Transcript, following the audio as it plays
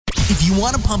If you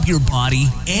want to pump your body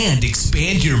and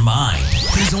expand your mind,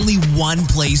 there's only one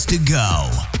place to go.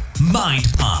 Mind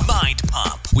Pump. Mind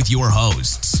Pump with your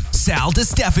hosts, Sal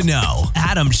DiStefano,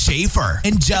 Adam Schafer,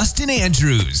 and Justin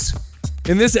Andrews.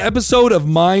 In this episode of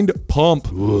Mind Pump,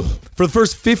 for the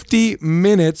first 50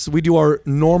 minutes, we do our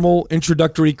normal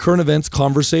introductory current events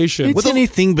conversation. It's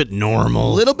anything but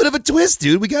normal. A little bit of a twist,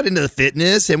 dude. We got into the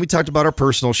fitness and we talked about our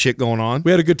personal shit going on.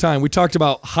 We had a good time. We talked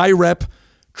about high rep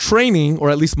training, or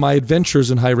at least my adventures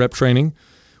in high rep training.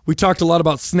 We talked a lot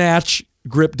about snatch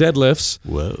grip deadlifts,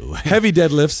 heavy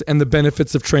deadlifts, and the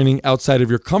benefits of training outside of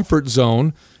your comfort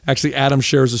zone. Actually, Adam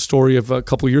shares a story of a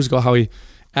couple years ago how he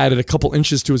added a couple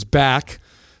inches to his back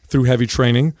through heavy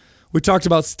training. We talked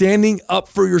about standing up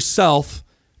for yourself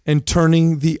and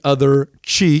turning the other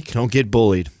cheek. Don't get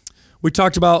bullied. We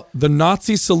talked about the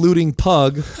Nazi saluting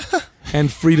pug and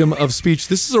freedom of speech.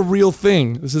 This is a real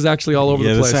thing. This is actually all over the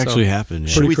place. Yeah, this actually happened.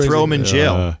 Yeah. Should we throw him in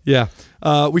jail? Yeah.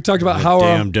 We talked about how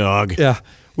damn dog. Yeah.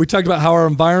 We talked about how our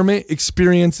environment,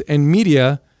 experience, and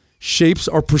media shapes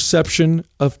our perception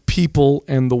of people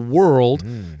and the world.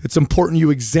 It's important you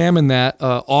examine that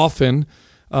often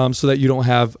so that you don't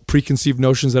have preconceived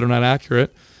notions that are not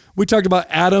accurate. We talked about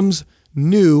Adam's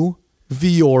new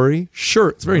Vuori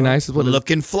shirt. It's very nice. It's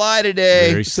Looking fly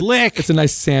today. Very slick. It's a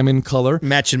nice salmon color.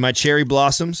 Matching my cherry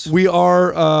blossoms. We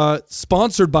are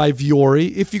sponsored by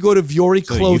Vuori. If you go to Vuori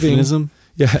Clothing... Euphemism?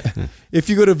 Yeah. If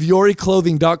you go to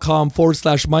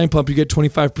VuoriClothing.com/mindpump, you get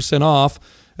 25% off.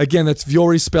 Again, that's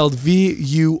Vuori spelled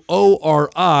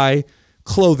VUORI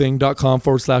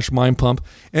clothing.com/mindpump.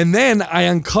 And then I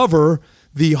uncover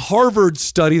the Harvard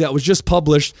study that was just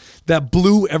published that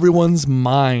blew everyone's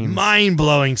mind.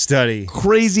 Mind-blowing study.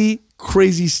 Crazy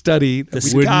study.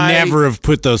 Would never have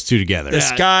put those two together. The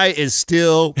sky is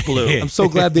still blue. I'm so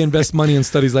glad they invest money in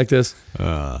studies like this.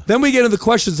 Then we get into the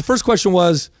questions. The first question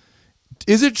was,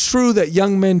 is it true that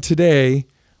young men today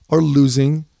are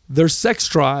losing their sex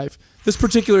drive? This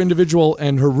particular individual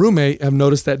and her roommate have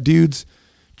noticed that dudes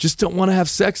just don't want to have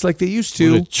sex like they used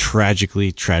to. What a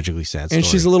tragically sad story. And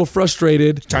she's a little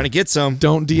frustrated. Trying to get some.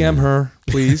 Don't DM her,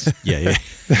 please. Yeah.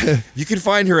 You can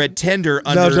find her at Tinder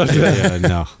under...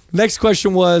 No. Next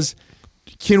question was,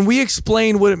 can we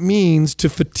explain what it means to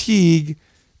fatigue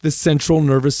the central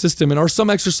nervous system? And are some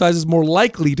exercises more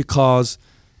likely to cause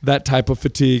that type of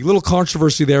fatigue? Little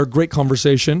controversy there. Great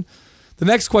conversation. The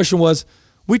next question was,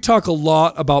 we talk a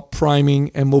lot about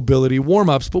priming and mobility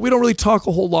warm-ups, but we don't really talk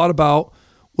a whole lot about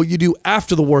what you do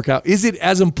after the workout. Is it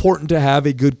as important to have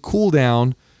a good cool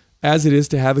down as it is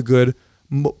to have a good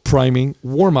priming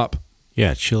warm-up?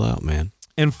 Yeah, chill out, man.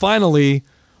 And finally,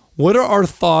 what are our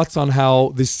thoughts on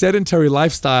how the sedentary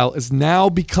lifestyle is now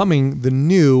becoming the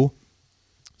new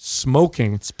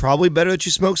smoking? It's probably better that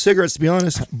you smoke cigarettes, to be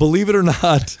honest. Believe it or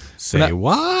not. Say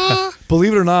what?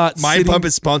 Believe it or not. Mind Pump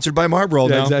is sponsored by Marlboro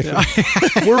now. Exactly.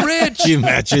 We're rich. Can you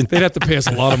imagine? They'd have to pay us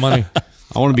a lot of money.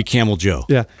 I want to be Camel Joe.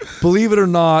 Yeah. Believe it or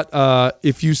not,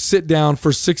 if you sit down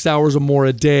for 6 hours or more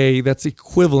a day, that's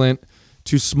equivalent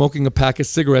to smoking a pack of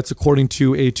cigarettes, according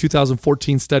to a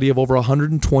 2014 study of over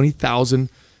 120,000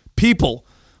 people.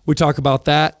 We talk about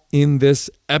that in this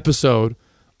episode.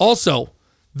 Also,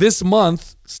 this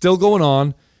month, still going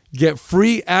on, get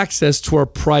free access to our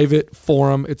private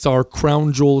forum. It's our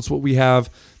crown jewel. It's what we have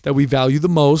that we value the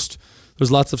most.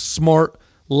 There's lots of smart,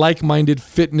 like-minded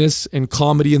fitness and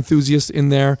comedy enthusiasts in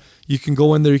there. You can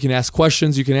go in there, you can ask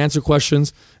questions, you can answer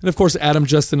questions. And of course, Adam,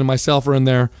 Justin, and myself are in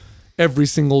there every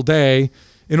single day.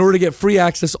 In order to get free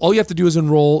access, all you have to do is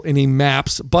enroll in a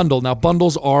MAPS bundle. Now,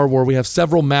 bundles are where we have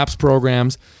several MAPS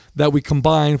programs that we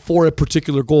combine for a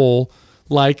particular goal.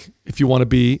 Like if you want to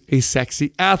be a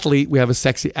sexy athlete, we have a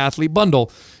sexy athlete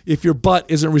bundle. If your butt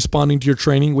isn't responding to your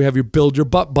training, we have your build your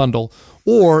butt bundle.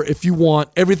 Or if you want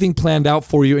everything planned out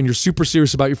for you and you're super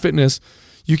serious about your fitness,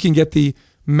 you can get the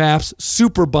MAPS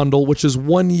Super Bundle, which is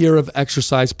 1 year of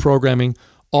exercise programming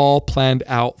all planned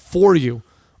out for you.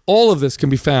 All of this can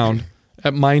be found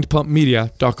at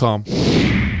mindpumpmedia.com.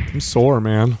 I'm sore,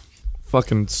 man.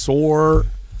 Fucking sore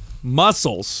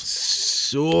muscles.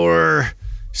 Sore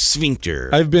sphincter.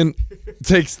 I've been...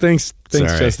 Thanks, Sorry.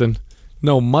 Justin.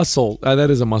 No, muscle. That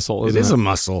is a muscle, isn't it? It is a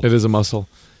muscle. It is a muscle.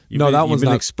 That one's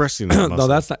not expressing that muscle. No,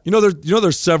 that's not.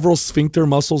 There's several sphincter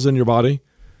muscles in your body.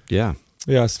 Yeah.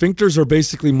 Yeah, sphincters are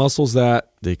basically muscles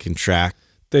that they contract.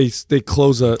 They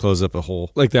close up a hole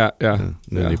like that. Yeah. And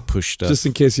then they push stuff. Just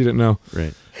in case you didn't know.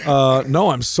 Right. No,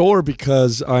 I'm sore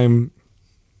because I'm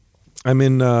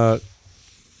in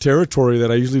territory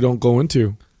that I usually don't go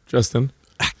into, Justin.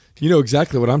 You know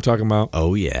exactly what I'm talking about.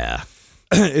 Oh yeah.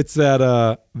 It's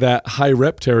that high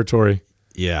rep territory.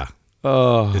 Yeah.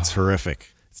 Oh, it's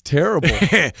horrific. It's terrible.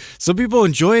 Some people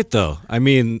enjoy it though. I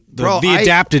mean, the Bro,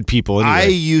 adapted people.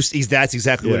 Anyway. That's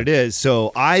exactly what it is.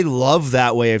 So I love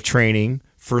that way of training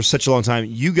for such a long time.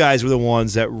 You guys were the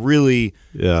ones that really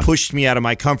pushed me out of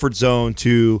my comfort zone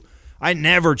to. I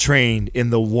never trained in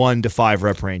the 1 to 5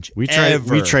 rep range. We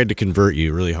tried to convert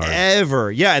you really hard.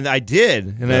 Yeah, and I did,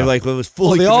 and I was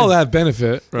fully. Well, they all have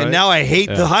benefit, right? And now I hate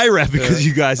the high rep because of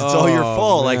you guys. It's all your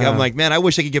fault. Like I'm like, man, I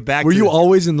wish I could get back. Were you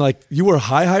always in you were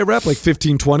high rep, like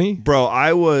 15, 20? Bro,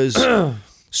 I was.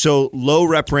 So low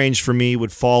rep range for me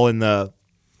would fall in the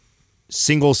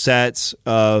single sets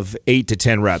of 8 to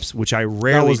 10 reps, which I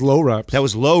rarely. That was low reps. That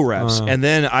was low reps, and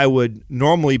then I would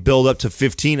normally build up to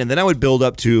 15, and then I would build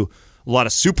up to a lot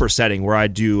of supersetting where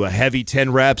I'd do a heavy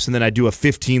 10 reps and then I'd do a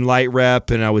 15 light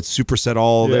rep and I would superset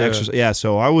all the exercise. Yeah,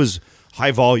 so I was high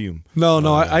volume. No,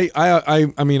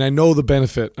 I mean, I know the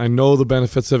benefit. I know the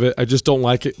benefits of it. I just don't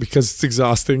like it because it's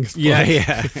exhausting. Yeah.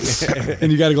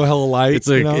 And you got to go hella light.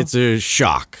 It's a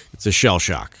shock. It's a shell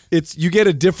shock. You get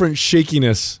a different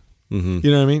shakiness. Mm-hmm.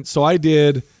 You know what I mean? So I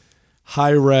did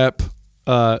high rep,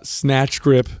 snatch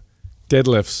grip,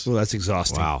 deadlifts. Well, that's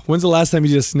exhausting. Wow. When's the last time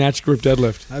you did a snatch grip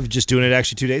deadlift? I was just doing it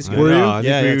actually 2 days ago. Were you? I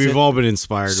think we've all been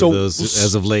inspired with those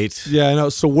as of late. Yeah, I know.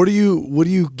 So what do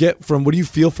you get from? What do you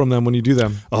feel from them when you do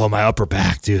them? Oh, my upper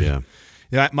back, dude. Yeah.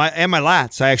 My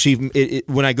lats. I actually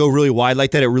when I go really wide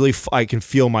like that, I can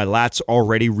feel my lats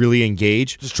already really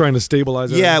engaged. Just trying to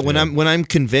stabilize it. Yeah, when I'm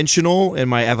conventional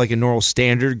and I have like a normal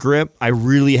standard grip, I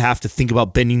really have to think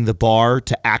about bending the bar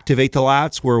to activate the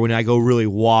lats. Where when I go really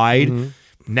wide,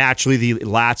 naturally the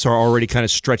lats are already kind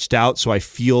of stretched out, so I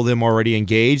feel them already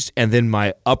engaged. And then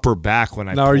my upper back when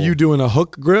I now, are you doing a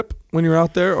hook grip when you're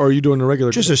out there, or are you doing a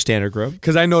regular just grip? A standard grip?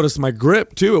 Because I noticed my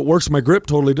grip too. It works my grip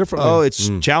totally differently. Oh, it's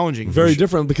challenging. Very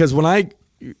different because when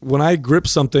I grip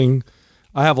something,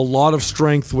 I have a lot of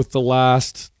strength with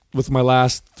my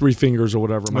last 3 fingers or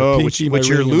whatever. My pinky, which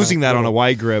you're losing that on a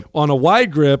wide grip. On a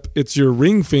wide grip, it's your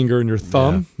ring finger and your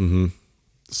thumb. Yeah. Mm-hmm.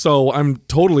 So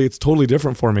it's totally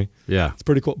different for me. Yeah. It's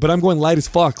pretty cool. But I'm going light as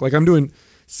fuck. Like I'm doing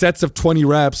sets of 20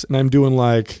 reps and I'm doing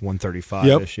like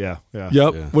 135-ish. Yep.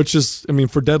 Yeah. Which is, I mean,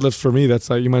 for deadlifts for me, that's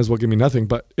like, you might as well give me nothing.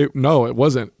 But it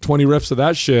wasn't 20 reps of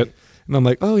that shit. And I'm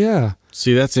like, oh yeah.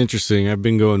 See, that's interesting. I've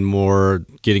been going more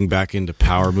getting back into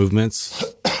power movements.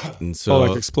 And so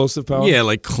like explosive power? Yeah,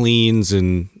 like cleans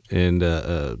and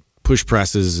push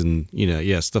presses and,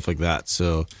 stuff like that.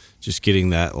 So just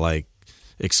getting that like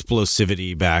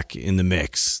explosivity back in the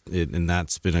mix, and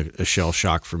that's been a shell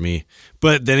shock for me.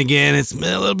 But then again, it's a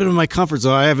little bit of my comfort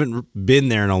zone. I haven't been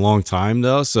there in a long time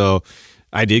though, so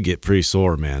I did get pretty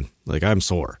sore, man. Like I'm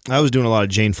sore. I was doing a lot of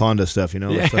Jane Fonda stuff,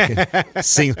 fucking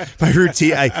sing my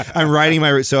routine. I'm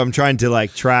writing so I'm trying to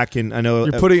like track, and I know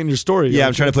you're putting it in your story. Yeah,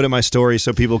 I'm trying to put it in my story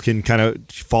so people can kind of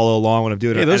follow along when I'm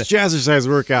doing it. Those jazzercise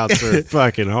workouts are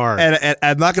fucking hard. And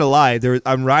I'm not gonna lie,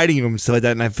 I'm writing them stuff like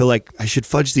that, and I feel like I should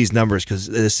fudge these numbers because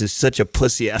this is such a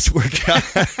pussy ass workout.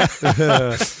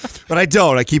 But I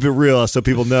don't. I keep it real so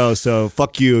people know. So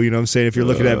fuck you. You know what I'm saying? If you're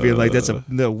looking at it being like that's a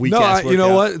weak ass workout. You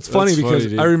know what? It's funny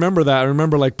because I remember that. I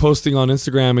remember like posting on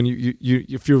Instagram, and you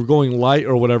if you're going light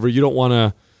or whatever, you don't want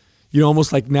to,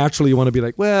 almost like naturally you want to be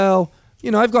like, well,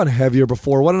 I've gone heavier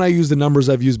before. Why don't I use the numbers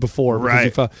I've used before?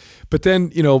 Right. But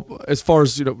then, as far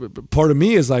as, part of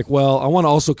me is like, well, I want to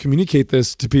also communicate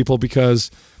this to people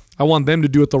because I want them to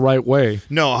do it the right way.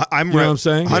 No, you know what I'm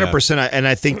saying? 100%. And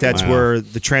I think that's where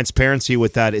the transparency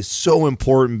with that is so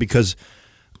important, because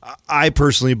I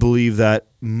personally believe that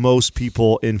most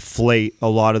people inflate a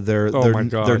lot of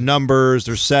their numbers,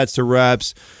 their sets, their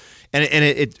reps. And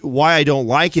it why I don't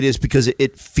like it is because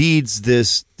it feeds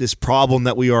this problem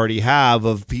that we already have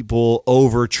of people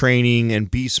overtraining and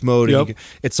beast moding. Yep.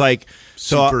 It's like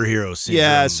superhero syndrome.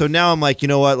 Yeah, so now I'm like, you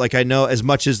know what? Like I know as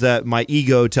much as that my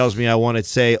ego tells me I want to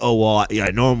say, oh well,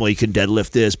 I normally can deadlift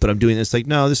this, but I'm doing this. Like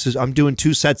no, I'm doing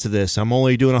 2 sets of this. I'm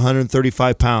only doing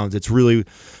 135 pounds. It's really,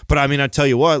 but I mean, I tell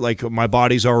you what, like my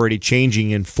body's already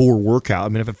changing in 4 workouts. I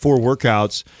mean, I've had 4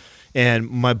 workouts. And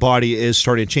my body is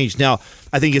starting to change. Now,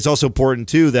 I think it's also important,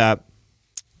 too, that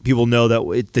people know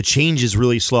that the change is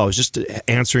really slow. I was just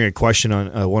answering a question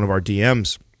on one of our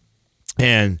DMs.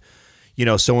 And,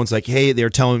 someone's like, hey, they're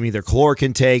telling me their caloric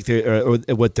intake, or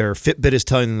what their Fitbit is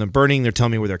telling them they're burning. They're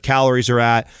telling me where their calories are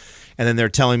at. And then they're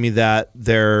telling me that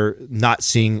they're not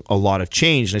seeing a lot of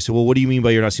change. And I said, well, what do you mean by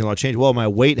you're not seeing a lot of change? Well, my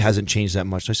weight hasn't changed that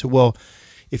much. And I said, well,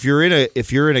 if you're in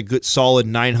a good solid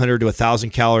 900 to 1,000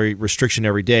 calorie restriction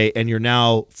every day, and you're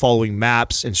now following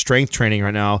MAPS and strength training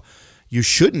right now, you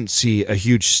shouldn't see a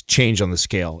huge change on the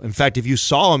scale. In fact, if you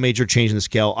saw a major change in the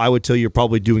scale, I would tell you you're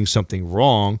probably doing something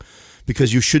wrong,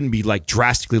 because you shouldn't be like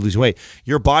drastically losing weight.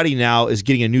 Your body now is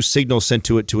getting a new signal sent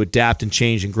to it to adapt and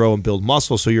change and grow and build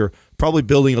muscle. So you're probably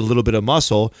building a little bit of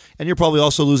muscle, and you're probably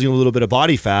also losing a little bit of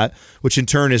body fat, which in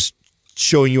turn is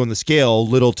showing you on the scale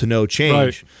little to no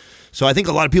change. Right. So I think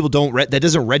a lot of people that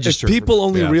doesn't register. If people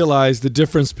only realize the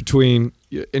difference between,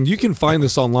 and you can find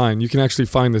this online, you can actually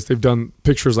find this. They've done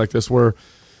pictures like this where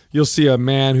you'll see a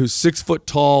man who's 6 foot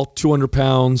tall, 200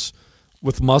 pounds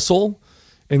with muscle,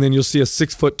 and then you'll see a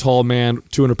 6 foot tall man,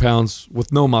 200 pounds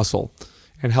with no muscle,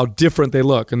 and how different they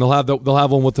look. And they'll have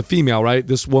one with the female, right?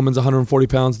 This woman's 140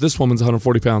 pounds, this woman's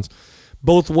 140 pounds.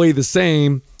 Both weigh the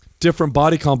same, different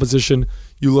body composition.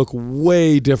 You look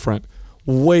way different.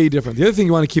 Way different. The other thing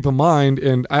you want to keep in mind,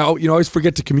 and I always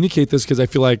forget to communicate this because I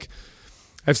feel like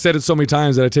I've said it so many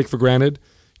times that I take for granted.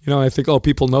 I think,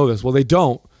 people know this. Well, they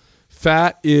don't.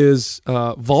 Fat is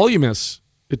voluminous.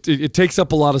 It takes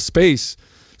up a lot of space.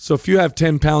 So if you have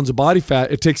 10 pounds of body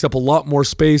fat, it takes up a lot more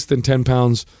space than 10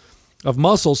 pounds of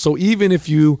muscle. So even if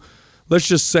you, let's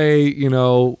just say,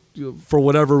 for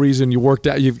whatever reason you worked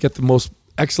out, you've got the most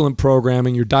excellent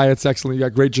programming, your diet's excellent, you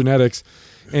got great genetics,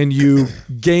 and you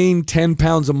gain 10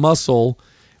 pounds of muscle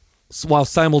while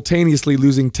simultaneously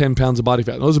losing 10 pounds of body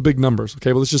fat. Those are big numbers,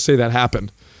 okay? But let's just say that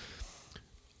happened.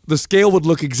 The scale would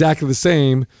look exactly the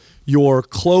same. Your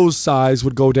clothes size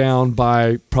would go down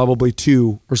by probably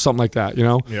 2 or something like that,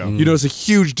 Yeah. You notice a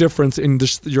huge difference in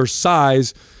your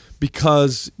size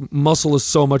because muscle is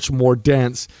so much more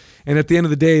dense. And at the end of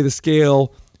the day, the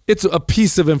scale, it's a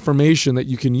piece of information that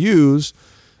you can use,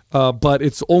 but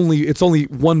it's only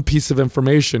one piece of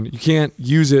information. You can't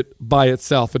use it by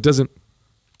itself. It doesn't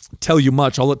tell you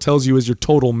much. All it tells you is your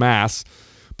total mass.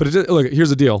 But look, here's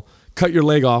the deal. Cut your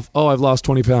leg off. Oh, I've lost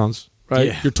 20 pounds, right?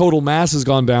 Yeah. Your total mass has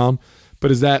gone down,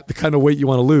 but is that the kind of weight you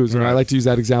want to lose? And I like to use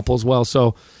that example as well.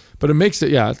 So, but it makes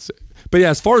it,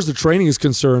 as far as the training is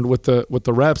concerned with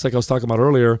the reps, like I was talking about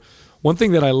earlier, one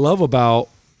thing that I love about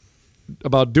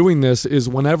doing this is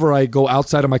whenever I go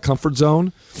outside of my comfort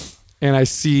zone and I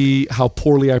see how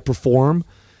poorly I perform,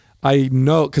 I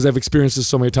know, because I've experienced this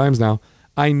so many times now,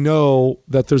 I know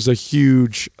that there's a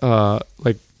huge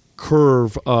upward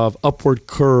curve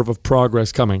of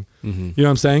progress coming. Mm-hmm. You know what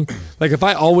I'm saying? Like if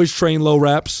I always train low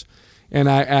reps and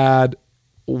I add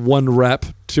 1 rep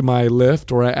to my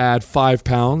lift or I add 5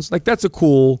 pounds, like that's a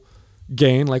cool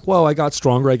gain. Like, well, I got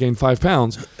stronger, I gained 5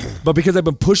 pounds. But because I've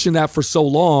been pushing that for so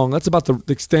long, that's about the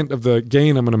extent of the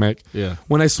gain I'm going to make. Yeah.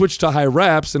 When I switch to high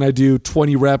reps and I do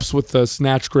 20 reps with the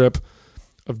snatch grip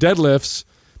of deadlifts,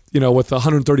 with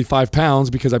 135 pounds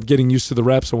because I'm getting used to the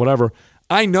reps or whatever,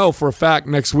 I know for a fact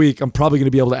next week I'm probably going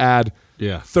to be able to add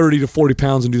 30 to 40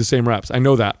 pounds and do the same reps. I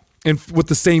know that. And with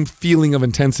the same feeling of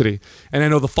intensity. And I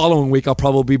know the following week I'll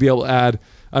probably be able to add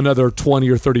another 20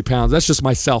 or 30 pounds. That's just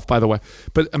myself, by the way.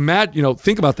 But imagine,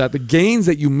 think about that. The gains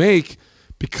that you make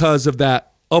because of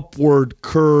that upward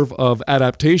curve of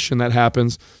adaptation that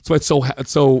happens. So it's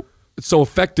so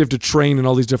effective to train in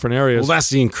all these different areas. Well, that's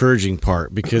the encouraging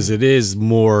part because it is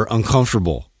more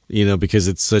uncomfortable. Because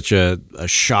it's such a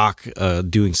shock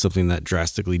doing something that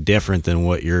drastically different than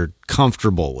what you're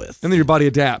comfortable with. And then your body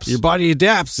adapts.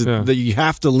 That you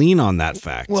have to lean on that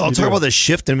fact. Well, I'll talk about the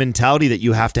shift in mentality that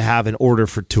you have to have in order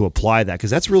to apply that, because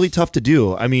that's really tough to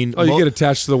do. I mean, you get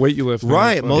attached to the weight you lift.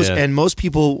 Right. Most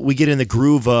people, we get in the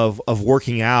groove of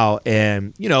working out,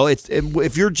 and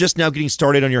if you're just now getting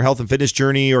started on your health and fitness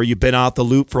journey, or you've been out the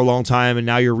loop for a long time and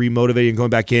now you're remotivated and going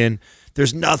back in,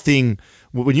 there's nothing.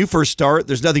 When you first start,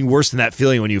 there's nothing worse than that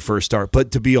feeling when you first start.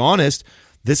 But to be honest,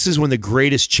 this is when the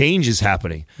greatest change is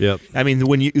happening. Yep. I mean,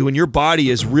 when your body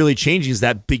is really changing, is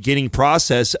that beginning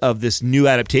process of this new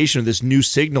adaptation, of this new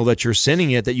signal that you're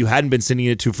sending it that you hadn't been sending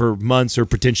it to for months or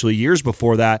potentially years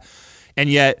before that. And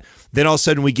yet, then all of a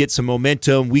sudden we get some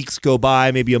momentum, weeks go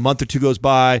by, maybe a month or 2 goes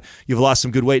by, you've lost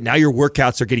some good weight. Now your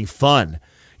workouts are getting fun.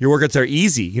 Your workouts are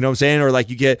easy, you know what I'm saying? Or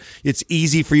it's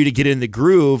easy for you to get in the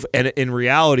groove. And in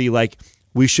reality,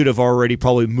 we should have already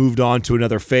probably moved on to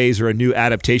another phase or a new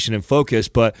adaptation and focus,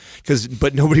 but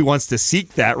nobody wants to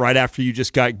seek that right after you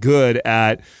just got good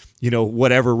at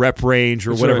whatever rep range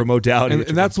or whatever modality.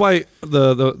 And that's why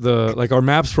the like our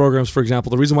MAPS programs, for example,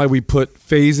 the reason why we put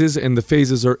phases, and the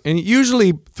phases are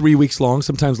usually 3 weeks long,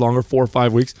 sometimes longer, 4 or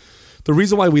 5 weeks. The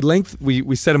reason why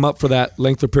we set them up for that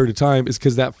length of period of time is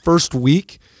because that first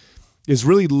week is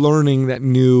really learning that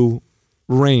new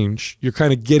range. You're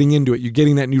kind of getting into it. You're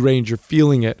getting that new range. You're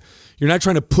feeling it. You're not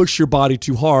trying to push your body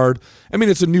too hard. I mean,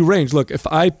 it's a new range. Look, if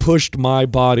I pushed my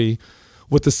body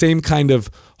with the same kind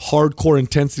of hardcore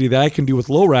intensity that I can do with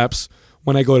low reps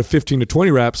when I go to 15 to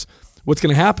 20 reps, what's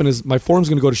going to happen is my form's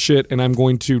going to go to shit, and I'm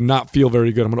going to not feel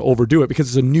very good. I'm going to overdo it because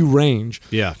it's a new range.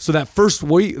 Yeah. So that first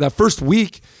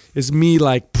week is me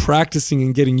like practicing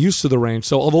and getting used to the range.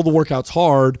 So although the workout's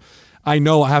hard, I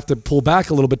know I have to pull back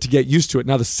a little bit to get used to it.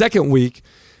 Now the second week,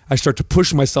 I start to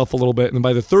push myself a little bit, and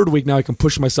by the third week, now I can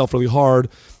push myself really hard.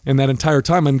 And that entire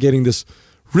time, I'm getting this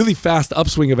really fast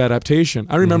upswing of adaptation.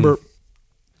 I remember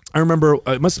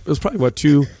it was probably what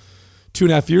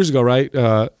 2.5 years ago, right?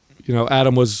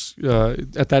 Adam was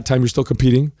at that time you're still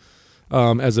competing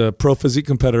as a pro physique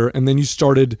competitor, and then you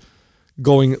started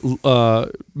going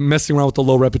messing around with the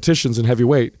low repetitions and heavy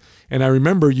weight. And I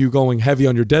remember you going heavy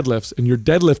on your deadlifts, and your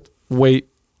deadlift weight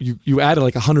you added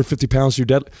like 150 pounds to your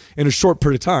deadlift in a short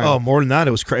period of time. Oh, more than that,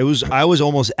 it was crazy. I was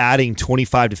almost adding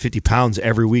 25 to 50 pounds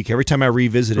every week. Every time I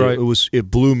revisited Right.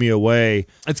 it blew me away.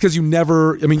 It's because you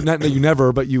never, I mean, not that you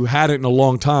never, but you had it in a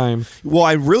long time. Well,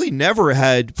 I really never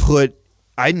had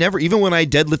even when I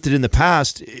deadlifted in the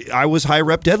past, I was high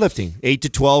rep deadlifting, 8 to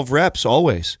 12 reps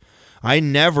always. I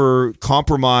never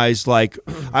compromised. Like,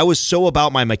 I was so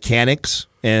about my mechanics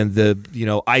and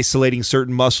the, isolating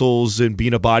certain muscles and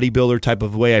being a bodybuilder type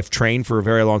of way I've trained for a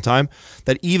very long time,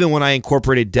 that even when I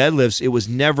incorporated deadlifts,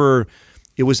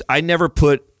 I never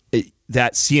put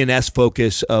that CNS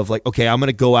focus of like, okay, I'm going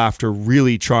to go after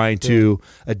really trying to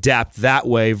adapt that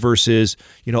way versus,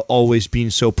 always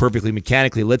being so perfectly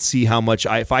mechanically. Let's see how much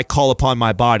if I call upon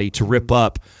my body to rip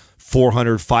up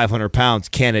 400, 500 pounds,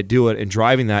 can it do it? And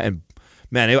driving that. And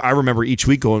man, I remember each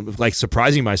week going, like,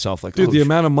 surprising myself. Like, Dude, the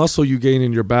amount of muscle you gain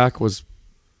in your back was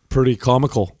pretty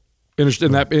comical. In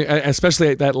that, especially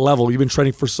at that level, you've been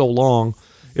training for so long.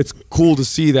 It's cool to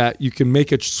see that you can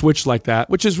make a switch like that,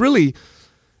 which is really,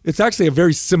 it's actually a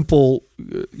very simple,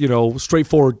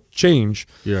 straightforward change.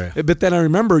 You're right. But then I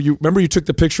remember you took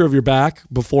the picture of your back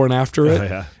before and after it,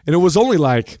 yeah. and it was only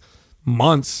like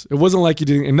months. It wasn't like you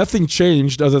didn't, and nothing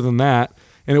changed other than that.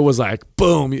 And it was like,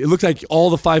 boom. It looked like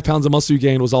all the 5 pounds of muscle you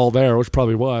gained was all there, which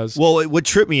probably was. Well, it would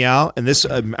trip me out. And this,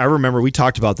 I remember we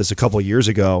talked about this a couple of years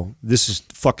ago. This is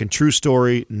fucking true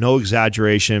story, no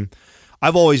exaggeration.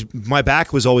 My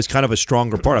back was always kind of a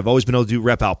stronger part. I've always been able to do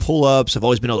rep out pull-ups. I've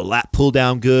always been able to lat pull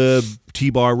down good,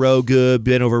 T-bar row good,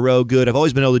 bend over row good. I've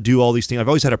always been able to do all these things. I've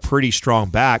always had a pretty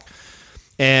strong back.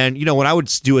 And, when I would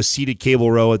do a seated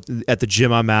cable row at the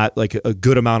gym I'm at, like a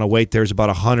good amount of weight, there's about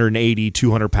 180,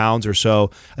 200 pounds or so.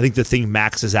 I think the thing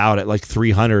maxes out at like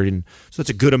 300. And so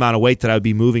that's a good amount of weight that I would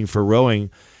be moving for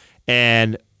rowing.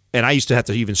 And I used to have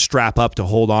to even strap up to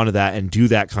hold on to that and do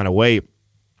that kind of weight.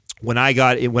 When I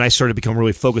started to become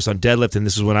really focused on deadlift, and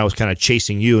this is when I was kind of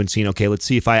chasing you and seeing, okay, let's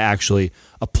see if I actually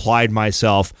applied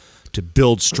myself to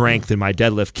build strength in my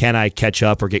deadlift. Can I catch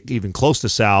up or get even close to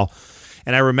Sal?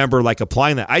 And I remember like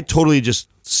applying that. I totally just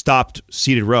stopped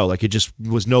seated row. Like, it just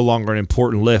was no longer an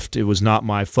important lift. It was not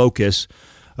my focus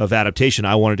of adaptation.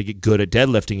 I wanted to get good at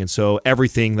deadlifting. And so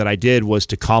everything that I did was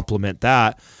to complement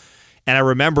that. And I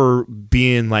remember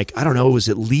being like, I don't know, it was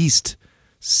at least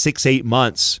 6-8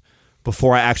 months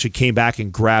before I actually came back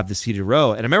and grabbed the seated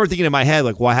row. And I remember thinking in my head,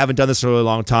 like, well, I haven't done this in a really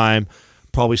long time.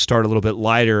 Probably start a little bit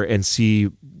lighter and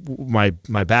see my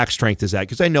back strength is at,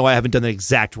 because I know I haven't done the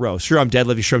exact row. Sure, I'm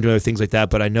deadlifting, sure I'm doing other things like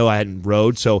that, but I know I hadn't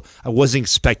rowed, so I wasn't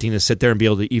expecting to sit there and be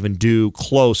able to even do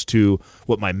close to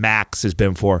what my max has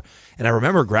been for. And I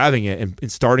remember grabbing it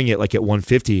and starting it like at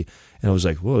 150, and I was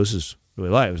like, whoa, this is really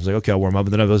light. I was like, okay, I'll warm up,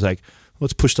 and then I was like,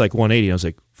 let's push to like 180. And I was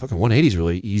like, fucking 180 is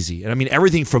really easy. And I mean,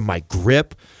 everything from my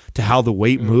grip to how the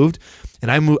weight moved. And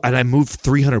I moved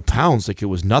 300 pounds like it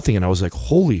was nothing. And I was like,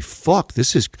 holy fuck,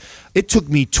 it took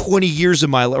me 20 years of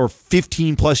my, or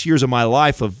 15 plus years of my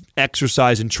life of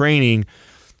exercise and training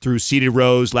through seated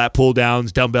rows, lat pull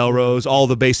downs, dumbbell rows, all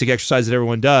the basic exercises that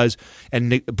everyone does,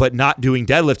 but not doing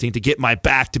deadlifting to get my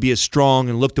back to be as strong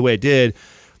and look the way it did.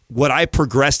 What I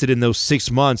progressed it in those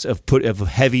 6 months of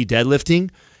heavy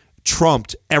deadlifting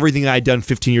trumped everything I had done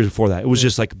 15 years before that. It was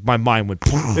just like my mind went.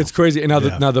 It's crazy. And now,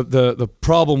 the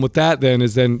problem with that then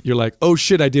is then you're like, oh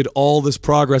shit, I did all this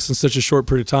progress in such a short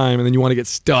period of time, and then you want to get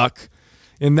stuck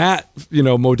in that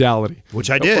modality,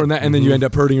 which I did, and then you end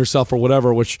up hurting yourself or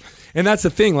whatever. And that's the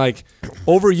thing. Like,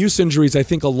 overuse injuries, I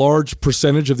think a large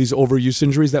percentage of these overuse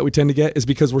injuries that we tend to get is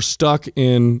because we're stuck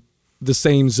in the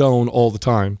same zone all the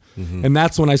time. Mm-hmm. And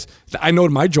that's when I know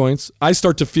in my joints, I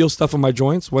start to feel stuff in my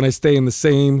joints when I stay in the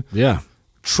same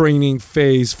training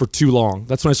phase for too long.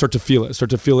 That's when I start to feel it. I start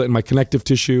to feel it in my connective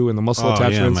tissue and the muscle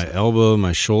attachments. Yeah, my elbow,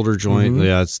 my shoulder joint.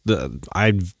 Mm-hmm.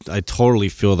 Yeah, I totally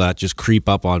feel that just creep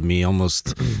up on me,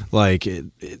 almost like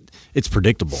it's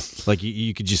predictable. Like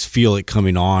you could just feel it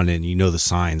coming on, and you know the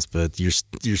signs, but you're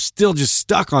still just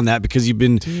stuck on that because you've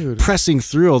been pressing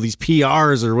through all these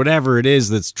PRs or whatever it is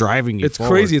that's driving you. It's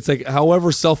forward. crazy. It's like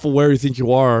however self-aware you think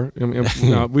you are. I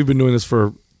mean, we've been doing this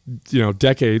for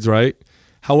decades, right?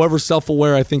 However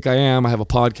self-aware I think I am, I have a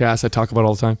podcast I talk about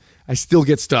all the time, I still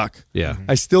get stuck. Yeah.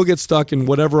 I still get stuck in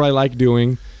whatever I like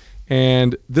doing.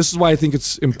 And this is why I think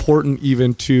it's important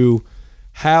even to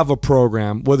have a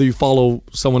program, whether you follow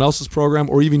someone else's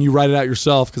program or even you write it out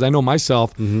yourself. Because I know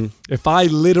myself, if I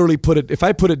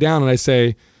put it down and I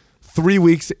say 3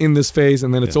 weeks in this phase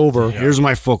and then it's over. Here's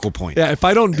my focal point. Yeah, if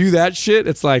I don't do that shit,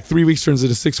 it's like 3 weeks turns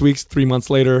into 6 weeks, 3 months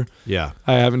later. Yeah.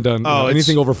 I haven't done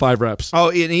anything over 5 reps.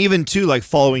 Oh, and even too, like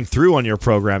following through on your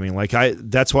programming. Like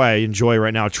that's why I enjoy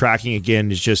right now tracking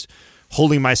again, is just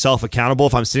holding myself accountable.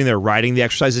 If I'm sitting there writing the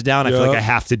exercises down, I feel like I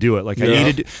have to do it. Like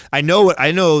I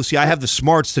know. See, I have the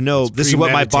smarts to know this is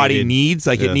what my body needs.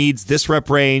 Like it needs this rep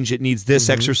range. It needs this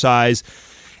exercise.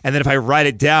 And then if I write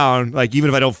it down, like even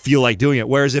if I don't feel like doing it,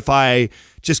 whereas if I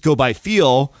just go by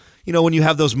feel, when you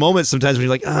have those moments sometimes when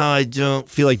you're like, I don't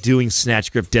feel like doing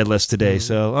snatch grip deadlifts today,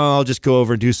 so I'll just go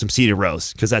over and do some seated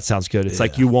rows because that sounds good. It's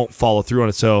like you won't follow through on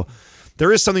it. So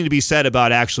there is something to be said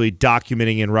about actually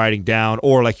documenting and writing down,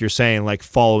 or like you're saying, like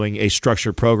following a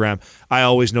structured program. I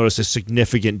always notice a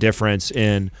significant difference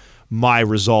in my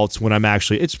results when I'm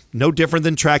actually, it's no different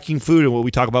than tracking food and what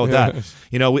we talk about with that.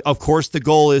 Of course the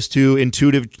goal is to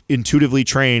intuitively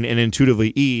train and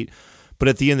intuitively eat, but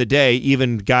at the end of the day,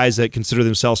 even guys that consider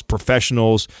themselves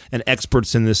professionals and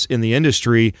experts in the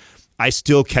industry, I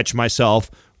still catch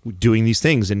myself doing these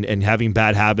things and having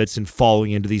bad habits and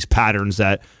falling into these patterns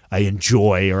that I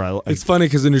enjoy. It's funny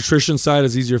because the nutrition side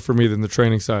is easier for me than the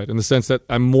training side, in the sense that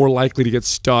I'm more likely to get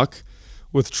stuck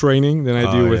with training than I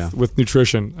do with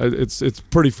nutrition. It's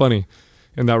pretty funny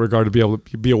in that regard to be able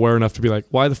to be aware enough to be like,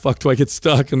 why the fuck do I get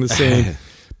stuck in the same?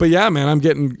 But yeah, man,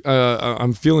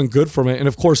 I'm feeling good from it. And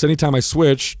of course, anytime I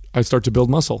switch, I start to build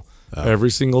muscle every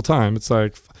single time. It's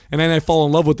like, and then I fall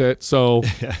in love with it. So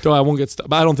I won't get stuck.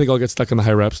 But I don't think I'll get stuck in the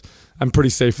high reps. I'm pretty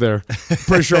safe there.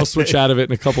 Pretty sure I'll switch out of it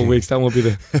in a couple of weeks. That won't be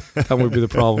the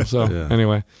problem. So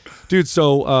anyway, dude.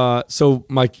 So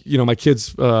my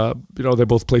kids, they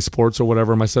both play sports or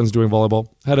whatever. My son's doing volleyball.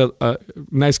 Had a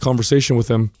nice conversation with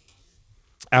him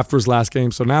after his last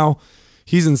game. So now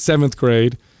he's in 7th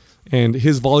grade, and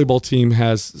his volleyball team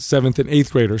has 7th and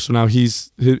 8th graders. So now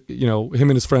he's, him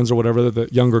and his friends or whatever, they're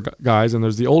the younger guys, and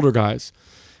there's the older guys.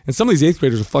 And some of these 8th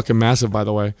graders are fucking massive, by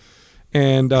the way.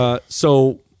 And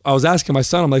so I was asking my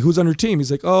son, I'm like, who's on your team?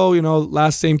 He's like,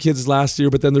 same kids as last year,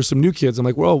 but then there's some new kids. I'm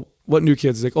like, well, what new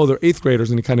kids? He's like, they're 8th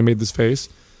graders. And he kind of made this face.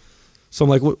 So I'm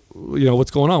like,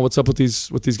 what's going on? What's up with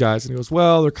these guys? And he goes,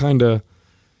 well, they're kind of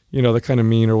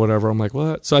mean or whatever. I'm like,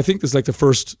 what? So I think this is like the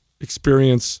first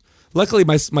experience. Luckily,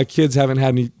 my kids haven't had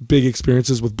any big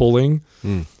experiences with bullying,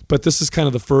 but this is kind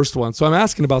of the first one. So I'm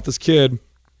asking about this kid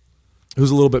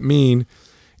who's a little bit mean.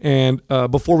 And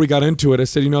before we got into it, I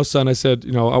said, son, I said,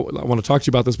 I want to talk to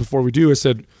you about this before we do. I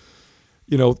said,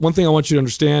 one thing I want you to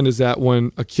understand is that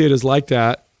when a kid is like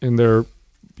that and they're,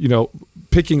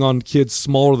 picking on kids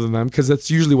smaller than them, because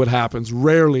that's usually what happens.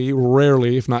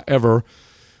 Rarely, if not ever,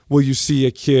 will you see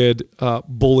a kid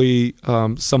bully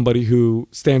somebody who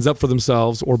stands up for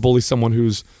themselves, or bully someone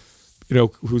who's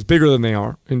bigger than they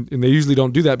are. And they usually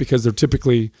don't do that because they're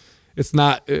typically... It's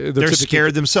not. They're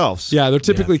scared themselves. Yeah, they're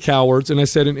typically cowards. And I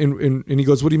said, and he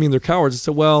goes, "What do you mean they're cowards?" I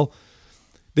said, "Well,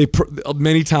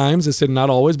 many times." I said, "Not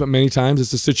always, but many times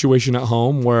it's a situation at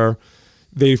home where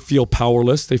they feel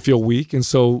powerless, they feel weak, and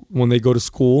so when they go to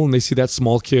school and they see that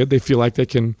small kid, they feel like they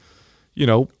can,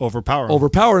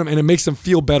 overpower him, and it makes them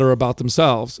feel better about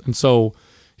themselves." And so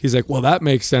he's like, "Well, that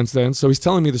makes sense then." So he's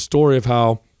telling me the story of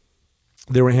how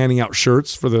they were handing out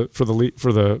shirts for the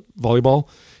volleyball.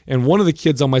 And one of the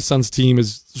kids on my son's team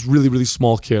is this really, really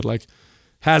small kid, like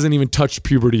hasn't even touched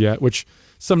puberty yet, which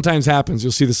sometimes happens.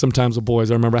 You'll see this sometimes with boys.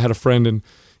 I remember I had a friend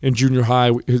in junior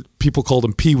high. People called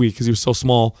him Pee-wee because he was so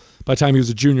small. By the time he was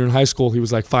a junior in high school, he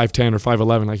was like 5'10" or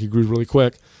 5'11", like he grew really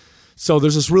quick. So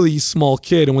there's this really small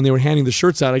kid, and when they were handing the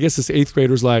shirts out, I guess this 8th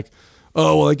grader's like,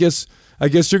 "Oh, well, I guess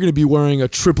you're going to be wearing a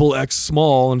XXX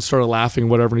small," and started laughing,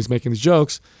 whatever, and he's making these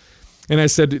jokes. And I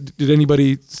said,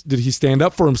 did he stand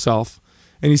up for himself?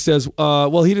 And he says,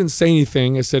 well, he didn't say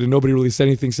anything. I said, and nobody really said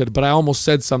anything. He said, but I almost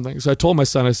said something. So I told my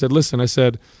son, I said, listen, I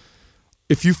said,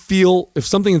 if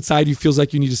something inside you feels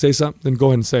like you need to say something, then go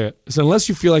ahead and say it. I said, unless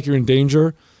you feel like you're in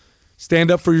danger,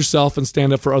 stand up for yourself and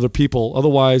stand up for other people.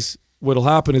 Otherwise, what'll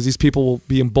happen is these people will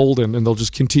be emboldened and they'll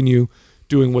just continue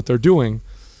doing what they're doing.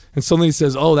 And somebody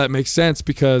says, oh, that makes sense,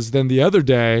 because then the other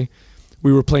day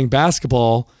we were playing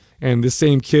basketball and the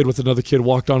same kid with another kid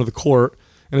walked onto the court,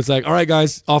 and it's like, all right,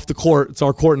 guys, off the court. It's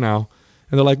our court now.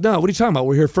 And they're like, no, what are you talking about?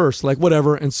 We're here first. Like,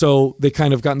 whatever. And so they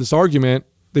kind of got in this argument.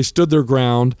 They stood their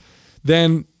ground.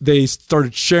 Then they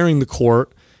started sharing the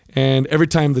court. And every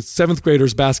time the 7th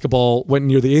graders basketball went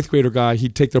near the 8th grader guy,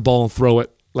 he'd take their ball and throw it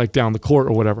like down the court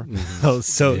or whatever. Oh,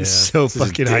 so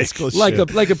fucking high school like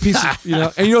shit. a piece of, you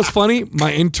know. And you know what's funny?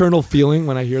 My internal feeling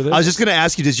when I hear this. I was just gonna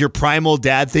ask you, does your primal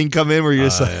dad thing come in where you're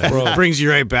just like, Bro, it brings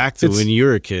you right back to when you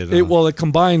were a kid. It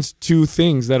combines two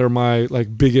things that are my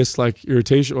like biggest like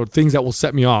irritation, or things that will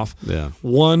set me off. Yeah.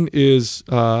 One is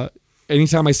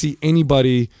anytime I see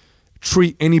anybody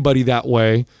treat anybody that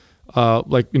way,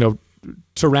 like, you know,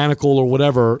 tyrannical or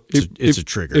whatever, it's a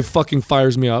trigger. It fucking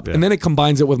fires me up. Yeah. And then it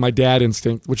combines it with my dad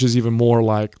instinct, which is even more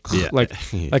like, like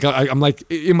I'm like,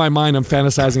 in my mind, I'm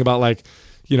fantasizing about like,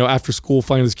 you know, after school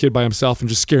finding this kid by himself and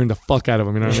just scaring the fuck out of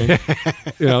him. You know what I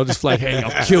mean? You know, just like, hey,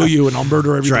 I'll kill you and I'll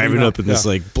murder everybody. Driving up in this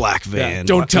like black van. Yeah.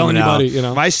 Don't tell anybody, you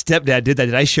know. My stepdad did that.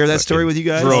 Did I share that story with you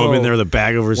guys? Throw him in there with a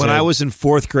bag over his When head. I was in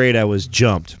 4th grade, I was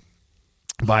jumped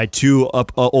by two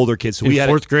older kids. So in we had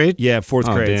 4th grade? Yeah, 4th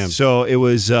Oh, grade. damn. So it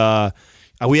was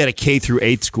we had a K through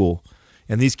 8 school,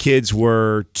 and these kids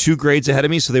were 2 grades ahead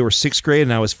of me, so they were 6th grade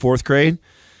and I was 4th grade.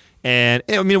 And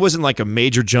I mean, it wasn't like a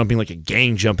major jumping, like a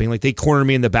gang jumping. Like they cornered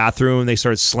me in the bathroom, they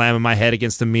started slamming my head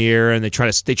against the mirror, and they try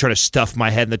to stuff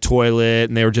my head in the toilet,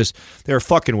 and they were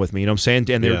fucking with me. You know what I'm saying?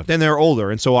 And then they're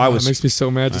older, and so I was. It makes me so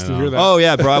mad just to hear that. Oh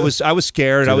yeah, bro, I was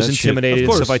scared. I was that shit. intimidated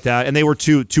and stuff like that. And they were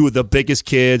two of the biggest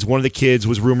kids. One of the kids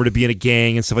was rumored to be in a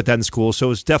gang and stuff like that in school. So it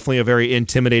was definitely a very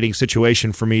intimidating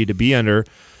situation for me to be under.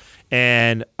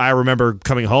 And I remember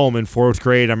coming home in 4th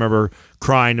grade. I remember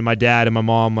crying to my dad and my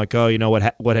mom, like, oh, you know what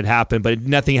had happened, but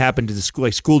nothing happened to the school.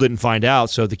 Like school didn't find out,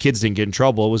 so the kids didn't get in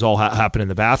trouble. It was all happened in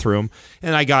the bathroom,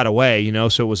 and I got away, you know,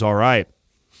 so it was all right.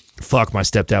 Fuck, my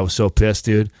stepdad was so pissed,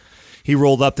 dude. He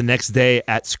rolled up the next day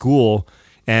at school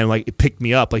and like picked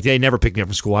me up. Like they never picked me up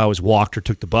from school. I always walked or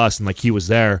took the bus, and like he was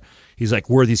there. He's like,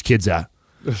 where are these kids at?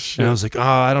 And I was like, oh,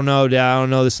 I don't know, Dad. I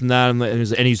don't know this and that.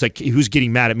 And he's like, he was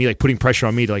getting mad at me, like putting pressure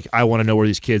on me to like, I want to know where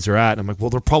these kids are at. And I'm like, well,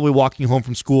 they're probably walking home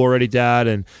from school already, Dad.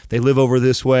 And they live over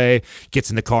this way. Gets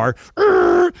in the car,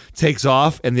 takes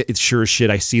off. And it's sure as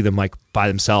shit, I see them like by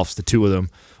themselves, the 2 of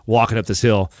them walking up this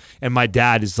hill. And my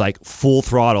dad is like full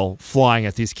throttle flying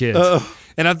at these kids.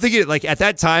 And I'm thinking, like, at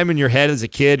that time in your head as a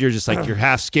kid, you're just like, you're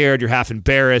half scared, you're half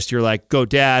embarrassed, you're like, go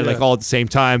dad, like all at the same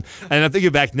time. And I'm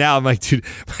thinking back now, I'm like, dude,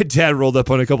 my dad rolled up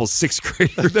on a couple 6th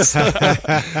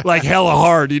graders, like hella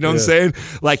hard, you know what I'm saying?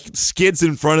 Like skids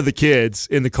in front of the kids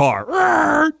in the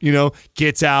car, you know,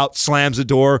 gets out, slams the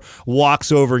door,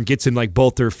 walks over and gets in like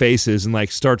both their faces and like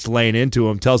starts laying into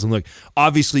them, tells them, look,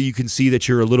 obviously you can see that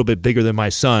you're a little bit bigger than my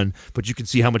son, but you can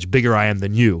see how much bigger I am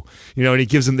than you, you know, and he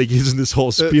gives them this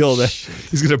whole spiel that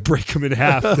he's going to break them in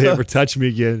half if they ever touch me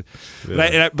again.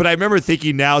 Yeah. But I remember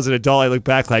thinking now as an adult, I look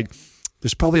back like,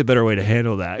 there's probably a better way to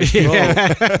handle that.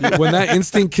 Yeah. When that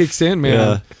instinct kicks in,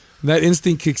 man, that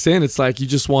instinct kicks in, it's like you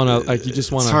just want to,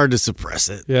 It's hard to suppress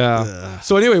it. Yeah.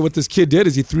 So anyway, what this kid did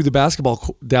is he threw the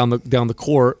basketball down the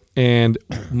court, and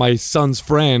my son's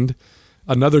friend,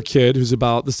 another kid who's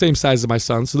about the same size as my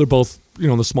son, so they're both, you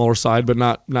know, on the smaller side, but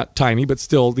not tiny, but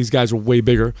still these guys are way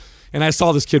bigger. And I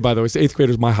saw this kid, by the way. He's 8th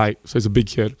grader's my height, so he's a big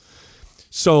kid.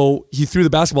 So he threw the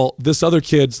basketball. This other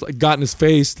kid's like got in his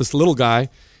face, this little guy.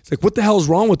 He's like, what the hell is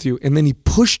wrong with you? And then he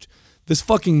pushed this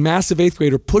fucking massive 8th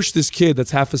grader, pushed this kid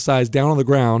that's half his size down on the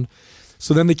ground.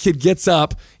 So then the kid gets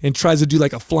up and tries to do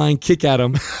like a flying kick at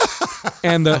him.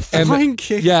 And the flying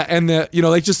kick? Yeah, and the, you know,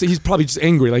 like just he's probably just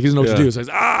angry, like he doesn't know what to do. So he's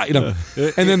you know.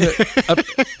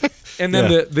 And then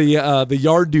the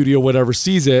yard duty or whatever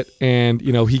sees it, and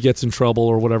you know, he gets in trouble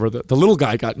or whatever. The little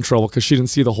guy got in trouble because she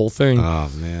didn't see the whole thing. Oh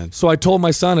man. So I told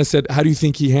my son, I said, how do you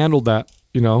think he handled that?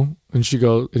 You know? And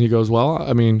he goes, well,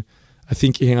 I mean, I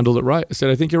think he handled it right. I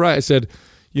said, I think you're right. I said,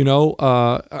 you know,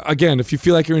 again, if you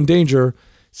feel like you're in danger,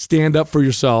 stand up for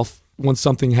yourself when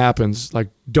something happens. Like,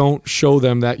 don't show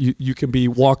them that you can be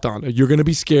walked on. You're going to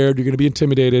be scared. You're going to be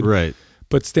intimidated. Right.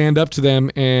 But stand up to them,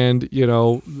 and, you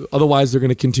know, otherwise they're going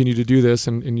to continue to do this,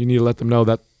 and you need to let them know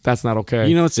that that's not okay.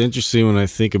 You know, it's interesting when I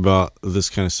think about this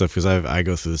kind of stuff, because I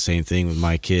go through the same thing with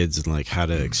my kids, and like how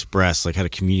to express, like how to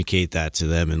communicate that to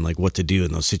them, and like what to do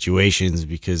in those situations,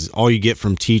 because all you get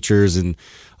from teachers and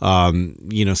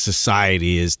you know,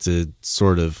 society is to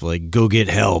sort of like go get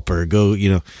help or go,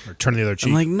 you know, Or turn the other cheek.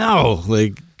 I'm like, no,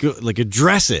 like go, like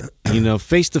address it,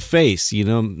 face to face,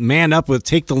 man up with,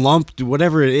 take the lump, do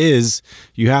whatever it is.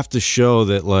 You have to show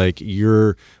that like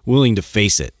you're willing to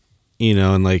face it,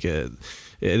 and like, and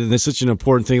it's such an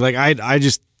important thing. Like I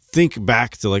just think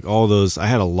back to like all those, I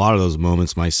had a lot of those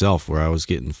moments myself where I was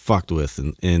getting fucked with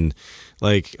and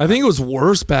like, I think it was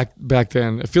worse back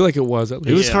then. I feel like it was at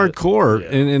least. It was hardcore.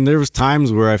 Yeah. And there was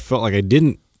times where I felt like I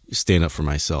didn't stand up for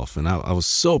myself. And I was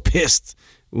so pissed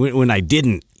when I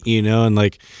didn't, and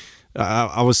like,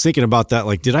 I was thinking about that.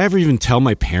 Like, did I ever even tell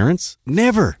my parents?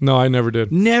 Never. No, I never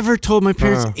did. Never told my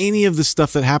parents any of the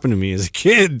stuff that happened to me as a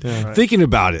kid, thinking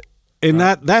about it. And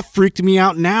that freaked me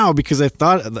out now because I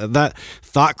thought that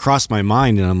thought crossed my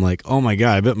mind. And I'm like, oh my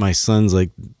God, I bet my son's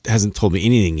like, hasn't told me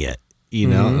anything yet,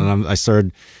 and I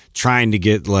started trying to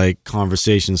get like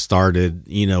conversations started,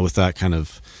 with that kind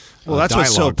of well, that's dialogue.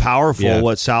 What's so powerful,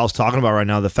 what Sal's talking about right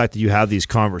now, the fact that you have these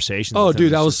conversations. Oh,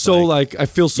 dude, I was so like, I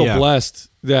feel so blessed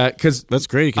that, because that's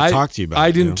great. He can talk to you about it.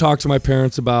 I didn't talk to my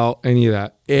parents about any of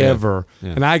that ever. Yeah.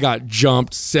 Yeah. And I got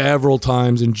jumped several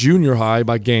times in junior high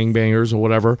by gangbangers or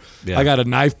whatever. Yeah. I got a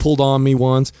knife pulled on me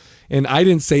once. And I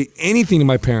didn't say anything to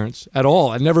my parents at all.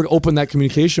 I never opened that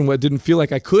communication. I didn't feel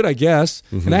like I could, I guess.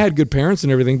 Mm-hmm. And I had good parents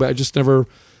and everything, but I just never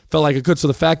felt like I could. So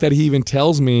the fact that he even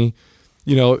tells me,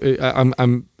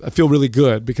 I feel really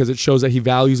good because it shows that he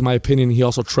values my opinion. He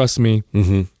also trusts me,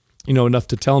 enough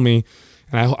to tell me.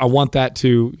 And I want that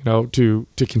to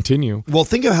continue. Well,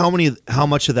 think of how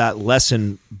much of that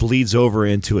lesson bleeds over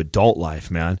into adult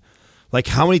life, man. Like,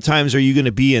 how many times are you going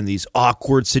to be in these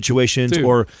awkward situations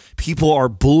or people are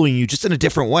bullying you just in a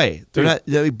different way?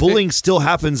 Bullying still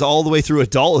happens all the way through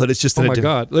adulthood. It's just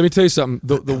God. Let me tell you something.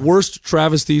 The worst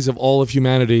travesties of all of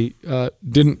humanity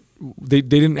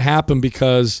didn't happen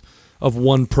because of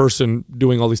one person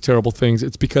doing all these terrible things.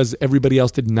 It's because everybody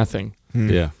else did nothing.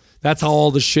 Yeah. That's how all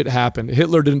this shit happened.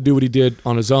 Hitler didn't do what he did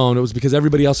on his own. It was because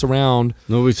everybody else around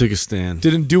nobody took a stand,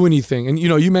 didn't do anything. And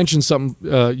you mentioned something.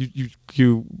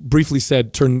 You briefly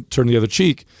said turn the other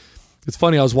cheek. It's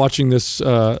funny. I was watching this.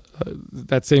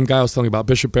 That same guy I was telling you about,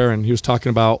 Bishop Barron. He was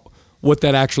talking about what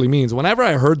that actually means. Whenever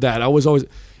I heard that,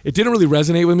 it didn't really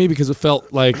resonate with me because it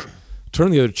felt like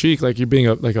turn the other cheek, like you're being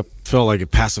felt like a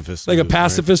pacifist, like a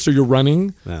pacifist, right? Or you're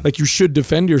running, like you should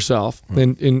defend yourself.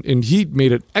 And he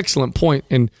made an excellent point.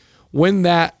 And when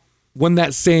that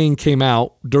saying came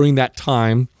out during that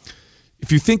time,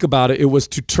 if you think about it, it was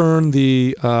to turn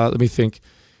the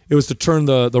it was to turn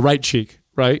the right cheek,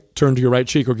 right? Turn to your right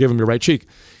cheek or give him your right cheek.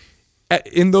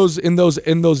 In those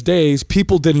days,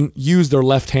 people didn't use their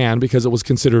left hand because it was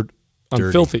considered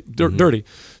filthy, dirty.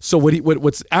 So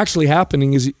what's actually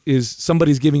happening is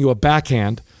somebody's giving you a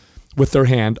backhand with their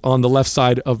hand on the left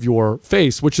side of your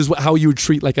face, which is how you would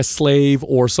treat like a slave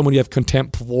or someone you have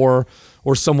contempt for,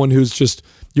 or someone who's just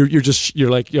you're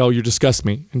like, yo, you disgust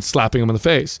me, and slapping them in the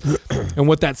face. And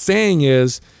what that's saying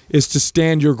is to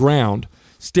stand your ground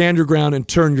and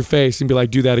turn your face and be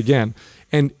like, do that again.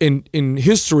 And in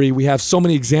history, we have so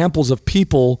many examples of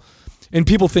people. And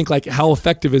people think, like, how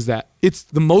effective is that? It's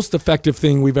the most effective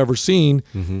thing we've ever seen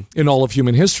in all of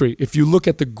human history. If you look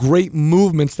at the great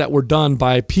movements that were done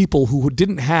by people who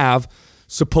didn't have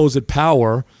supposed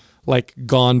power, like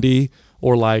Gandhi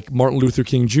or like Martin Luther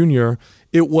King Jr.,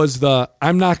 it was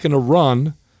I'm not going to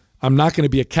run. I'm not going to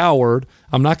be a coward.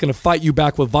 I'm not going to fight you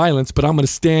back with violence, but I'm going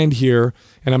to stand here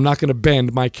and I'm not going to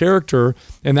bend my character.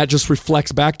 And that just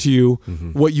reflects back to you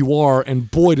what you are.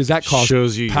 And boy, does that cause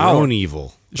shows you power. Your own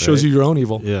evil. It shows you your own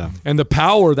evil. Yeah. And the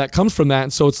power that comes from that.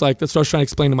 And so it's like, that's what I was trying to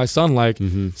explain to my son, like,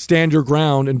 stand your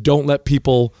ground and don't let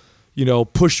people,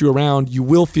 push you around. You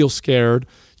will feel scared.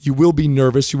 You will be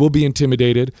nervous. You will be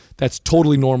intimidated. That's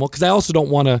totally normal. Because I also don't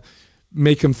want to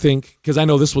make him think, because I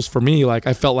know this was for me, like,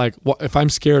 I felt like, well, if I'm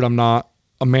scared, I'm not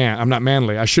a man. I'm not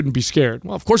manly. I shouldn't be scared.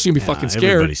 Well, of course you're going to be fucking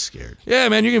scared. Everybody's scared. Yeah,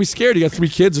 man, you're going to be scared. You got 3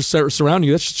 kids surrounding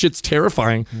you. That shit's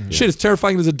terrifying. Shit is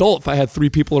terrifying as an adult if I had 3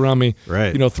 people around me,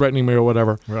 threatening me or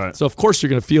whatever. Right. So, of course, you're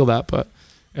going to feel that. But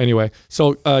anyway,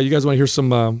 so you guys want to hear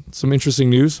some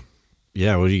interesting news?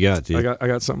 Yeah, what do you got, dude? I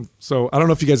got something. So I don't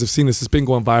know if you guys have seen this. It's been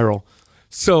going viral.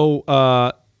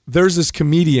 So there's this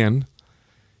comedian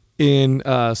in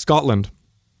Scotland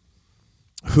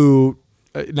who...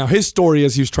 now, his story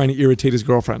is he was trying to irritate his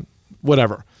girlfriend,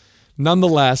 whatever.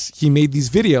 Nonetheless, he made these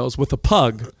videos with a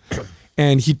pug,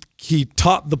 and he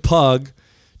taught the pug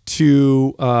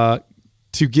to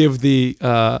give the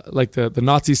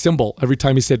Nazi symbol. Every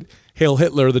time he said "Hail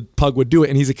Hitler," the pug would do it,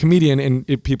 and he's a comedian,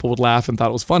 and people would laugh and thought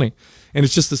it was funny. And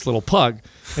it's just this little pug,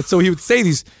 and so he would say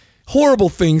these horrible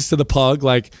things to the pug,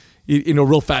 like,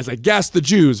 real fast, like, gas the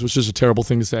Jews, which is a terrible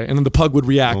thing to say. And then the pug would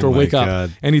react or wake up,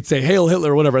 and he'd say, "Hail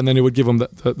Hitler," or whatever, and then he would give him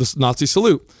the Nazi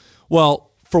salute.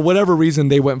 Well, for whatever reason,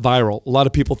 they went viral. A lot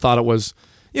of people thought it was,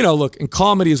 look, and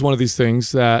comedy is one of these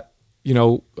things that,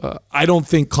 I don't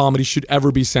think comedy should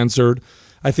ever be censored.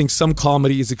 I think some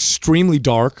comedy is extremely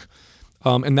dark.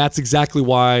 And that's exactly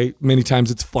why many times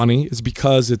it's funny, is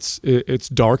because it's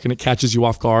dark and it catches you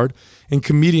off guard. And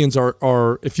comedians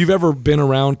are if you've ever been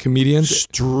around comedians,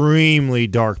 extremely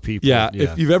dark people. Yeah,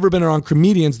 if you've ever been around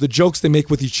comedians, the jokes they make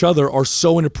with each other are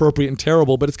so inappropriate and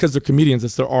terrible, but it's because they're comedians,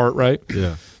 it's their art, right?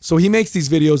 Yeah. So he makes these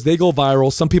videos, they go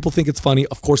viral. Some people think it's funny.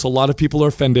 Of course, a lot of people are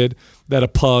offended that a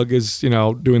pug is,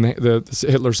 doing the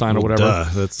Hitler sign or whatever.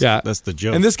 That's the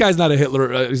joke. And this guy's not a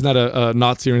Hitler, he's not a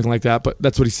Nazi or anything like that, but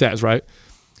that's what he says, right?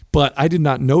 But I did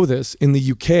not know this. In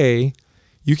the UK,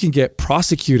 you can get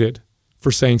prosecuted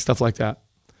for saying stuff like that.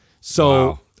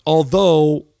 So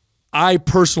although I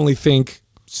personally think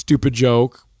stupid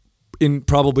joke,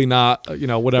 probably not,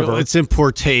 whatever. Well, it's in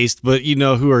poor taste, but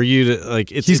who are you to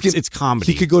like? It's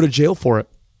comedy. He could go to jail for it.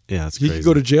 Yeah, it's crazy. He could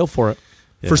go to jail for it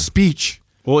for speech.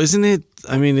 Well, isn't it?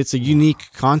 I mean, it's a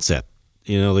unique concept.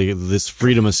 Like this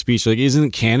freedom of speech. Like,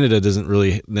 isn't Canada doesn't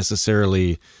really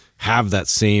necessarily have that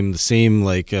same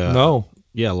like laws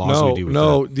we do with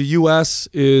that. The U.S.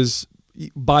 is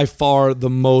by far the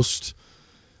most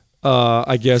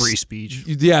I guess free speech.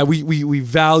 Yeah, we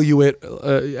value it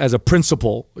as a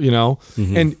principle,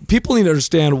 Mm-hmm. and people need to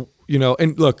understand,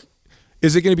 and look,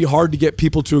 is it going to be hard to get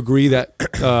people to agree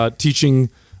that teaching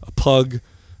a pug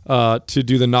to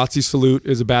do the Nazi salute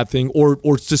is a bad thing, or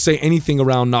to say anything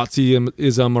around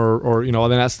Nazism or all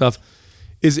that stuff?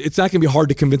 It's not going to be hard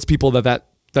to convince people that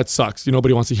sucks.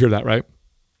 Nobody wants to hear that, right?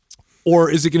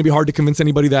 Or is it going to be hard to convince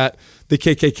anybody that the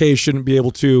KKK shouldn't be able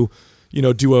to,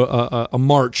 do a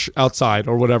march outside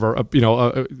or whatever,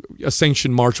 a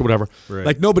sanctioned march or whatever? Right.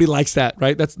 Like, nobody likes that,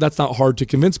 right? That's not hard to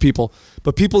convince people.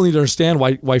 But people need to understand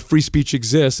why free speech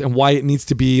exists and why it needs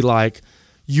to be like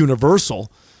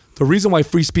universal. The reason why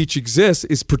free speech exists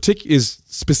is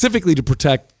specifically to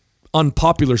protect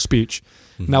unpopular speech.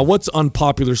 Mm-hmm. Now, what's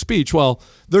unpopular speech? Well,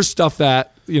 there's stuff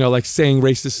that, like saying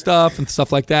racist stuff and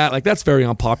stuff like that. Like, that's very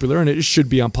unpopular, and it should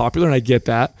be unpopular, and I get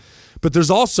that. But there's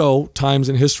also times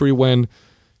in history when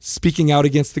speaking out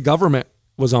against the government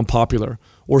was unpopular,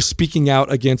 or speaking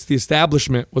out against the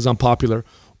establishment was unpopular,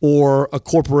 or a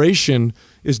corporation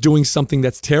is doing something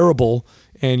that's terrible,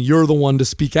 and you're the one to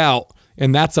speak out,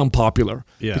 and that's unpopular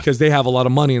because they have a lot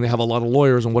of money and they have a lot of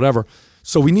lawyers and whatever.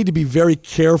 So we need to be very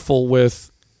careful with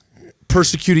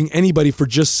persecuting anybody for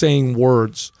just saying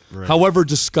words. Right. However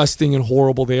disgusting and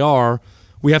horrible they are,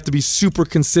 we have to be super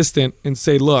consistent and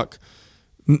say, look,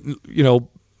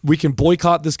 we can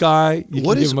boycott this guy.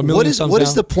 What is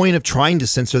the point of trying to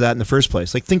censor that in the first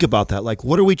place? Like, think about that. Like,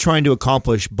 what are we trying to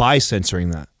accomplish by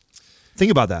censoring that? Think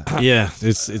about that. Yeah,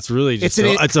 it's really just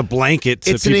it's a blanket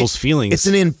to people's feelings. It's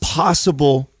an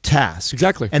impossible task.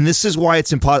 Exactly. And this is why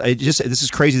it's impossible. This is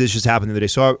crazy. This just happened the other day.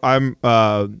 So I'm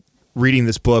reading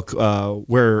this book,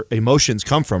 Where Emotions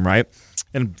Come From, right?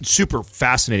 And super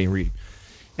fascinating reading.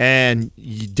 And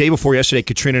day before yesterday,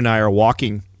 Katrina and I are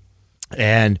walking,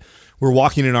 and we're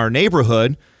walking in our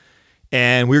neighborhood,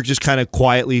 and we were just kind of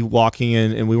quietly walking,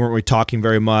 and we weren't really talking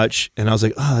very much. And I was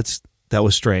like, that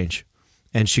was strange.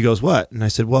 And she goes, what? And I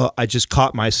said, well, I just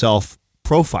caught myself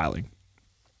profiling.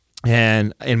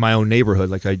 And in my own neighborhood,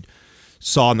 like I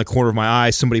saw in the corner of my eye,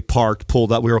 somebody parked,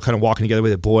 pulled up. We were kind of walking together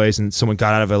with the boys, and someone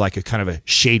got out of a kind of a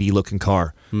shady looking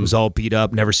car. It was all beat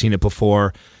up, never seen it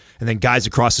before. And then guys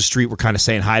across the street were kind of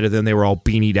saying hi to them. They were all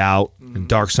beanied out and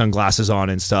dark sunglasses on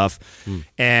and stuff.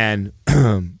 And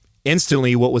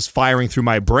instantly what was firing through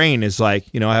my brain is like,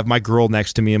 I have my girl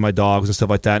next to me and my dogs and stuff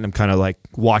like that. And I'm kind of like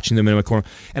watching them in my corner.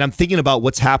 And I'm thinking about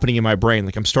what's happening in my brain.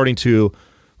 Like, I'm starting to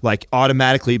like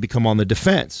automatically become on the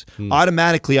defense.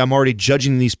 Automatically, I'm already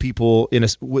judging these people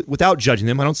without judging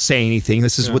them. I don't say anything.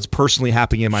 This is what's personally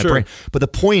happening in my brain. But the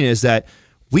point is that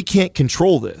we can't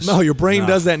control this. No, your brain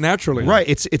does that naturally. Right.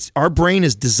 It's our brain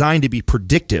is designed to be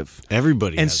predictive.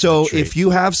 Everybody. And so if you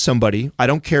have somebody, I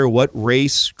don't care what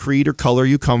race, creed, or color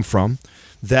you come from,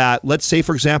 that, let's say,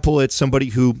 for example, it's somebody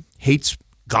who hates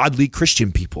godly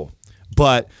Christian people.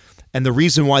 And the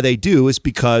reason why they do is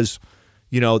because,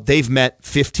 they've met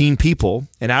 15 people,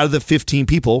 and out of the 15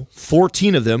 people,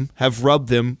 14 of them have rubbed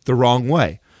them the wrong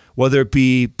way. Whether it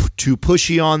be too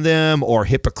pushy on them or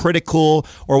hypocritical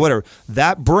or whatever.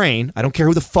 That brain, I don't care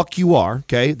who the fuck you are,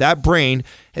 okay? That brain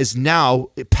has now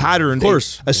patterned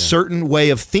a certain way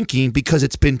of thinking because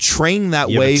it's been trained that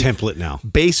way. You have a template now.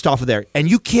 Based off of there. And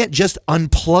you can't just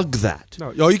unplug that.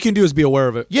 No, all you can do is be aware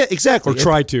of it. Yeah, exactly. Or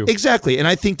try to. Exactly. And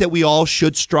I think that we all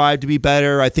should strive to be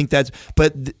better. I think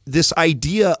but this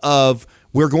idea of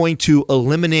we're going to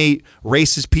eliminate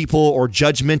racist people or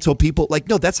judgmental people. Like,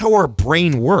 no, that's how our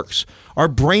brain works. Our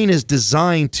brain is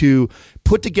designed to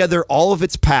put together all of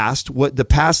its past, what the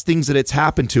past things that it's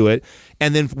happened to it,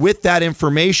 and then with that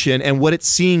information and what it's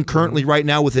seeing currently right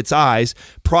now with its eyes,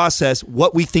 process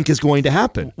what we think is going to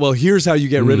happen. Well, here's how you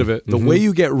get rid of it. The way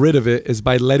you get rid of it is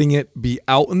by letting it be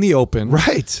out in the open.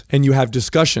 Right. And you have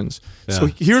discussions. Yeah. So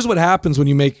here's what happens when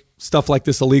you make stuff like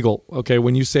this illegal. Okay.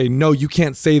 When you say, no, you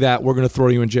can't say that, we're going to throw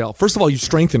you in jail. First of all, you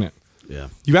strengthen it. Yeah.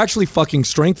 You actually fucking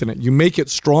strengthen it. You make it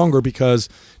stronger because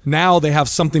now they have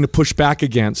something to push back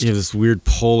against. You have this weird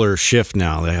polar shift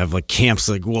now. They have like camps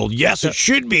like, well, yes, it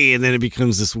should be. And then it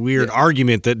becomes this weird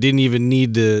argument that didn't even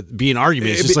need to be an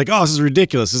argument. It's just like, oh, this is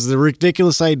ridiculous. This is a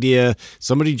ridiculous idea.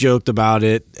 Somebody joked about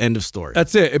it. End of story.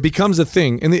 That's it. It becomes a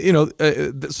thing. And,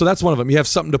 so that's one of them. You have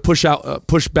something to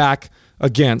push back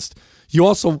against. You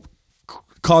also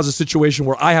cause a situation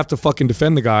where I have to fucking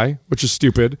defend the guy, which is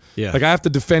stupid. Yeah. Like I have to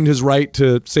defend his right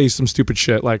to say some stupid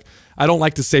shit. Like I don't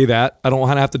like to say that. I don't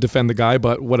want to have to defend the guy,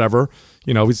 but whatever.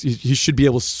 He should be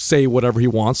able to say whatever he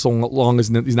wants so long as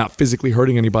he's not physically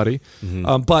hurting anybody.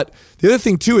 But the other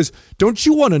thing too is, don't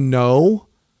you want to know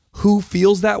who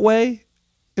feels that way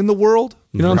in the world?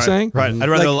 You know what I'm saying? Right. I'd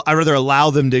rather allow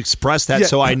them to express that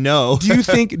so I know. Do you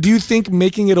think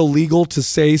making it illegal to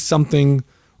say something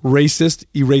racist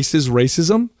erases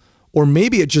racism? Or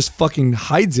maybe it just fucking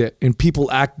hides it and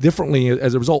people act differently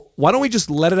as a result. Why don't we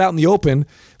just let it out in the open?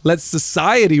 Let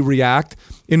society react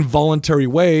in voluntary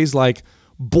ways, like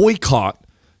boycott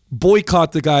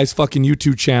the guy's fucking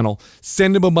YouTube channel,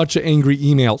 send him a bunch of angry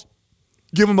emails,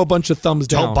 give him a bunch of thumbs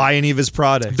down. Don't buy any of his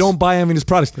products. Don't buy any of his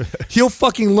products. He'll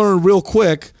fucking learn real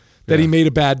quick that he made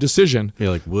a bad decision.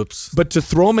 You're like, whoops. But to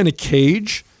throw him in a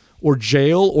cage or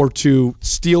jail or to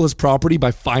steal his property by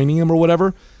fining him or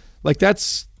whatever, like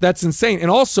that's insane.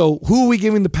 And also, who are we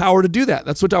giving the power to do that?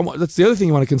 That's the other thing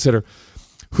you want to consider.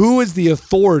 Who is the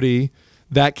authority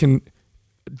that can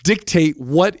dictate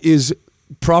what is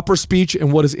proper speech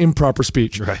and what is improper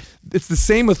speech? Right. It's the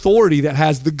same authority that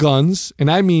has the guns,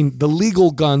 and I mean the legal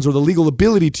guns or the legal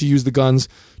ability to use the guns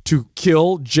to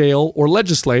kill, jail, or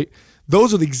legislate.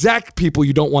 Those are the exact people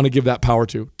you don't want to give that power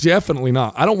to. Definitely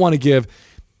not. I don't want to give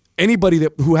anybody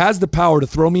who has the power to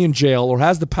throw me in jail or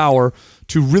has the power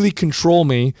to really control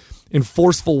me in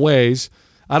forceful ways.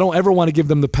 I don't ever want to give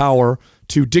them the power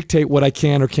to dictate what I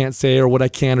can or can't say, or what I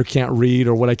can or can't read,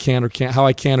 or what I can or can't, how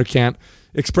I can or can't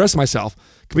express myself,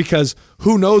 because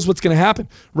who knows what's going to happen.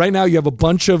 Right now you have a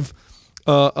bunch of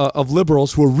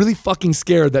liberals who are really fucking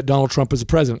scared that Donald Trump is a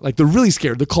president. Like, they're really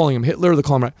scared. They're calling him Hitler. They're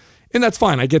calling him, and that's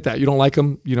fine. I get that. You don't like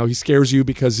him. He scares you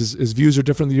because his views are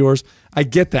different than yours. I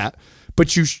get that.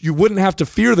 But you wouldn't have to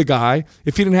fear the guy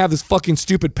if he didn't have this fucking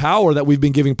stupid power that we've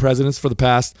been giving presidents for the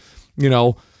past,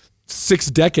 6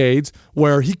 decades,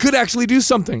 where he could actually do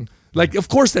something. Like, of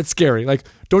course that's scary. Like,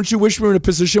 don't you wish we were in a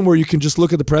position where you can just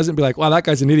look at the president and be like, wow, that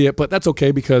guy's an idiot, but that's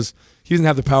okay because he doesn't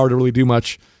have the power to really do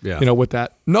much, with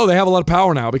that. No, they have a lot of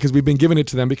power now because we've been giving it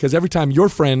to them, because every time your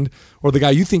friend or the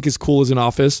guy you think is cool is in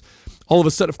office, all of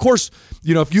a sudden, of course,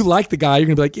 if you like the guy, you're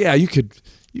going to be like, yeah, you could...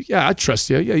 Yeah, I trust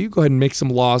you. Yeah, you go ahead and make some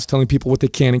laws telling people what they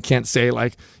can and can't say.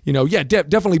 Like,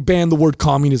 definitely ban the word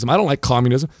communism. I don't like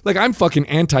communism. Like, I'm fucking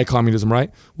anti-communism,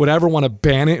 right? Would I ever want to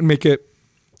ban it and make it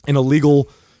an illegal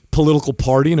political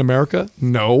party in America?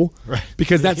 No. Right.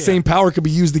 Because that same power could be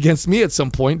used against me at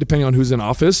some point, depending on who's in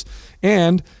office.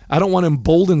 And I don't want to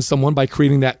embolden someone by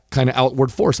creating that kind of outward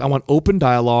force. I want open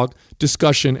dialogue,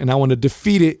 discussion, and I want to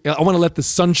defeat it. I want to let the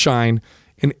sun shine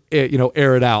and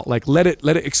air it out. Like, let it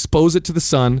expose it to the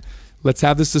sun. Let's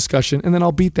have this discussion, and then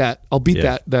I'll beat that.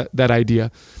 That idea.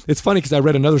 It's funny because I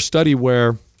read another study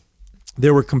where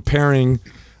they were comparing,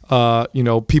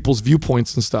 people's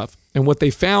viewpoints and stuff, and what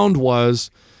they found was,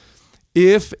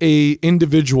 if a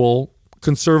individual,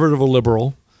 conservative or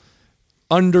liberal,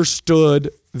 understood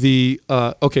the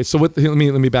let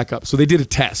me back up. So they did a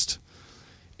test.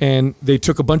 And they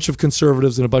took a bunch of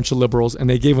conservatives and a bunch of liberals, and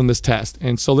they gave them this test.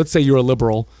 And so let's say you're a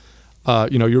liberal,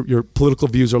 your political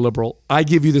views are liberal. I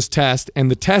give you this test,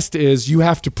 and the test is you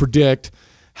have to predict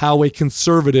how a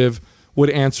conservative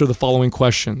would answer the following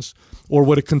questions, or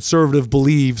what a conservative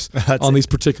believes on these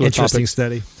particular interesting topics.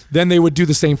 Study. Then they would do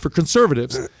the same for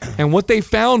conservatives. And what they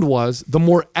found was, the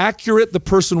more accurate the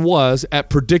person was at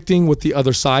predicting what the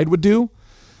other side would do,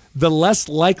 the less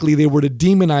likely they were to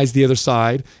demonize the other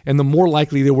side, and the more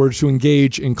likely they were to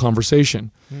engage in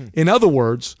conversation. In other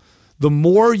words, the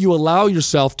more you allow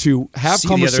yourself to have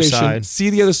conversation, see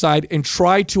the other side, and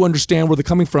try to understand where they're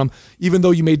coming from, even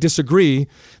though you may disagree,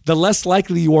 the less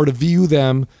likely you are to view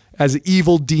them as an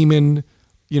evil demon,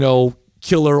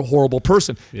 killer, horrible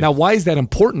person. Yeah. Now, why is that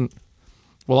important?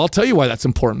 Well, I'll tell you why that's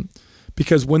important.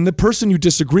 Because when the person you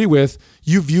disagree with,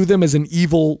 you view them as an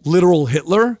evil, literal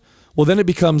Hitler, well, then it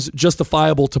becomes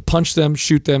justifiable to punch them,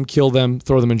 shoot them, kill them,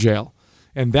 throw them in jail.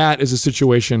 And that is a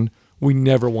situation we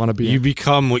never want to be in. You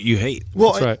become what you hate.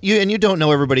 Well, That's right. you don't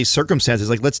know everybody's circumstances.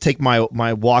 Like, let's take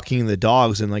my walking the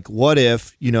dogs, and like, what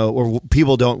if, or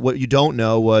people don't, what you don't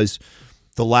know was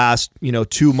the last,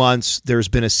 2 months, there's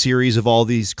been a series of all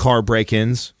these car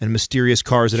break-ins and mysterious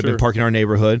cars that have been parked in our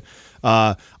neighborhood.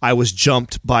 I was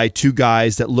jumped by 2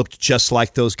 guys that looked just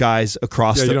like those guys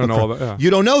across. You don't know all that. Yeah. You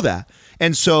don't know that.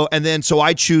 And so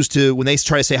I choose to, when they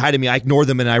try to say hi to me, I ignore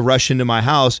them and I rush into my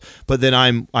house. But then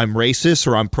I'm racist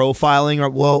or I'm profiling, or,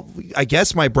 well, I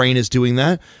guess my brain is doing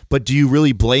that. But do you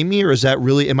really blame me, or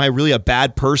am I really a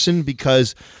bad person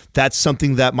because that's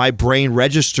something that my brain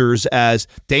registers as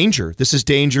danger? This is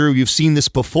danger. You've seen this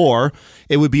before.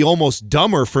 It would be almost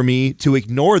dumber for me to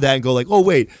ignore that and go like, oh,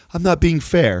 wait, I'm not being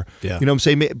fair. Yeah. You know what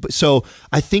I'm saying? So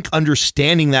I think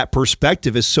understanding that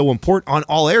perspective is so important on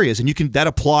all areas. And that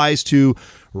applies to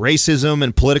racism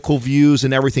and political views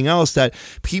and everything else, that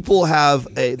people have.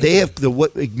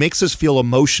 What makes us feel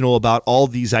emotional about all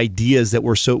these ideas that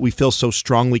we feel so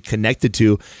strongly connected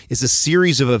to is a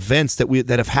series of events that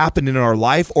have happened in our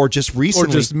life, or just recently,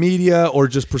 or just media, or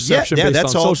just perception based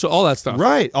that's on all, social, all that stuff.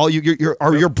 Right. All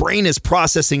your brain is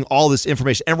processing all this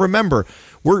information. And remember,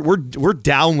 we're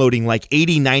downloading like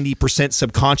 80-90%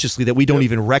 subconsciously that we don't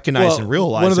even recognize and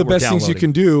realize. One of the best things you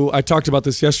can do, I talked about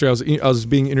this yesterday. I was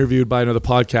being interviewed by another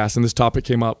podcast, and this topic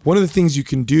came up. One of the things you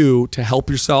can do to help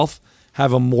yourself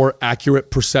have a more accurate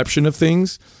perception of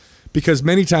things, because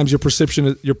many times your perception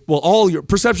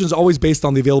is always based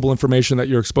on the available information that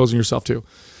you're exposing yourself to.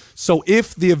 So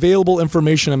if the available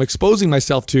information I'm exposing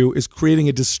myself to is creating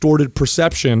a distorted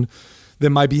perception,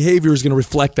 then my behavior is going to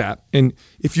reflect that. And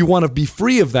if you want to be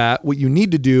free of that, what you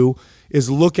need to do is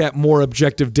look at more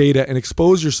objective data and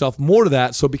expose yourself more to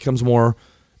that, so it becomes more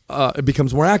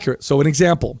accurate. So an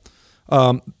example,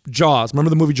 Jaws. Remember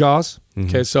the movie Jaws? Mm-hmm.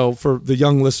 Okay, so for the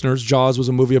young listeners, Jaws was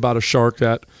a movie about a shark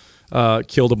that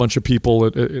killed a bunch of people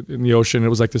in the ocean. It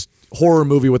was like this horror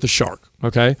movie with a shark.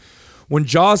 Okay, when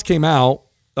Jaws came out,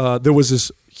 there was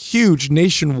this huge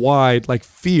nationwide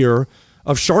fear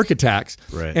of shark attacks.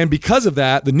 Right. And because of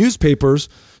that, the newspapers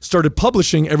started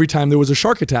publishing every time there was a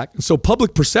shark attack. And so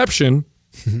public perception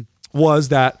was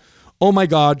that, oh my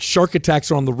God, shark attacks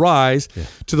are on the rise,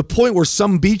 to the point where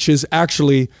some beaches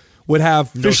actually would have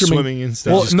fishermen swimming and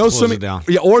stuff. Well, Just no close swimming. it down.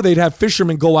 Yeah, or they'd have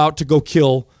fishermen go out to go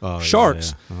kill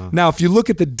sharks. Yeah. Uh-huh. Now, if you look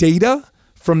at the data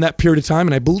from that period of time,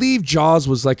 and I believe Jaws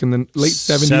was like in the late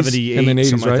 70s 78, and then 80s,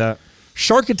 something right? like that.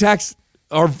 Shark attacks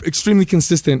are extremely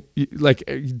consistent, like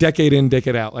decade in,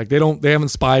 decade out. Like they haven't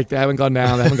spiked, they haven't gone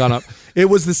down, they haven't gone up. It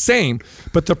was the same,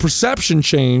 but the perception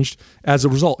changed as a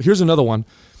result. Here's another one.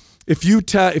 If you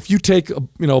take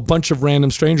a bunch of random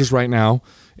strangers right now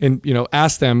and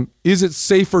ask them, is it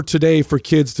safer today for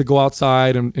kids to go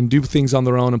outside and do things on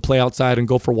their own and play outside and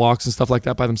go for walks and stuff like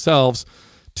that by themselves?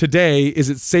 Today, is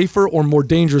it safer or more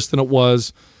dangerous than it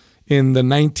was in the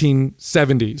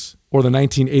 1970s or the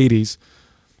 1980s?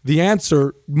 The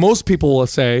answer, most people will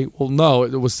say, well, no,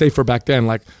 it was safer back then.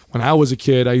 Like when I was a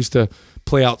kid, I used to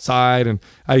play outside and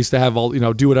I used to have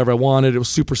do whatever I wanted. It was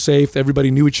super safe. Everybody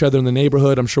knew each other in the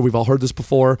neighborhood. I'm sure we've all heard this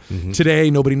before. Mm-hmm.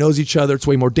 Today, nobody knows each other. It's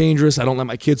way more dangerous. I don't let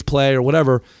my kids play or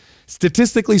whatever.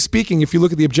 Statistically speaking, if you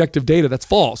look at the objective data, that's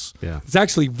false. Yeah. It's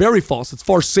actually very false. It's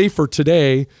far safer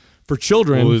today for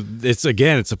children. Well, it's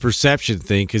a perception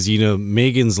thing, because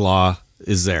Megan's Law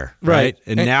is there, right?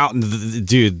 And now,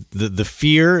 dude, the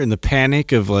fear and the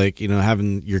panic of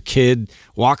having your kid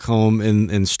walk home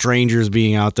and strangers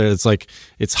being out there,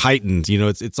 it's heightened.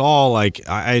 It's all I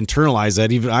internalize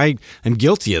that. Even I'm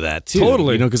guilty of that too.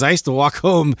 Totally. Because I used to walk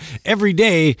home every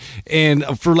day and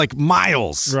for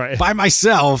miles by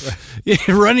myself,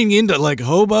 running into we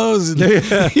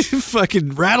and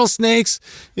fucking rattlesnakes,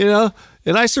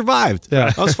 And I survived.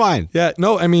 Yeah. I was fine. Yeah.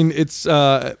 No, I mean, it's,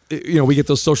 we get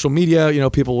those social media,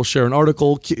 people will share an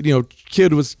article,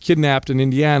 kid was kidnapped in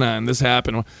Indiana and this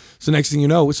happened. So next thing you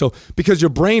know, because your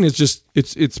brain is just,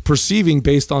 it's perceiving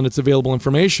based on its available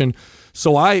information.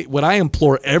 So what I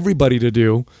implore everybody to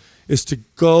do is to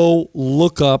go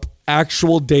look up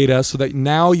actual data so that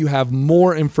now you have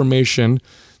more information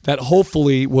that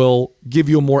hopefully will give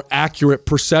you a more accurate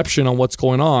perception on what's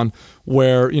going on.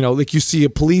 Where you see a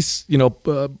police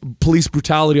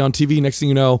brutality on TV. Next thing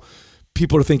you know,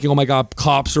 people are thinking, "Oh my God,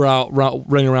 cops are out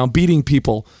running around beating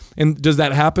people." And does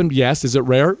that happen? Yes. Is it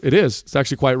rare? It is. It's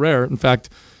actually quite rare. In fact,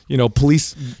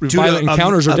 police violent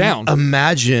encounters are down.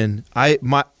 Imagine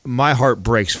my heart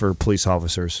breaks for police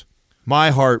officers.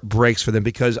 My heart breaks for them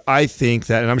because I think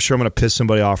that, and I'm sure I'm going to piss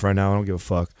somebody off right now. I don't give a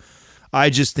fuck. I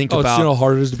just think about... you know how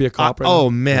hard it is to be a cop right now? Oh,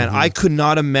 man. I could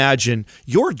not imagine.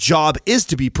 Your job is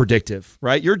to be predictive,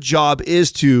 right? Your job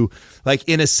is to, like,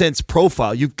 in a sense,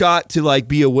 profile. You've got to, like,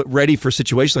 be ready for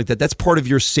situations like that. That's part of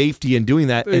your safety in doing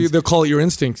that. And, they'll call it your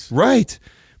instincts. right.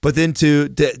 But then to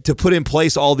put in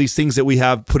place all these things that we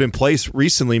have put in place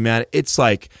recently, man, it's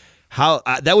like... How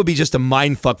that would be just a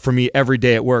mind fuck for me every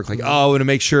day at work. Like, oh, I want to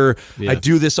make sure I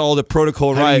do this all the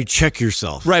protocol How right. do you check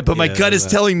yourself? Right, but my gut is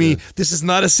telling me this is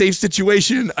not a safe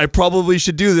situation. I probably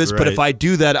should do this, but if I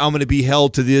do that, I'm going to be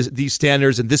held to these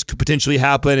standards, and this could potentially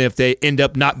happen if they end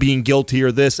up not being guilty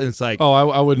or this. And it's like,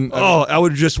 I wouldn't. I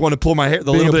would just want to pull my hair,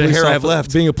 the little bit of hair I have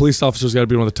left. Being a police officer's got to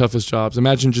be one of the toughest jobs.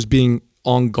 Imagine just being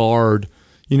on guard.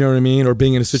 You know what I mean? Or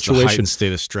being in a situation. Heightened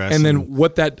state of stress. And then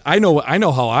I know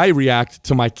how I react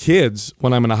to my kids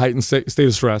when I'm in a heightened state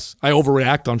of stress. I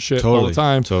overreact on shit all the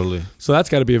time. Totally. So that's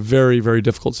got to be a very, very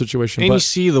difficult situation. And you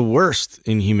see the worst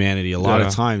in humanity a lot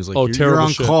of times. Like you're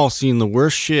on call seeing the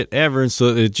worst shit ever, and so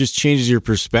it just changes your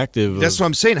perspective. That's what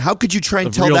I'm saying. How could you try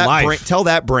and tell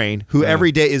that brain who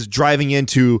every day is driving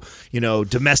into,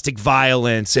 domestic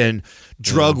violence and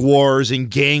drug wars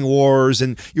and gang wars,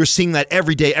 and you're seeing that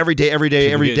every day,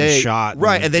 shot,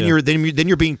 right? And then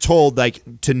you're being told like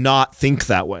to not think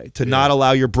that way, to not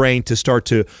allow your brain to start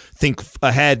to think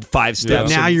ahead 5 steps.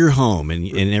 Now you're home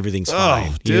and everything's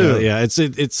fine. Dude.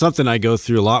 It's something I go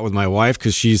through a lot with my wife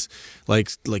because she's like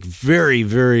very,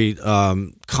 very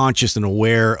conscious and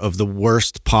aware of the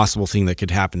worst possible thing that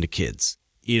could happen to kids.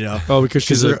 Because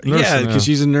she's a nurse. Because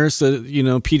she's a nurse,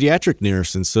 pediatric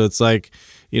nurse, and so it's like.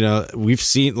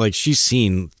 She's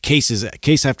seen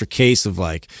case after case of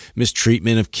like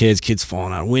mistreatment of kids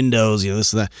falling out of windows,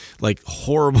 this and that, like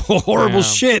horrible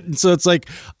shit. And so it's like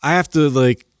I have to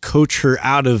like coach her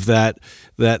out of that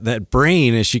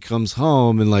brain as she comes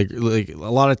home. And like a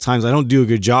lot of times I don't do a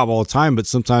good job all the time, but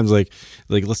sometimes like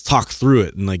let's talk through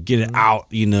it and like get it out,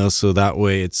 so that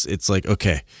way it's like,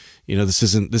 okay, this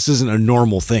isn't a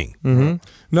normal thing. Mm-hmm.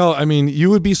 No, I mean, you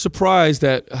would be surprised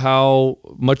at how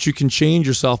much you can change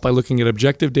yourself by looking at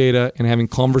objective data and having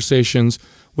conversations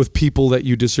with people that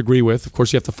you disagree with. Of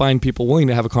course, you have to find people willing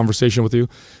to have a conversation with you,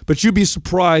 but you'd be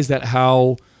surprised at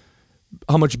how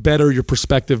much better your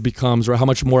perspective becomes or how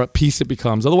much more at peace it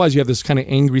becomes. Otherwise, you have this kind of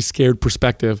angry, scared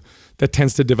perspective that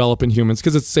tends to develop in humans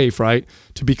because it's safe, right?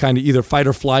 To be kind of either fight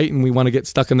or flight, and we want to get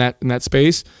stuck in that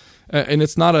space. And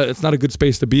it's not a good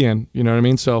space to be in, you know what I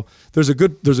mean? So there's a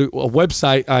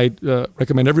website I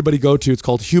recommend everybody go to. It's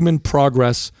called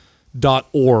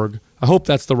humanprogress.org. I hope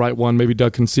that's the right one. Maybe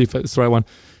Doug can see if it's the right one.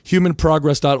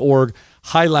 Humanprogress.org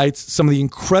highlights some of the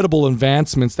incredible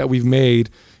advancements that we've made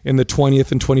in the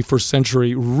 20th and 21st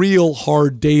century. Real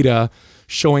hard data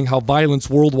showing how violence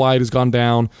worldwide has gone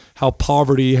down, how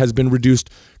poverty has been reduced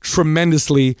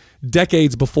tremendously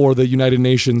decades before the United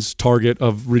Nations target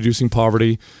of reducing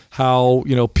poverty, how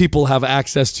people have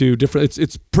access to different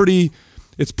it's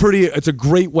a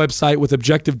great website with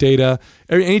objective data.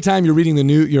 Anytime you're reading the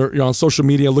news, you're on social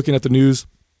media looking at the news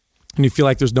and you feel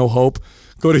like there's no hope,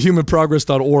 go to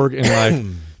humanprogress.org and like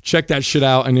check that shit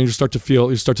out, and then you start to feel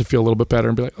a little bit better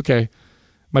and be like, okay,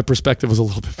 my perspective was a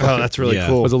little bit fucking, that's really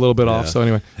cool. Was a little bit off. So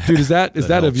anyway, dude, is that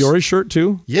a Viore shirt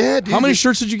too? Yeah, dude. How many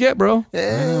shirts did you get, bro?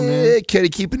 Kenny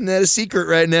keeping that a secret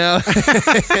right now.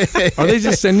 Are they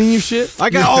just sending you shit? I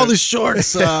got all the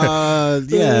shorts.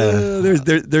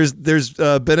 There's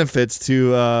benefits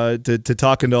to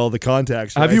talking to all the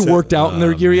contacts. Right? Have you worked out in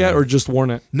their gear yet, or just worn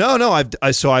it? No. I've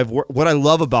what I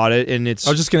love about it, and it's.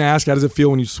 I was just gonna ask, how does it feel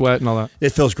when you sweat and all that?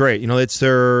 It feels great.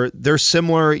 They're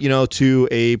similar, to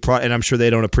and I'm sure they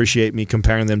don't appreciate me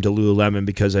comparing them to Lululemon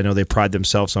because I know they pride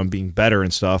themselves on being better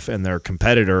and stuff, and their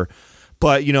competitor.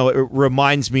 But, it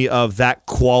reminds me of that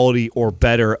quality or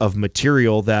better of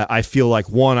material that I feel like,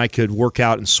 one, I could work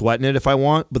out and sweat in it if I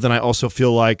want, but then I also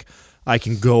feel like I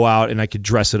can go out and I could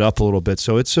dress it up a little bit.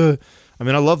 So I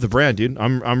love the brand, dude.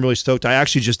 I'm really stoked. I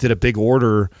actually just did a big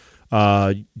order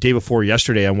day before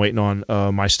yesterday. I'm waiting on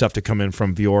my stuff to come in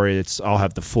from Viore. I'll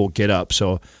have the full get up.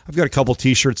 So I've got a couple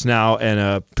t-shirts now and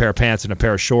a pair of pants and a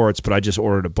pair of shorts, but I just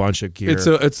ordered a bunch of gear.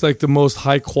 It's like the most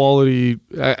high quality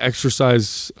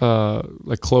exercise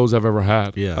like clothes I've ever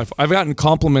had. Yeah, I've gotten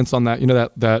compliments on that.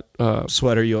 that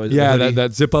sweater you always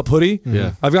that zip up hoodie.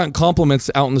 Yeah, I've gotten compliments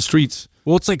out in the streets.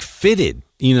 Well, it's like fitted.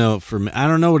 you know, for me, I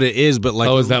don't know what it is, but like,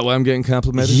 Oh, is that why I'm getting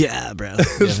complimented? yeah, bro.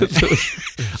 Yeah.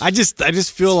 I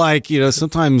just feel like, you know,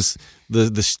 sometimes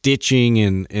the stitching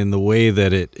and the way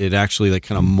that it actually like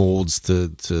kind of molds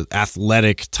to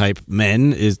athletic type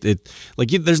men is it like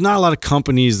there's not a lot of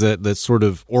companies that sort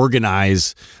of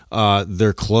organize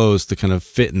their clothes to kind of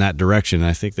fit in that direction. And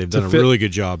I think they've done a really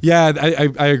good job. Yeah,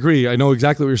 I agree. I know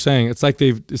exactly what you're saying. It's like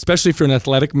especially if you're an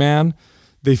athletic man,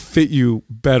 they fit you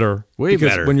better. Way because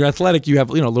better. When you're athletic, you have,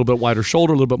 you know, a little bit wider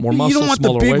shoulder, a little bit more muscle, You don't want the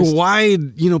smaller big waist.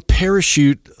 wide, you know,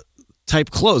 parachute type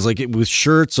clothes like with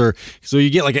shirts, or so you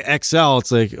get like an XL.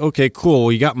 It's like, okay, cool.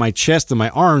 Well, you got my chest and my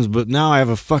arms, but now I have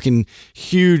a fucking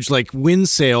huge like wind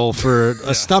sail for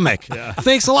a stomach. Yeah.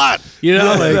 Thanks a lot. You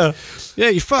know, yeah,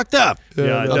 you fucked up.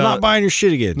 Yeah, I'm no. not buying your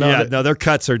shit again. No, their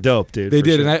cuts are dope, dude. They for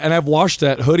did, sure. and I've washed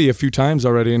that hoodie a few times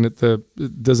already, and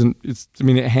it doesn't. It's, I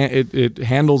mean, it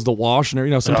handles the wash, and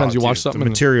you know, sometimes you wash Dude, something. The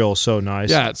and- material is so nice.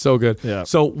 Yeah, it's so good. Yeah.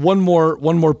 So one more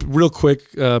real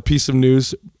quick piece of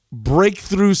news: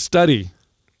 breakthrough study.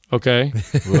 Okay.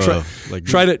 Whoa, like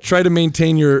Try to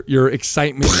maintain your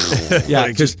excitement. Yeah,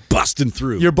 like because just busting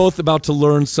through. you're both about to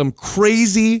learn some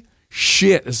crazy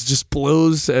shit. This just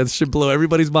blows. It should blow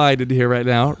everybody's mind in here right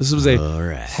now. This was a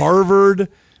Harvard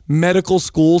Medical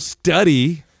School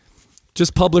study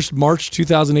just published March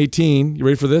 2018. You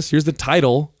ready for this? Here's the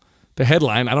title, the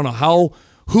headline. I don't know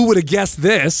who would have guessed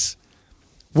this.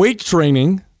 Weight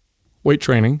training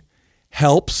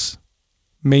helps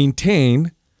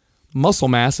maintain muscle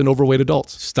mass in overweight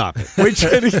adults. Stop it. Weight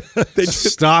training. They did,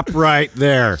 Stop right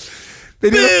there. they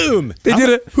did Boom. They did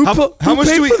it. How much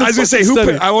do we? I was gonna say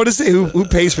study? I want to say who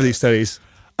pays for these studies.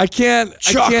 I can't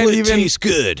even tastes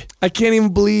good. I can't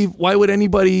even believe, why would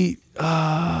anybody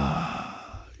why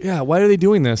are they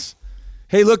doing this?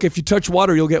 Hey, look, if you touch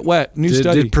water, you'll get wet. New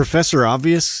study. Did Professor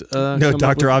Obvious? No,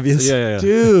 Dr. Obvious? Yeah.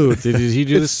 Dude. Did he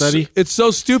do the study? It's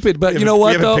so stupid, but you know we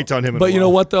what haven't though? picked on him in a But you know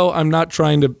while. what though? I'm not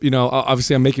trying to, you know,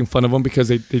 obviously I'm making fun of them because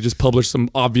they just published some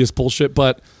obvious bullshit,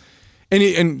 but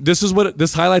and this is what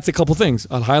this highlights a couple things.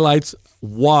 It highlights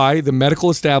why the medical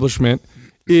establishment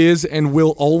is and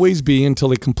will always be, until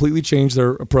they completely change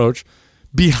their approach,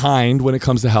 behind when it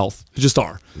comes to health. They just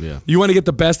are. Yeah. You want to get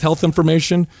the best health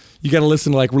information, you got to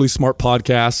listen to like really smart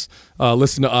podcasts,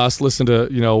 listen to us, listen to,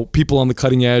 you know, people on the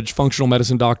cutting edge, functional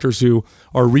medicine doctors who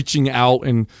are reaching out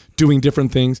and doing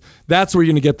different things. That's where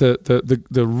you're going to get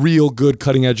the real good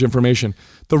cutting edge information.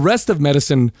 The rest of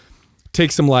medicine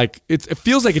takes them like, it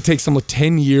feels like it takes them like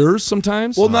 10 years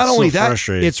sometimes. Well, not so only that,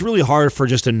 frustrating. it's really hard for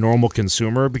just a normal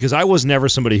consumer, because I was never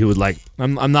somebody who would like.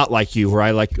 I'm not like you, where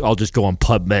I'll just go on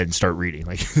PubMed and start reading.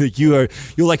 Like you'll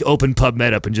like open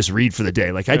PubMed up and just read for the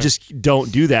day. Like I just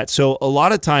don't do that. So a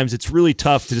lot of times it's really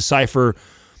tough to decipher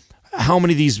how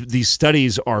many of these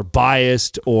studies are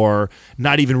biased or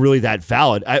not even really that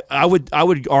valid. I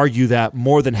would argue that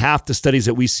more than half the studies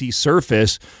that we see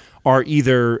surface are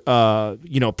either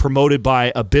promoted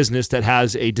by a business that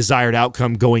has a desired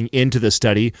outcome going into the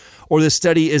study, or the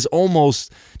study is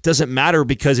almost doesn't matter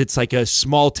because it's like a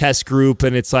small test group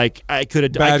and it's like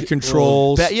Bad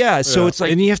controls. So it's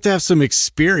like, and you have to have some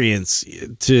experience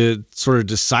to sort of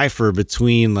decipher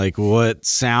between like what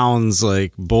sounds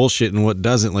like bullshit and what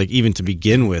doesn't, like even to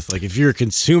begin with. Like if you're a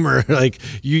consumer, like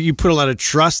you put a lot of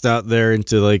trust out there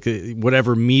into like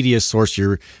whatever media source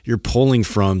you're pulling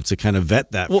from to kind of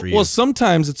vet that for you. Well,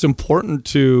 sometimes it's important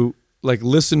to like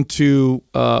listen to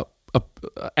a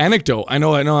anecdote. I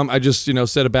know I just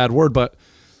said a bad word, but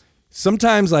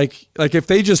sometimes like if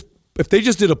they just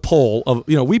did a poll of,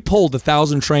 we polled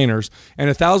 1,000 trainers, and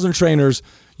 1,000 trainers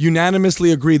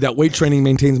unanimously agreed that weight training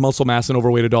maintains muscle mass in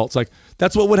overweight adults. Like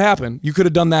that's what would happen. You could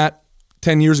have done that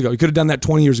 10 years ago. You could have done that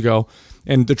 20 years ago,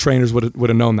 and the trainers would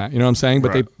have known that. You know what I'm saying?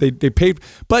 But right. they paid.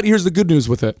 But here's the good news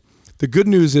with it. The good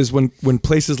news is when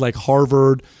places like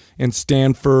Harvard and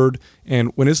Stanford,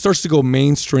 and when it starts to go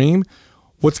mainstream,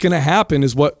 what's going to happen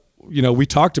is what we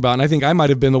talked about, and I think I might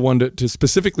have been the one to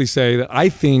specifically say that I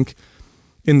think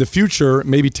in the future,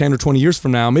 maybe 10 or 20 years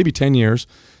from now, maybe 10 years,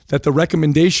 that the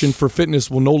recommendation for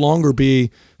fitness will no longer be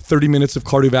 30 minutes of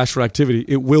cardiovascular activity.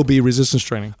 It will be resistance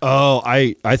training. Oh,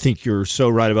 I think you're so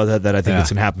right about that I think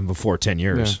it's going to happen before 10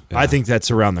 years. Yeah. I think that's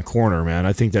around the corner, man.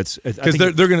 I think that's... Because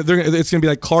they're gonna it's gonna be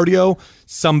like cardio,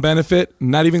 some benefit,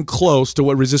 not even close to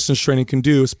what resistance training can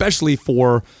do, especially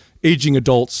for aging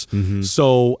adults. Mm-hmm.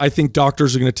 So I think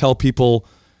doctors are going to tell people,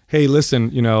 hey, listen,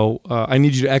 I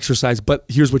need you to exercise, but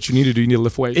here's what you need to do. You need to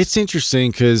lift weights. It's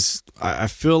interesting because I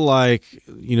feel like,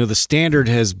 the standard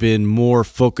has been more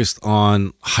focused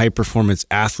on high performance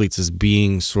athletes as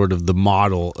being sort of the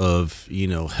model of,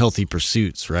 healthy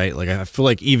pursuits, right? Like, I feel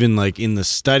like even like in the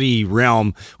study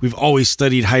realm, we've always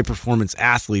studied high performance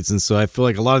athletes. And so I feel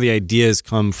like a lot of the ideas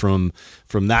come from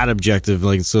that objective.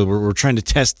 Like, so we're trying to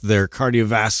test their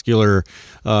cardiovascular,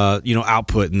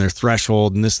 output and their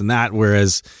threshold and this and that.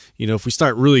 Whereas, if we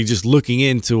start really just looking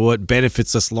into what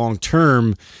benefits us long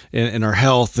term in our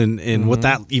health and what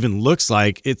that even looks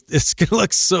like, it's going to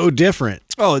look so different.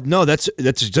 Oh, no, that's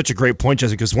such a great point,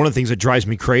 Jessica, because one of the things that drives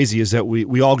me crazy is that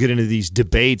we all get into these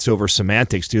debates over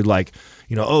semantics, dude. Like,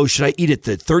 should I eat at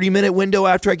the 30-minute window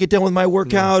after I get done with my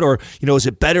workout? Or, is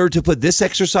it better to put this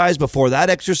exercise before that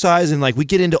exercise? And like, we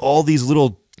get into all these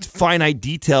little finite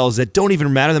details that don't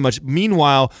even matter that much.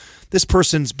 Meanwhile, this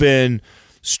person's been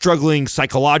struggling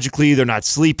psychologically. They're not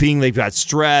sleeping. They've got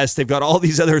stress. They've got all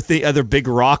these other big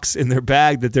rocks in their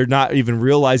bag that they're not even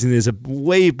realizing there's a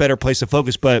way better place to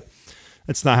focus. But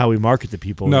that's not how we market to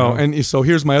people. No, and so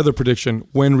here's my other prediction.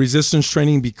 When resistance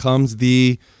training becomes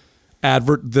the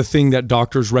thing that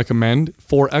doctors recommend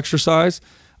for exercise,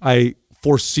 I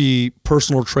foresee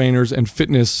personal trainers and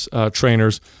fitness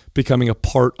trainers becoming a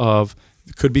part of,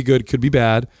 could be good, could be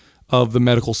bad, of the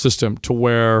medical system, to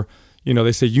where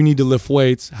they say you need to lift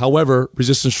weights. However,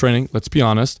 resistance training, let's be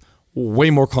honest, way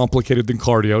more complicated than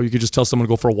cardio. You could just tell someone to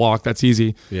go for a walk. That's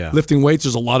easy. Yeah. Lifting weights,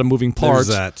 there's a lot of moving parts.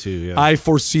 There's that too, yeah. I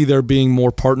foresee there being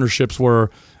more partnerships where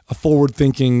a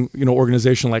forward-thinking,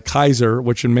 organization like Kaiser,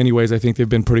 which in many ways I think they've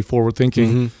been pretty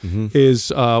forward-thinking,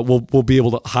 is will be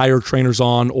able to hire trainers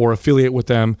on or affiliate with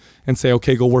them and say,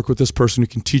 okay, go work with this person who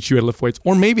can teach you how to lift weights.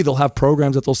 Or maybe they'll have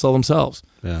programs that they'll sell themselves.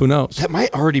 Yeah. Who knows? That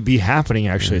might already be happening,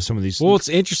 actually, some of these. Well, it's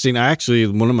interesting.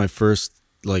 One of my first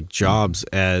jobs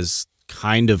as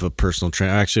kind of a personal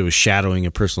trainer, I actually was shadowing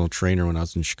a personal trainer when I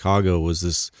was in Chicago, was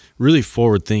this really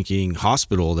forward-thinking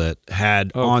hospital that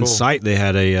had on site, they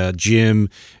had a gym,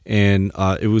 and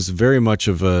it was very much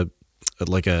of a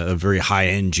very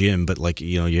high-end gym, but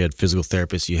you had physical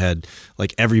therapists, you had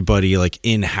everybody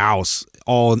in-house,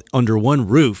 all under one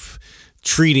roof,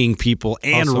 treating people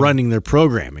and running their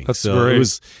programming. That's so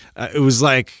great. It was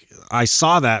like, I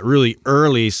saw that really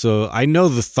early, so I know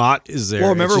the thought is there.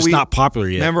 Well, remember, it's just not popular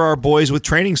yet. Remember our boys with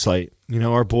Training Slate?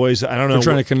 Our boys, I don't know. We're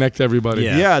trying to connect everybody.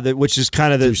 Yeah, which is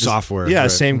kind of the software. Yeah,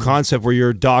 right. Same concept where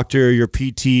your doctor, your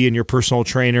PT, and your personal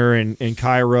trainer and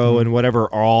Chiro and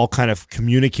whatever are all kind of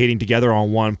communicating together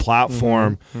on one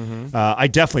platform. I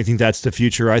definitely think that's the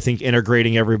future. I think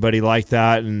integrating everybody like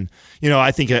that, and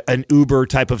I think an Uber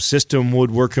type of system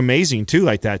would work amazing too,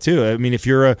 like that too. I mean, if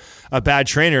you're a bad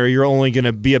trainer, you're only going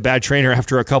to be a bad trainer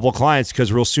after a couple clients,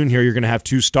 because real soon here you're going to have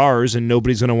 2 stars and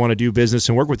nobody's going to want to do business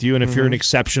and work with you. And if you're an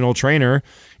exceptional trainer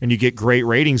and you get great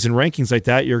ratings and rankings like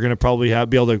that, you're going to probably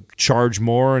be able to charge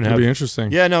more and It'll be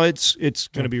interesting. Yeah, no, it's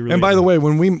going to be really. And by the way,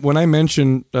 when I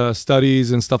mention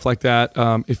studies and stuff like that,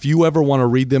 if you ever want to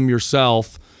read them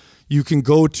yourself, you can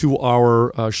go to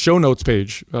our show notes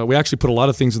page. We actually put a lot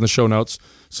of things in the show notes,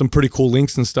 some pretty cool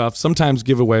links and stuff, sometimes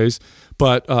giveaways,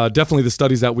 but definitely the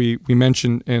studies that we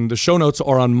mentioned. And the show notes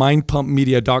are on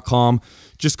mindpumpmedia.com.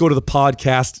 Just go to the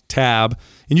podcast tab,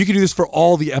 and you can do this for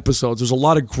all the episodes. There's a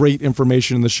lot of great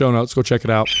information in the show notes. Go check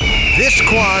it out. This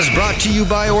Quaz brought to you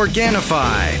by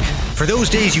Organifi. For those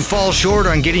days you fall short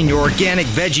on getting your organic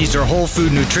veggies or whole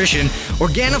food nutrition,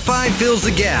 Organifi fills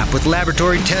the gap with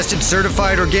laboratory-tested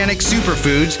certified organic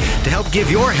superfoods to help give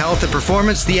your health and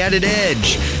performance the added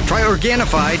edge. Try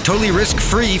Organifi totally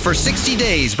risk-free for 60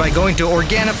 days by going to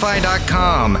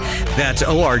Organifi.com. That's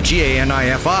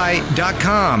Organifi.com.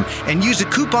 And use the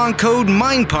coupon code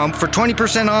MINDPUMP for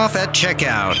 20% off at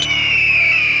checkout.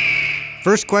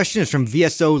 First question is from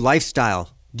VSO Lifestyle.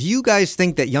 Do you guys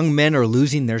think that young men are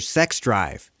losing their sex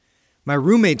drive? My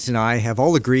roommates and I have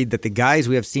all agreed that the guys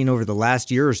we have seen over the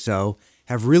last year or so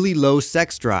have really low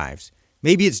sex drives.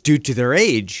 Maybe it's due to their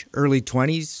age, early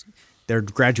 20s, they're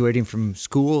graduating from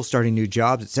school, starting new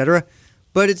jobs, etc.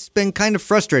 But it's been kind of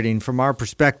frustrating from our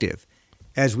perspective.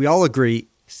 As we all agree,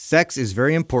 sex is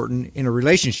very important in a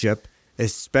relationship,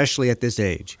 especially at this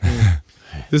age.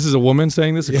 This is a woman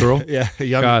saying this, a girl? Yeah.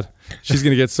 God, she's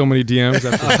going to get so many DMs.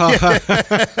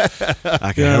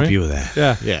 I can help you with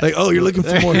that. Yeah. Like, oh, you're looking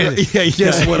for more.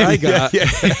 Guess what I got?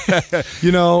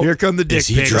 Here come the dick Is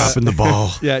he pics. dropping the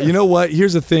ball? Yeah, you know what?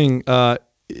 Here's the thing.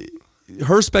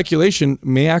 Her speculation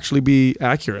may actually be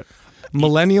accurate.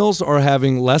 Millennials are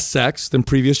having less sex than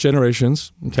previous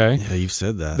generations. Okay, yeah, you've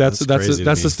said that. That's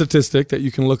a statistic that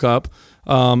you can look up.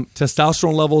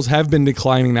 Testosterone levels have been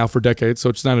declining now for decades, so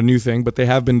it's not a new thing, but they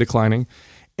have been declining.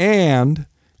 And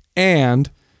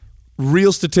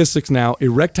real statistics now,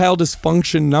 erectile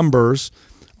dysfunction numbers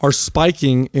are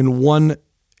spiking in one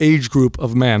age group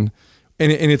of men.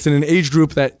 And it's in an age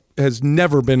group that has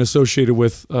never been associated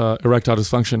with erectile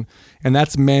dysfunction, and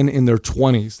that's men in their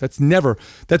 20s.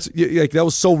 That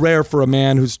was so rare for a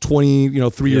man who's 3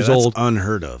 years old.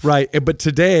 Unheard of. Right. But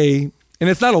today, and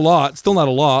it's not a lot, still not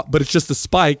a lot, but it's just a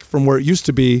spike from where it used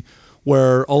to be,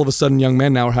 where all of a sudden young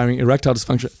men now are having erectile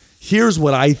dysfunction. Here's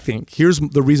what I think. Here's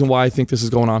the reason why I think this is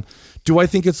going on. Do I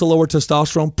think it's a lower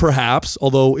testosterone? Perhaps,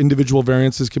 although individual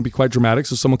variances can be quite dramatic,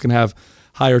 so someone can have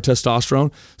higher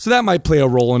testosterone. So that might play a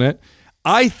role in it.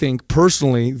 I think,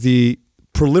 personally, the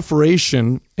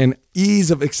proliferation and ease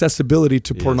of accessibility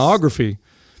to pornography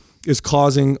is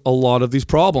causing a lot of these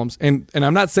problems. And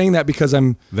I'm not saying that because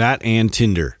I'm... That and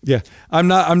Tinder. Yeah. I'm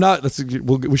not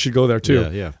we should go there too.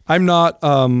 Yeah. I'm not,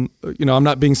 I'm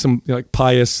not being some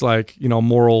pious,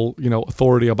 moral,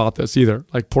 authority about this either.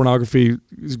 Like, pornography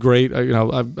is great.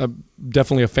 I'm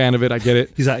definitely a fan of it. I get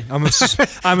it. He's like, I'm a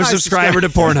subscriber to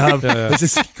Pornhub. Yeah.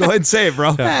 Just go ahead and say it,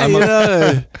 bro.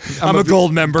 Yeah, I'm a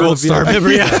gold member. Gold star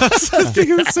member. Yeah. I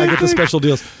get the special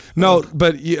deals. No,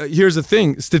 but here's the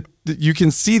thing. You can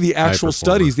see the actual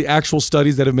studies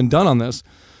that have been done on this.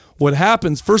 What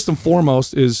happens, first and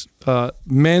foremost, is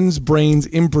men's brains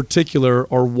in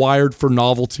particular are wired for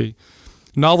novelty.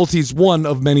 Novelty is one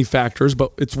of many factors,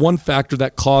 but it's one factor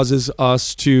that causes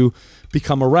us to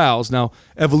become aroused. Now,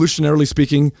 evolutionarily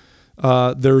speaking,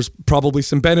 there's probably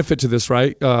some benefit to this,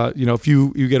 right? If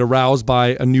you get aroused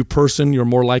by a new person, you're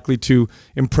more likely to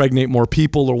impregnate more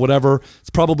people or whatever. It's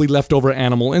probably leftover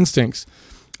animal instincts.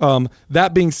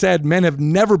 That being said, men have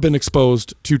never been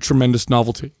exposed to tremendous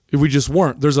novelty. We just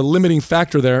weren't. There's a limiting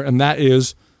factor there, and that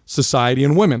is society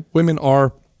and women. Women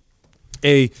are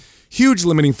a huge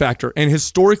limiting factor. And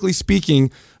historically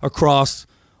speaking, across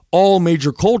all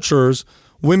major cultures,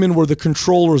 women were the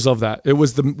controllers of that. It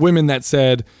was the women that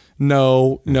said,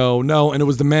 no, no, no. And it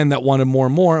was the men that wanted more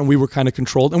and more, and we were kind of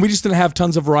controlled. And we just didn't have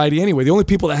tons of variety anyway. The only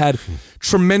people that had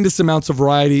tremendous amounts of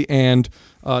variety and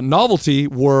novelty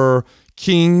were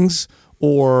kings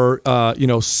or,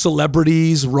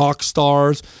 celebrities, rock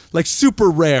stars, like super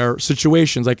rare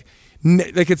situations. Like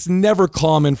it's never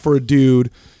common for a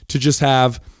dude to just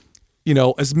have,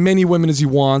 as many women as he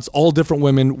wants, all different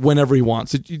women whenever he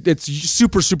wants. It's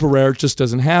super, super rare. It just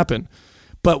doesn't happen.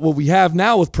 But what we have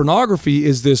now with pornography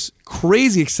is this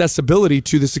crazy accessibility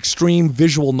to this extreme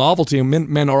visual novelty. And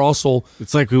men are also...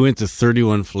 It's like we went to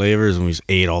 31 flavors and we just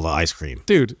ate all the ice cream.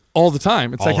 Dude, all the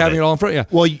time. It's like having it all in front of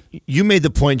you. Well, you made the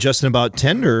point, Justin, about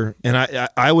Tinder, and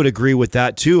I would agree with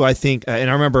that too. I think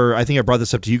I brought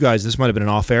this up to you guys. This might have been an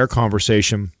off-air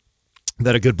conversation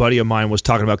that a good buddy of mine was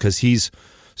talking about, because he's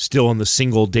still in the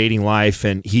single dating life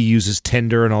and he uses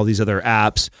Tinder and all these other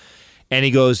apps. And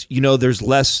he goes, there's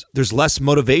less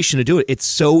motivation to do it. It's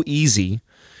so easy.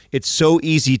 It's so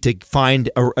easy to find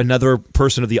another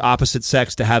person of the opposite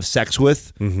sex to have sex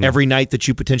with every night that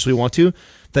you potentially want to,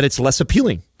 that it's less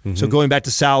appealing. So going back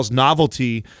to Sal's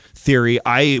novelty theory,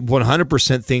 I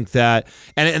 100% think that,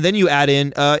 and then you add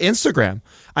in Instagram.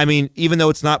 I mean, even though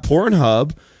it's not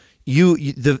Pornhub,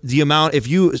 the amount, if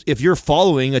you're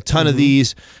following a ton of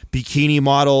these bikini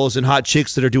models and hot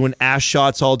chicks that are doing ass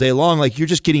shots all day long, like, you're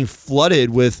just getting flooded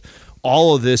with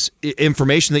all of this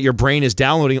information that your brain is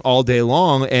downloading all day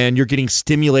long, and you're getting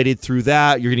stimulated through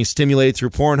that. You're getting stimulated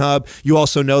through Pornhub. You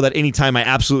also know that anytime I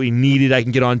absolutely need it, I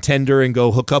can get on Tinder and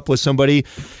go hook up with somebody.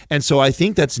 And so I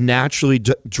think that's naturally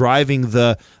driving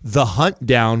the hunt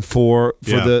down for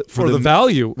the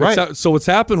value. Right. So what's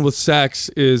happened with sex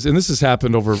is, and this has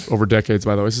happened over decades,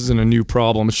 by the way, this isn't a new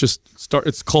problem. It's just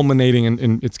it's culminating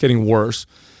and it's getting worse,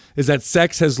 is that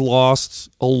sex has lost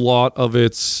a lot of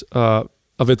its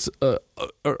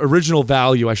original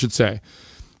value, I should say.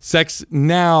 Sex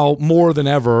now, more than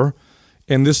ever,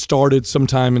 and this started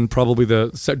sometime in probably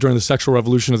during the sexual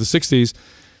revolution of the 60s,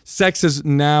 sex is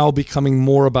now becoming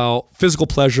more about physical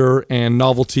pleasure and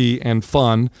novelty and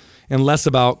fun, and less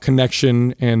about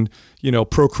connection and,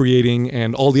 procreating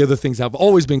and all the other things that have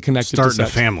always been connected to sex.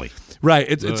 Starting a family. Right.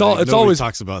 It's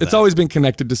always been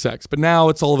connected to sex. But now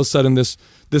it's all of a sudden this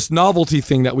novelty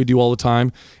thing that we do all the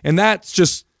time. And that's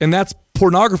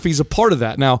pornography is a part of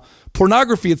that. Now,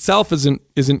 pornography itself isn't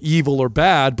evil or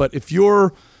bad, but by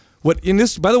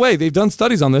the way, they've done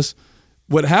studies on this.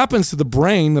 What happens to the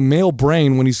brain, the male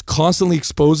brain, when he's constantly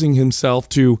exposing himself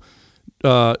to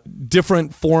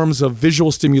different forms of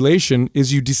visual stimulation,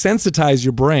 is you desensitize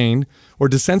your brain or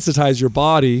desensitize your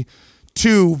body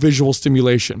to visual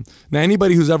stimulation. Now,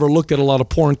 anybody who's ever looked at a lot of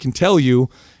porn can tell you,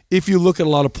 if you look at a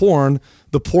lot of porn,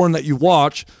 the porn that you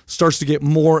watch starts to get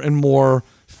more and more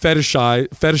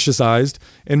fetishized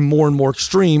and more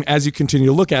extreme as you continue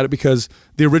to look at it, because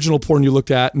the original porn you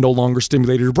looked at no longer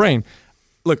stimulated your brain.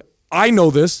 Look, I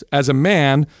know this as a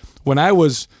man. When I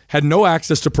had no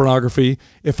access to pornography,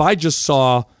 if I just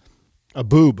saw a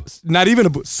boob, not even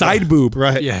a side boob,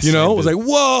 right? Yes, it was like,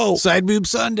 whoa, side boob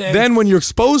Sunday. Then when you're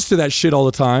exposed to that shit all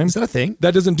the time, is that a thing?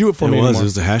 That doesn't do it for me It anymore.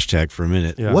 was a hashtag for a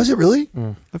minute. Yeah. Was it really?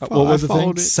 What was the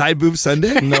thing? Side boob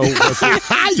Sunday? No,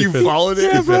 you followed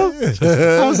it, Yeah, bro.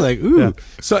 I was like, ooh. Yeah.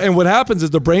 So, and what happens is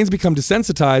the brains become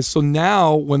desensitized. So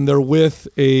now when they're with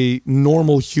a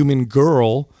normal human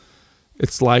girl,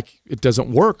 it's like it doesn't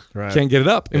work. Right. Can't get it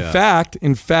up. In Yeah. fact,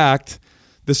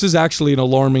 this is actually an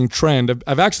alarming trend.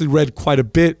 I've actually read quite a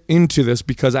bit into this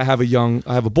because I have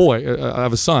a boy, I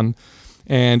have a son,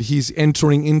 and he's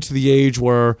entering into the age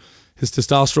where his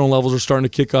testosterone levels are starting to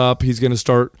kick up. He's going to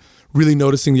start really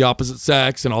noticing the opposite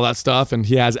sex and all that stuff, and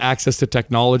he has access to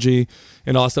technology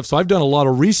and all that stuff. So I've done a lot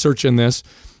of research in this,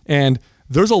 and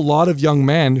there's a lot of young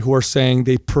men who are saying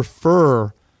they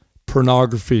prefer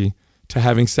pornography to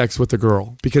having sex with a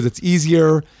girl because it's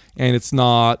easier and it's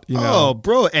not, Oh,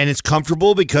 bro, and it's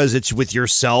comfortable because it's with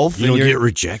yourself. You and don't you're- get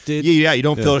rejected. Yeah, you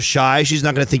don't feel shy. She's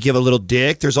not going to think you have a little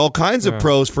dick. There's all kinds of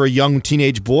pros for a young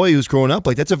teenage boy who's growing up.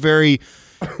 Like, that's a very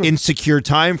insecure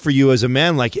time for you as a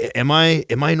man. Like, am I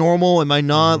normal? Am I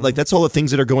not? Like, that's all the things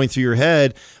that are going through your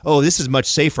head. Oh, this is much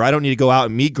safer. I don't need to go out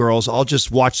and meet girls. I'll just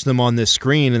watch them on this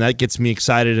screen, and that gets me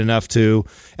excited enough to.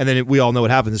 And then we all know what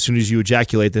happens as soon as you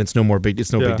ejaculate. Then it's no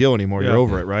big deal anymore. You're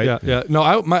over it, right? Yeah. No,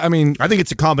 I mean, I think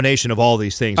it's a combination of all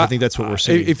these things. I think that's what we're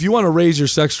seeing. If you want to raise your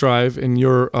sex drive and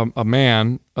you're a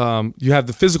man, you have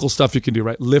the physical stuff you can do,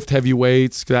 right? Lift heavy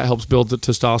weights, that helps build the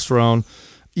testosterone.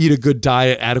 Eat a good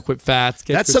diet, adequate fats.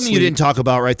 That's something you didn't talk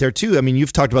about right there too. I mean,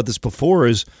 you've talked about this before.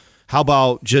 Is how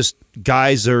about just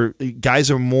guys are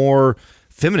more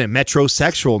feminine,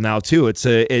 metrosexual now too. It's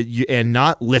and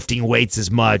not lifting weights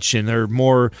as much, and they're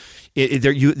more.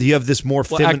 You have this more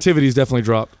activities definitely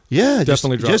drop. Yeah,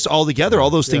 definitely drop. Just all together, all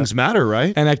those things matter,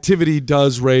 right? And activity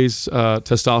does raise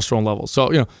testosterone levels.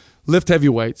 So lift heavy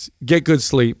weights, get good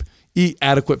sleep, eat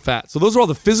adequate fat. So those are all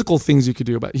the physical things you could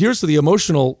do. But here's the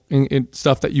emotional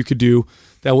stuff that you could do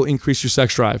that will increase your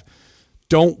sex drive.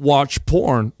 Don't watch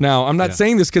porn. Now, I'm not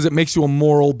saying this because it makes you a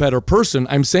moral, better person.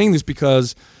 I'm saying this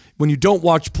because when you don't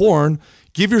watch porn,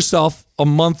 give yourself a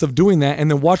month of doing that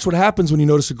and then watch what happens when you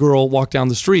notice a girl walk down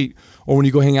the street or when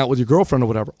you go hang out with your girlfriend or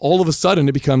whatever. All of a sudden,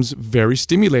 it becomes very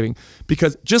stimulating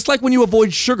because just like when you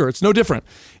avoid sugar, it's no different.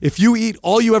 If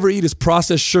all you ever eat is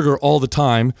processed sugar all the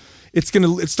time, it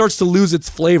starts to lose its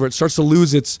flavor. It starts to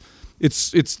lose its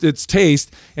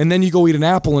taste, and then you go eat an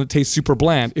apple and it tastes super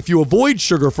bland. If you avoid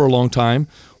sugar for a long time,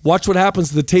 watch what happens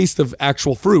to the taste of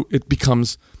actual fruit. It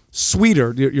becomes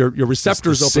sweeter. Your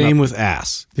receptors It's the open same up. with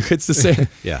ass. It's the same.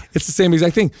 Yeah. It's the same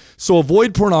exact thing. So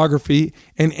avoid pornography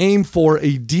and aim for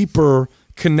a deeper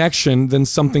connection than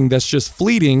something that's just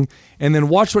fleeting, and then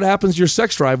watch what happens to your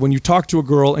sex drive when you talk to a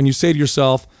girl and you say to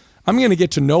yourself, I'm going to get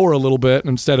to know her a little bit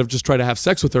instead of just try to have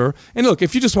sex with her. And look,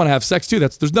 if you just want to have sex too,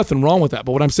 there's nothing wrong with that.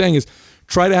 But what I'm saying is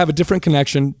try to have a different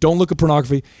connection. Don't look at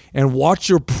pornography and watch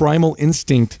your primal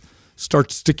instinct start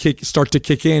to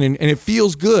kick in. And it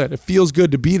feels good. It feels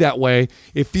good to be that way.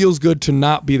 It feels good to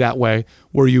not be that way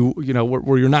where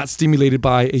where you're not stimulated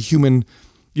by a human,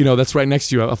 that's right next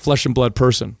to you, a flesh and blood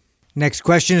person. Next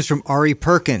question is from Ari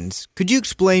Perkins. Could you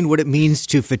explain what it means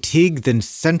to fatigue the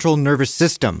central nervous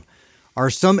system? Are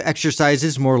some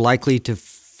exercises more likely to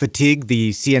fatigue the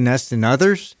CNS than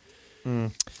others?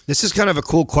 This is kind of a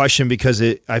cool question because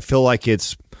I feel like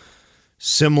it's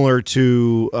similar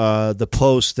to the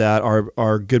post that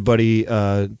our good buddy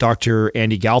Dr.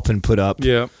 Andy Galpin put up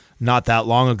not that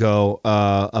long ago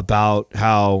about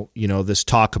how, this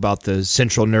talk about the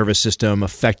central nervous system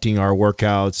affecting our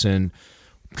workouts and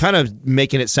kind of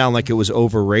making it sound like it was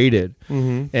overrated.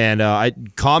 Mm-hmm. And I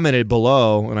commented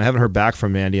below, and I haven't heard back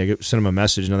from Andy. I sent him a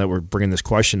message now that we're bringing this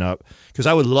question up because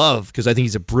I think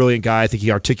he's a brilliant guy. I think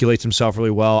he articulates himself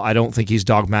really well. I don't think he's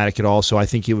dogmatic at all. So I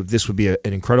think this would be an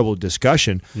incredible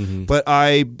discussion. Mm-hmm. But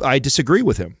I disagree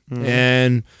with him. Mm-hmm.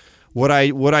 And what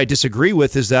I disagree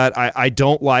with is that I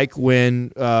don't like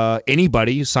when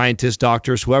anybody, scientists,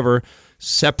 doctors, whoever,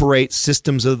 separate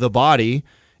systems of the body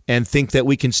and think that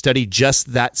we can study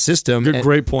just that system.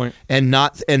 Great point. And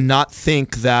not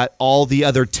think that all the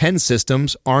other 10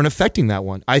 systems aren't affecting that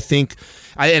one. I think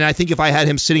if I had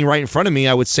him sitting right in front of me,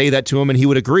 I would say that to him and he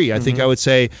would agree. I think I would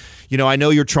say, I know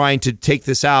you're trying to take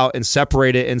this out and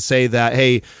separate it and say that,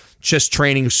 hey, just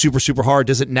training super hard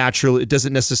doesn't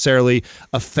necessarily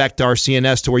affect our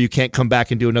CNS to where you can't come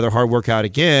back and do another hard workout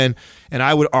again. And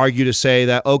I would argue to say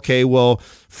that, okay, well,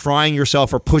 frying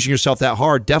yourself or pushing yourself that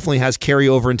hard definitely has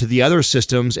carryover into the other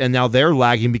systems, and now they're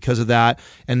lagging because of that.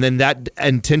 And then that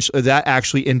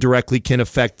actually indirectly can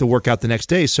affect the workout the next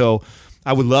day. So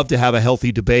I would love to have a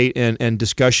healthy debate and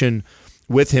discussion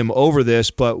with him over this,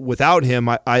 but without him,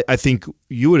 I think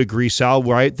you would agree, Sal,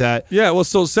 right? That well,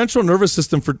 so central nervous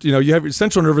system you have your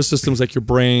central nervous systems like your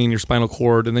brain, your spinal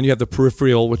cord, and then you have the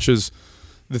peripheral, which is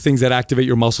the things that activate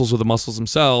your muscles or the muscles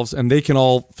themselves, and they can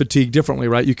all fatigue differently,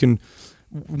 right? You can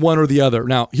one or the other.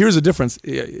 Now, here's a difference,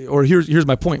 or here's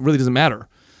my point. It really doesn't matter.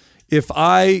 If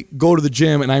I go to the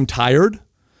gym and I'm tired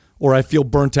or I feel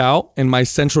burnt out and my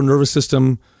central nervous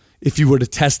system, if you were to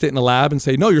test it in a lab and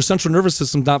say, no, your central nervous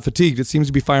system's not fatigued, it seems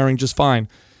to be firing just fine.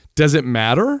 Does it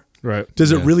matter? Right.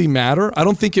 Does it really matter? I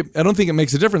don't think it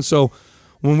makes a difference. So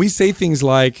when we say things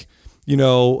like,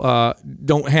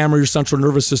 don't hammer your central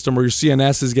nervous system or your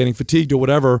CNS is getting fatigued or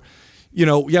whatever,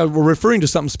 we're referring to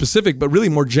something specific, but really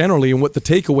more generally, and what the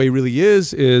takeaway really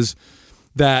is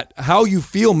that how you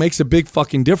feel makes a big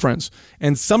fucking difference.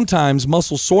 And sometimes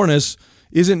muscle soreness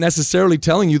isn't necessarily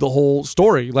telling you the whole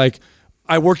story. Like,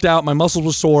 I worked out, my muscles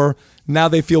were sore, now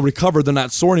they feel recovered, they're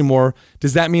not sore anymore.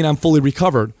 Does that mean I'm fully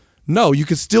recovered? No, you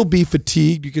could still be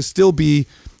fatigued, you could still be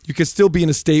in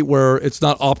a state where it's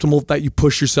not optimal that you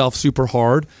push yourself super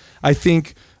hard. I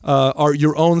think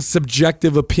your own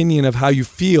subjective opinion of how you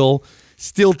feel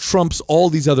still trumps all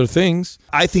these other things.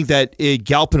 I think that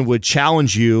Galpin would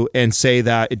challenge you and say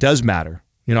that it does matter.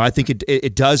 I think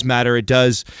it does matter. It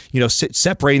does,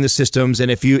 separating the systems, and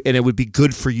it would be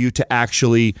good for you to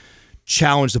actually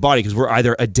challenge the body, because we're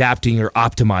either adapting or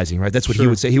optimizing, right? That's what he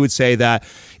would say. He would say that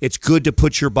it's good to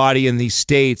put your body in these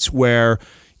states where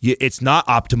it's not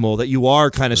optimal, that you are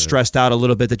kind of stressed out a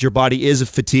little bit, that your body is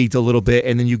fatigued a little bit,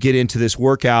 and then you get into this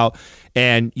workout,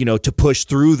 and to push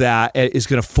through that is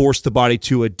going to force the body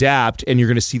to adapt, and you're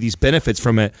going to see these benefits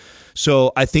from it.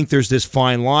 So I think there's this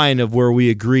fine line of where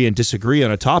we agree and disagree on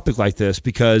a topic like this,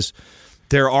 because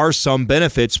there are some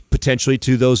benefits potentially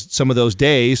to some of those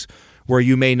days where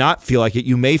you may not feel like it,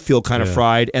 you may feel kind of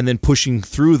fried, and then pushing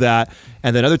through that,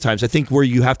 and then other times, I think where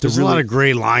you have to There's a lot of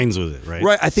gray lines with it, right?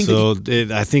 Right. I think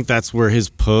I think that's where his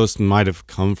post might have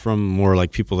come from, more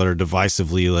like people that are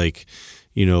divisively like,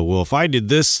 well, if I did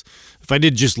this, if I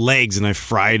did just legs and I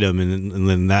fried them, and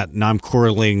then now I'm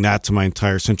correlating that to my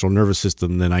entire central nervous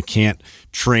system, then I can't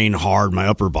train hard my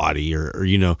upper body, or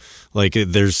like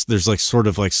there's like sort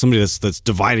of like somebody that's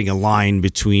dividing a line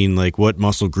between like what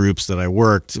muscle groups that I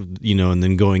worked, and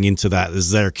then going into that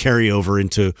is their carryover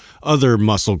into other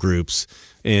muscle groups.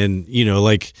 And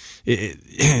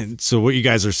so what you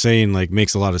guys are saying like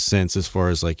makes a lot of sense as far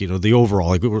as like the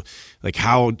overall like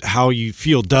how you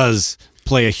feel does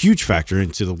play a huge factor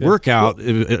into the workout.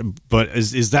 But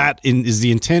is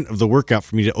the intent of the workout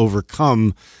for me to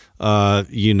overcome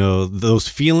those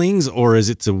feelings, or is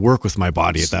it to work with my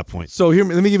body at that point? So here,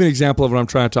 let me give you an example of what I'm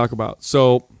trying to talk about.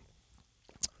 So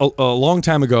a long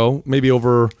time ago, maybe I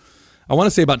want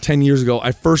to say about 10 years ago,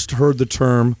 I first heard the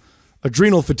term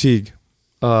adrenal fatigue,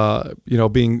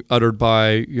 being uttered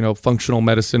by, functional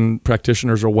medicine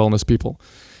practitioners or wellness people.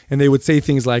 And they would say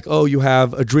things like, oh, you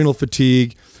have adrenal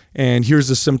fatigue, and here's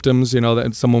the symptoms,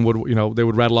 that someone would, they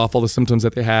would rattle off all the symptoms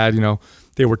that they had.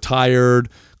 They were tired,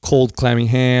 cold, clammy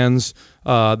hands.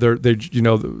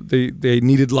 They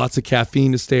needed lots of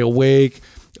caffeine to stay awake.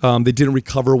 They didn't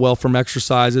recover well from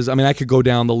exercises. I mean, I could go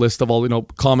down the list of all,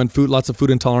 common food, lots of food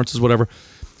intolerances, whatever.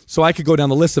 So I could go down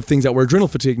the list of things that were adrenal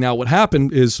fatigue. Now, what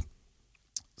happened is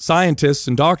scientists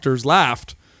and doctors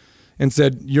laughed and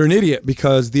said, you're an idiot,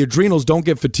 because the adrenals don't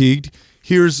get fatigued.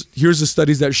 Here's the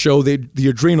studies that show that the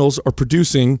adrenals are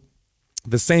producing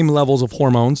the same levels of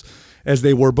hormones as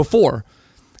they were before.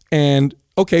 And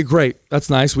okay, great.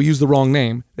 That's nice. We used the wrong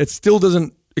name. It still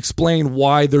doesn't explain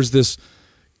why there's this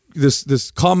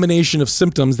combination of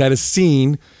symptoms that is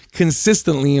seen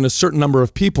consistently in a certain number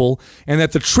of people, and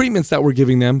that the treatments that we're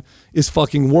giving them is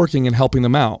fucking working and helping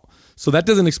them out. So that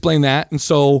doesn't explain that. And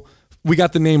so we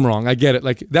got the name wrong. I get it.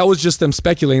 Like, that was just them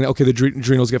speculating that, okay, the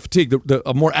adrenals get fatigued.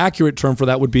 A more accurate term for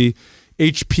that would be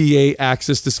HPA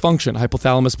axis dysfunction,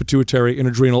 hypothalamus pituitary and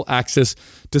adrenal axis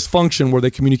dysfunction, where they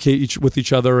communicate with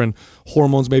each other and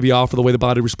hormones may be off, or the way the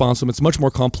body responds to them. It's much more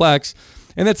complex,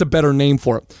 and that's a better name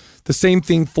for it. The same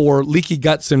thing for leaky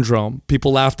gut syndrome.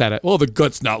 People laughed at it. Oh, the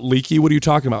gut's not leaky. What are you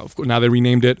talking about? Now they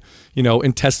renamed it,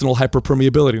 intestinal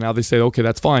hyperpermeability. Now they say, okay,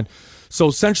 that's fine. So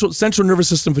central nervous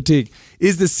system fatigue.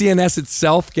 Is the CNS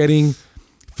itself getting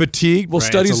fatigued? Well,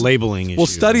 It's a labeling issue. Well,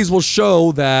 studies will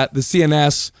show that the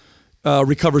CNS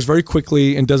recovers very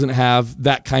quickly and doesn't have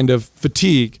that kind of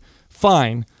fatigue,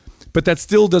 fine. But that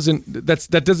still doesn't.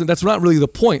 That's not really the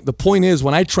point. The point is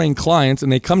when I train clients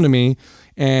and they come to me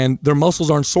and their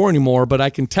muscles aren't sore anymore, but I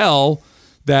can tell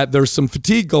that there's some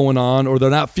fatigue going on or they're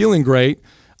not feeling great,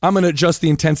 I'm going to adjust the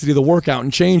intensity of the workout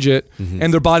and change it,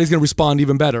 and their body's going to respond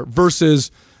even better.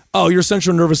 Versus, oh, your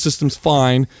central nervous system's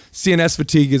fine. CNS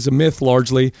fatigue is a myth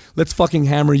largely. Let's fucking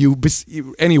hammer you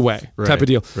anyway, type of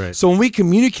deal. Right. So when we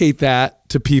communicate that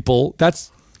to people,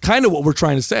 that's kind of what we're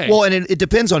trying to say. Well, and it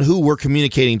depends on who we're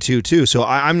communicating to, too. So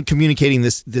I'm communicating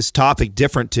this topic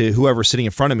different to whoever's sitting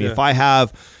in front of me. Yeah. If I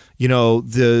have,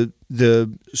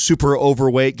 the super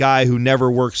overweight guy who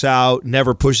never works out,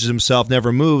 never pushes himself,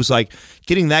 never moves, like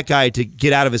getting that guy to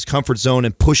get out of his comfort zone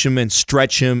and push him and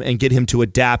stretch him and get him to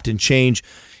adapt and change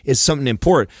is something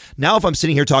important. Now, if I'm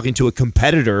sitting here talking to a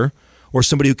competitor or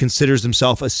somebody who considers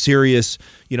himself a serious,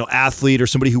 athlete or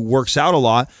somebody who works out a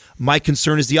lot, my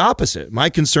concern is the opposite. My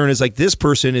concern is like this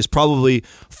person is probably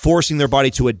forcing their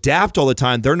body to adapt all the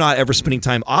time. They're not ever spending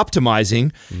time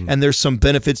optimizing. And there's some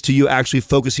benefits to you actually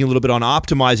focusing a little bit on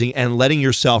optimizing and letting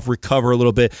yourself recover a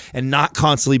little bit and not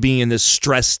constantly being in this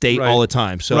stress state all the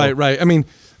time. So Right. I mean,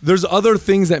 there's other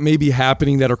things that may be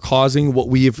happening that are causing what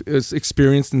we have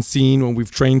experienced and seen when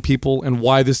we've trained people, and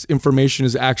why this information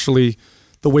is actually,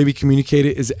 the way we communicate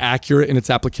it is accurate in its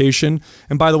application.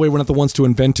 And by the way, we're not the ones to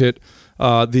invent it.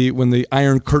 When the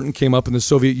Iron Curtain came up and the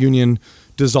Soviet Union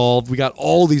dissolved, we got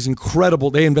all these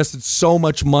incredible, they invested so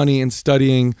much money in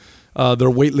studying their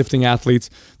weightlifting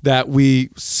athletes that we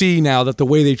see now that the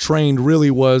way they trained really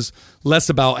was less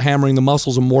about hammering the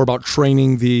muscles and more about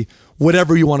training the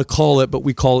whatever you want to call it, but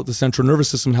we call it the central nervous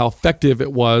system, how effective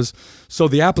it was. So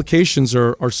the applications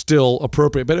are still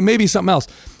appropriate, but it may be something else.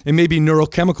 It may be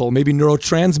neurochemical, maybe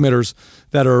neurotransmitters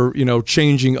that are,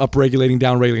 changing, upregulating,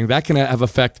 downregulating. That can have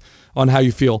effect on how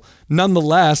you feel.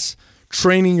 Nonetheless,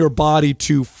 training your body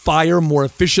to fire more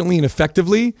efficiently and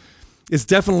effectively is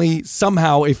definitely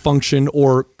somehow a function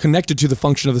or connected to the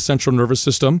function of the central nervous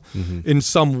system in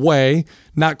some way.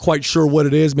 Not quite sure what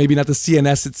it is. Maybe not the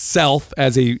CNS itself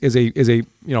as a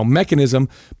mechanism,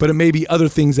 but it may be other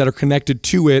things that are connected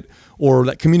to it or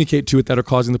that communicate to it that are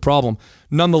causing the problem.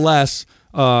 Nonetheless,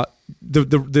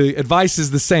 the advice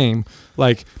is the same.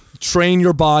 Like, train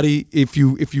your body. If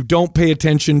you don't pay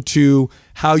attention to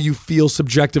how you feel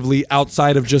subjectively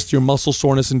outside of just your muscle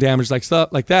soreness and damage like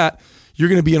stuff like that, you're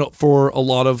going to be in for a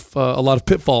lot of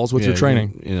pitfalls with your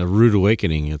training. In a rude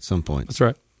awakening at some point. That's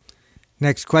right.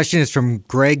 Next question is from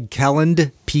Greg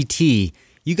Kelland, PT.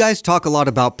 You guys talk a lot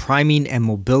about priming and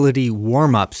mobility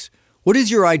warm-ups. What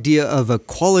is your idea of a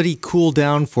quality cool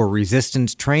down for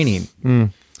resistance training?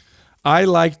 I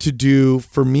like to do,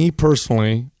 for me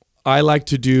personally, at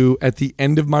the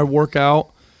end of my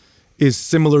workout is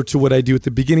similar to what I do at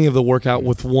the beginning of the workout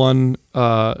with one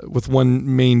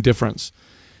main difference.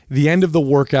 The end of the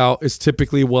workout is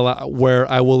typically where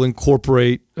I will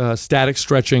incorporate static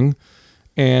stretching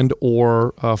and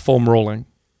or foam rolling.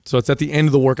 So it's at the end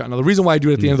of the workout. Now, the reason why I do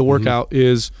it at the end of the workout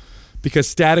is because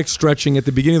static stretching at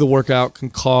the beginning of the workout can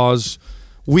cause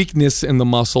weakness in the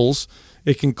muscles.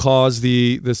 It can cause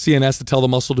the CNS to tell the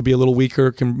muscle to be a little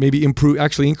weaker, can maybe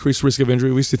increase risk of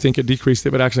injury. We used to think it decreased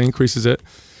it, but actually increases it.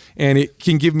 And it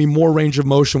can give me more range of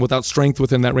motion without strength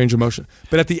within that range of motion.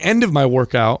 But at the end of my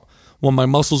workout, when my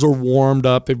muscles are warmed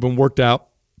up, they've been worked out,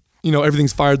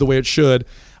 everything's fired the way it should,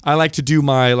 I like to do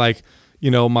my what's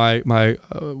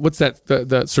that,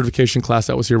 the certification class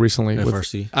that was here recently?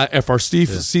 FRC.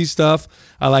 FRC stuff.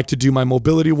 I like to do my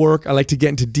mobility work. I like to get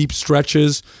into deep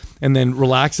stretches and then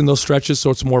relax in those stretches so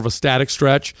it's more of a static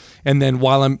stretch. And then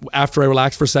after I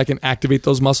relax for a second, activate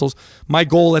those muscles. My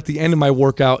goal at the end of my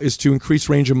workout is to increase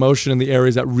range of motion in the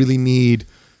areas that really need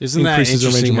Isn't that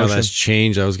interesting how that's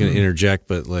changed? I was going to interject,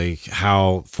 but like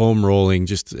how foam rolling,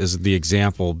 just as the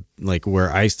example, like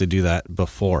where I used to do that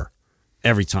before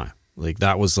every time. Like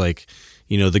that was like,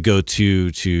 the go-to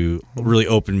to really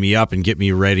open me up and get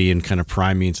me ready and kind of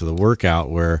prime me into the workout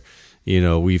where,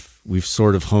 we've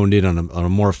sort of honed in on a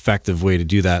more effective way to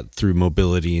do that through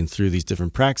mobility and through these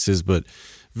different practices, but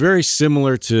very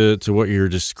similar to what you're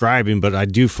describing, but I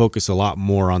do focus a lot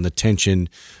more on the tension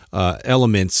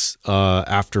elements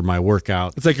after my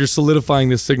workout. It's like you're solidifying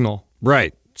this signal.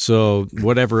 Right. So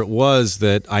whatever it was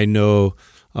that I know,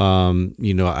 I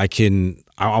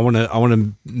want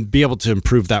to be able to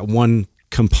improve that one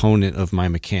component of my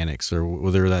mechanics, or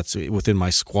whether that's within my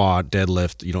squat,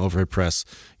 deadlift, overhead press,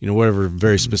 whatever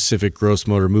very specific gross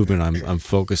motor movement I'm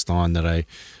focused on that I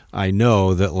I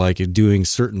know that like doing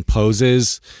certain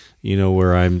poses,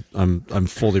 where I'm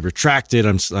fully retracted,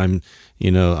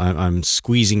 I'm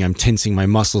squeezing, I'm tensing my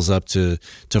muscles up to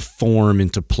form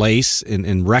into place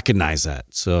and recognize that.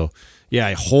 So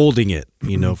yeah, holding it,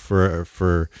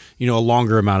 for a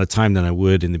longer amount of time than I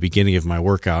would in the beginning of my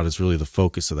workout is really the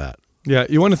focus of that. Yeah,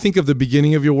 you want to think of the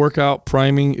beginning of your workout.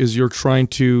 Priming is you're trying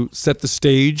to set the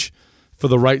stage for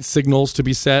the right signals to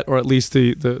be set, or at least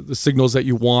the signals that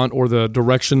you want, or the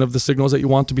direction of the signals that you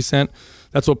want to be sent.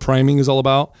 That's what priming is all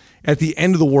about. At the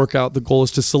end of the workout, the goal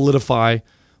is to solidify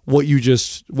what you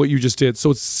just did. So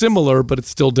it's similar, but it's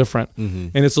still different.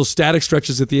 And it's those static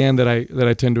stretches at the end that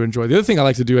I tend to enjoy. The other thing I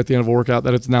like to do at the end of a workout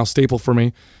that it's now staple for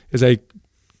me is I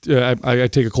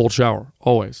take a cold shower.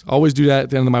 Always do that at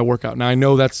the end of my workout. Now I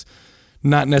know that's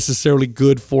not necessarily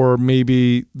good for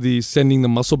maybe sending the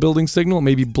muscle building signal,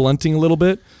 maybe blunting a little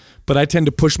bit, but I tend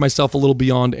to push myself a little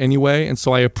beyond anyway. And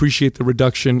so I appreciate the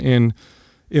reduction in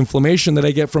inflammation that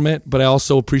I get from it, but I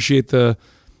also appreciate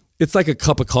it's like a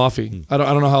cup of coffee. I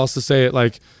don't know how else to say it.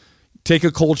 Like, take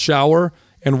a cold shower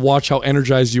and watch how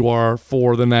energized you are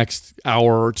for the next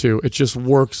hour or two. It just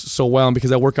works so well. And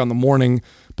because I work out in the morning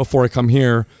before I come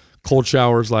here, cold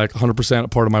shower is like 100% a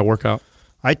part of my workout.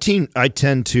 I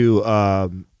tend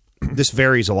to, this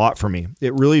varies a lot for me.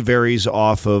 It really varies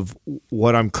off of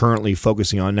what I'm currently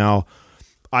focusing on. Now,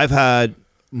 I've had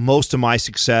most of my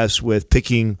success with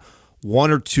picking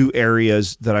one or two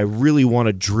areas that I really want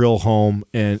to drill home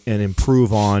and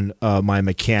improve on my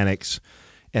mechanics,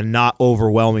 and not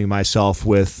overwhelming myself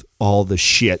with all the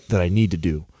shit that I need to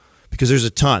do. Because there's a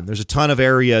ton of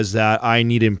areas that I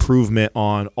need improvement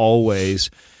on always.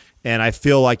 And I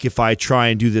feel like if I try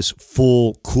and do this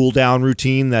full cool down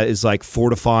routine that is like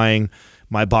fortifying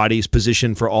my body's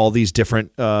position for all these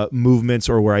different movements,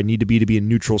 or where I need to be a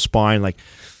neutral spine, like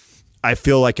I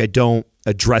feel like I don't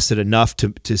address it enough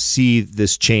to see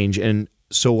this change. And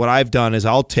so what I've done is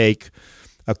I'll take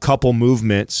a couple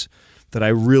movements that I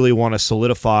really want to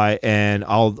solidify, and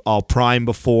I'll prime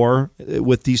before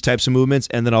with these types of movements,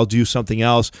 and then I'll do something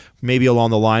else, maybe along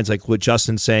the lines like what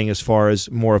Justin's saying as far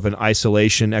as more of an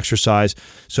isolation exercise.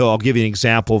 So I'll give you an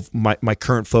example of my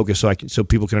current focus so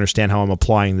people can understand how I'm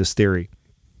applying this theory.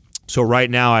 So right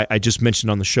now, I just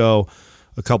mentioned on the show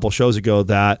a couple shows ago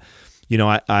that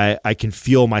I can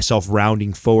feel myself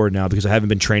rounding forward now because I haven't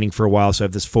been training for a while. So I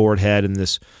have this forward head and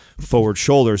this forward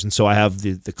shoulders. And so I have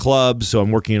the clubs. So I'm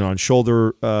working on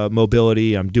shoulder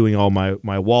mobility. I'm doing all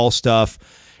my wall stuff.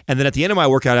 And then at the end of my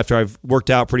workout, after I've worked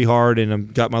out pretty hard and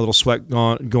I've got my little sweat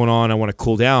going on, I want to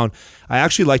cool down. I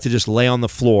actually like to just lay on the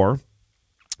floor,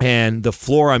 and the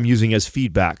floor I'm using as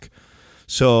feedback.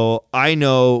 So I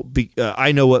know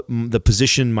what the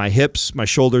position my hips, my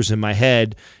shoulders, and my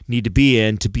head need to be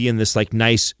in this like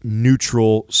nice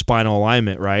neutral spinal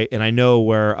alignment, right? And I know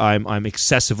where I'm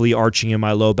excessively arching in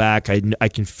my low back. I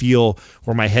can feel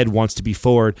where my head wants to be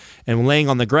forward. And laying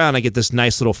on the ground, I get this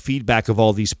nice little feedback of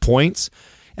all these points.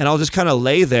 And I'll just kind of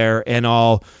lay there, and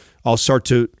I'll start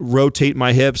to rotate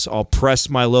my hips. I'll press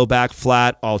my low back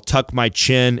flat. I'll tuck my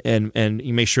chin and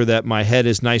make sure that my head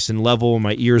is nice and level and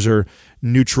my ears are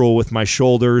neutral with my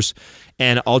shoulders.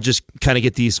 And I'll just kind of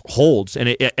get these holds.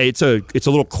 And it's a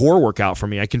little core workout for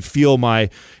me. I can feel my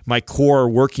core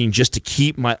working just to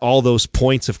keep all those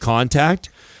points of contact.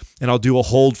 And I'll do a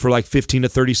hold for like 15 to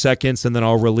 30 seconds, and then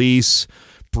I'll release,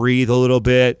 breathe a little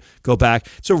bit, go back.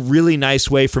 It's a really nice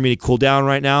way for me to cool down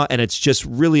right now, and it's just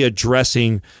really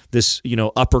addressing this,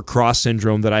 upper cross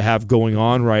syndrome that I have going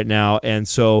on right now. And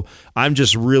so I'm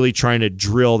just really trying to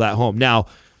drill that home. Now,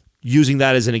 using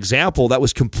that as an example, that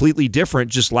was completely different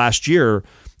just last year.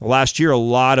 Last year, a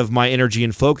lot of my energy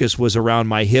and focus was around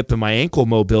my hip and my ankle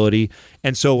mobility.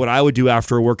 And so what I would do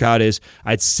after a workout is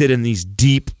I'd sit in these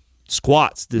deep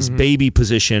squats, this baby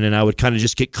position, and I would kind of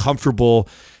just get comfortable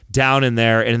down in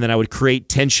there, and then I would create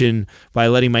tension by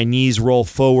letting my knees roll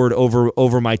forward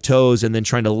over my toes, and then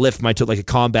trying to lift my toe like a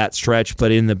combat stretch,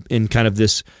 but in kind of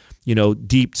this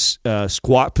deep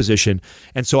squat position.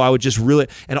 And so I would just really,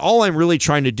 and all I'm really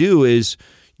trying to do is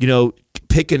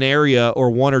pick an area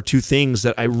or one or two things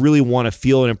that I really want to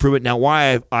feel and improve it. Now,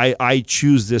 why I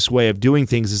choose this way of doing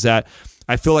things is that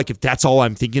I feel like if that's all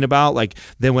I'm thinking about, like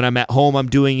then when I'm at home I'm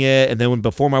doing it, and then when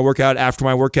before my workout, after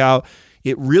my workout,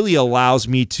 it really allows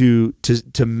me to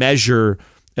measure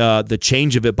the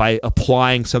change of it by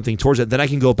applying something towards it. Then I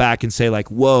can go back and say like,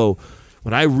 whoa,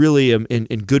 when I really am in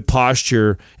good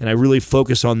posture and I really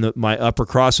focus on my upper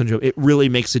cross syndrome, it really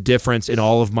makes a difference in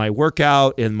all of my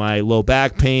workout, in my low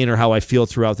back pain, or how I feel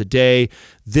throughout the day.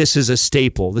 This is a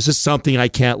staple. This is something I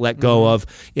can't let go of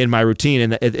in my routine,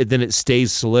 and then it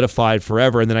stays solidified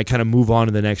forever, and then I kind of move on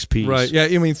to the next piece. Right. Yeah.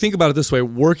 I mean, think about it this way.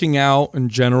 Working out in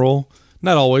general,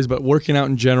 not always, but working out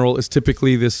in general is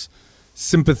typically this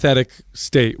sympathetic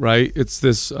state, right? It's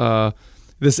this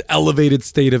this elevated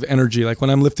state of energy. Like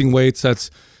when I'm lifting weights, that's,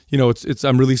 it's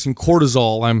I'm releasing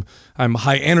cortisol. I'm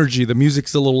high energy. The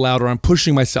music's a little louder. I'm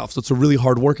pushing myself. So it's a really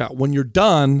hard workout. When you're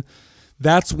done,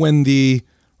 that's when the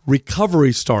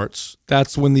recovery starts.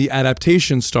 That's when the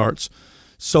adaptation starts.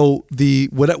 So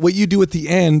what you do at the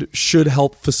end should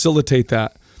help facilitate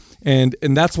that. And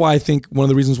that's why I think one of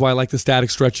the reasons why I like the static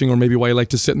stretching, or maybe why I like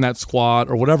to sit in that squat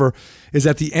or whatever, is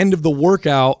at the end of the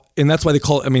workout, and that's why they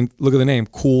call it, look at the name,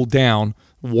 cool down,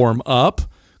 warm up,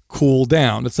 cool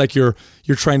down. It's like you're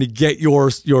trying to get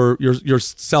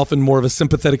yourself in more of a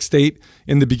sympathetic state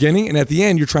in the beginning, and at the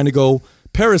end you're trying to go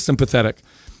parasympathetic.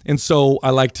 And so I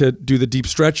like to do the deep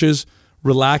stretches,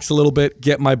 relax a little bit,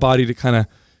 get my body to kind of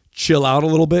chill out a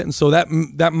little bit. And so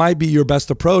that might be your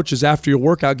best approach, is after your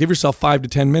workout, give yourself 5 to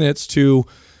 10 minutes to,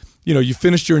 you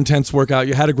finished your intense workout,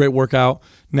 you had a great workout.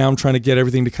 Now I'm trying to get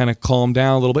everything to kind of calm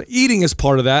down a little bit. Eating is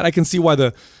part of that. I can see why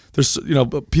there's a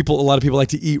lot of people like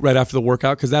to eat right after the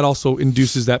workout, because that also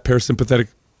induces that parasympathetic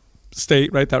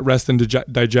state, right? That rest and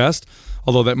digest,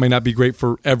 although that may not be great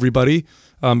for everybody.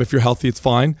 If you're healthy, it's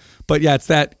fine. But yeah,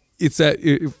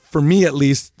 for me at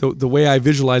least, the way I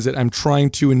visualize it, I'm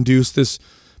trying to induce this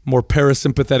more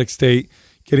parasympathetic state,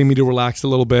 getting me to relax a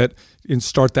little bit and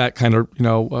start that kind of,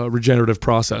 regenerative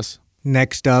process.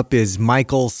 Next up is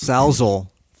Michael Salzel.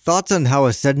 Thoughts on how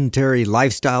a sedentary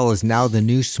lifestyle is now the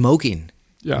new smoking?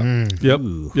 Yeah.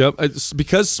 Yep. It's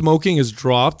because smoking has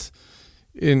dropped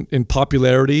in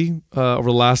popularity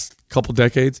over the last couple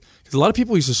decades. Because a lot of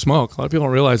people used to smoke. A lot of people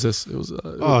don't realize this. It was.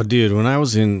 Dude, when I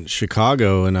was in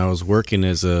Chicago and I was working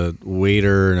as a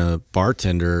waiter and a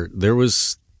bartender, there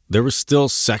was still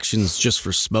sections just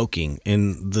for smoking,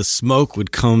 and the smoke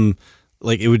would come,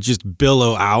 like it would just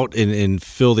billow out and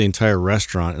fill the entire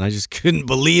restaurant. And I just couldn't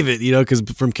believe it, because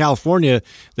from California,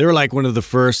 they were like one of the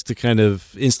first to kind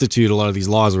of institute a lot of these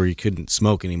laws where you couldn't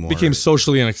smoke anymore. Became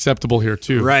socially unacceptable here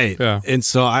too. Right. Yeah. And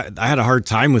so I had a hard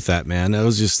time with that, man. I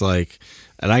was just like,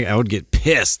 and I would get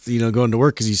pissed, going to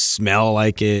work because you smell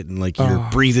like it, and like you're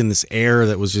breathing this air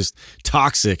that was just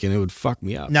toxic, and it would fuck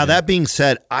me up. Now, that being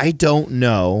said, I don't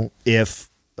know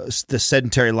if the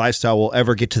sedentary lifestyle will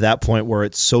ever get to that point where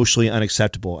it's socially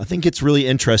unacceptable. I think it's really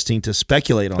interesting to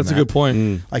speculate on that. That's a good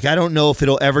point. Like, I don't know if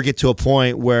it'll ever get to a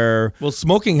point where... Well,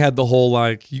 smoking had the whole,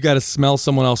 you got to smell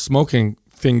someone else smoking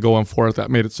thing going for it that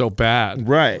made it so bad.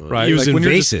 Right. It was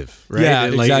invasive, right? Yeah,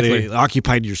 exactly. It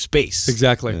occupied your space.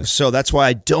 Exactly. Yeah. So that's why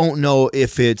I don't know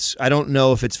if it's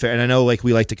fair. And I know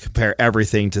we like to compare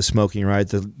everything to smoking, right?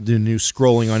 The new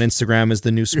scrolling on Instagram is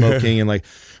the new smoking. And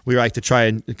we like to try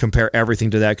and compare everything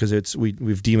to that because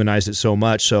we've demonized it so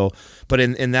much. So, but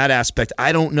in that aspect,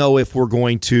 I don't know if we're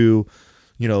going to,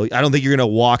 I don't think you're going to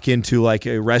walk into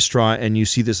a restaurant and you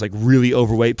see this really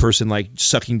overweight person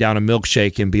sucking down a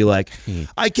milkshake and be like,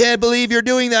 I can't believe you're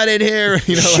doing that in here.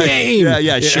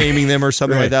 Shame. Shaming them or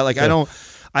something like that.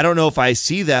 I don't know if I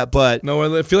see that, but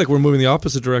no, I feel like we're moving the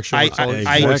opposite direction. It's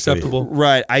more acceptable.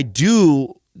 Right. I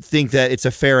do think that it's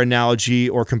a fair analogy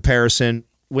or comparison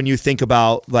when you think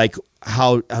about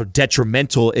how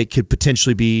detrimental it could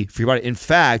potentially be for your body. In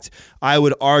fact, I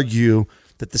would argue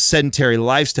that the sedentary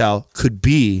lifestyle could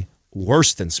be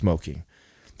worse than smoking.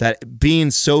 That being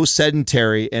so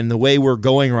sedentary and the way we're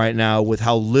going right now with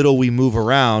how little we move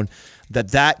around,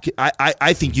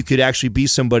 I think you could actually be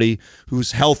somebody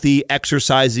who's healthy,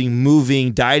 exercising,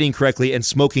 moving, dieting correctly, and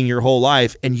smoking your whole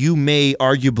life, and you may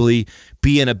arguably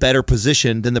be in a better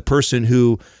position than the person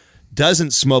who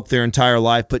doesn't smoke their entire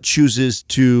life but chooses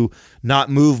to not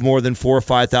move more than 4,000 or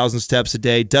 5,000 steps a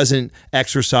day, doesn't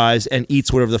exercise, and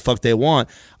eats whatever the fuck they want.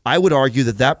 I would argue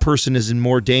that person is in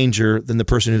more danger than the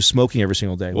person who's smoking every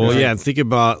single day. Well, right? yeah, and think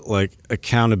about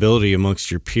accountability amongst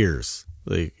your peers.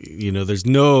 There's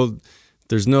no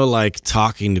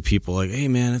talking to people hey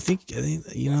man, I think I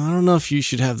don't know if you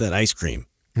should have that ice cream.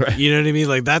 Right. You know what I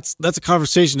mean? That's a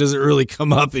conversation that doesn't really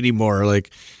come up anymore.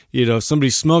 If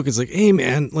somebody's smoking, it's hey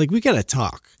man, we gotta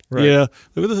talk. Right. Yeah.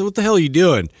 What the hell are you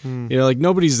doing?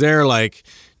 Nobody's there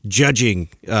judging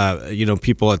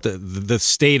people at the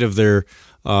state of their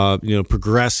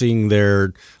progressing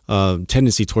their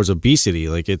tendency towards obesity.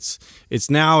 It's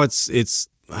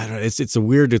I don't know,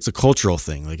 it's a cultural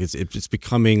thing. Like it's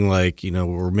becoming like,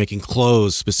 we're making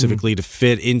clothes specifically to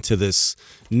fit into this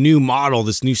new model,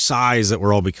 this new size that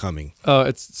we're all becoming.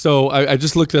 I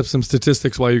just looked up some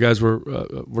statistics while you guys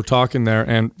were talking there.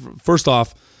 And first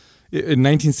off, in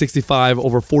 1965,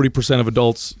 over 40% of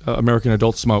adults, American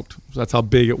adults, smoked. So that's how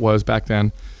big it was back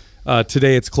then.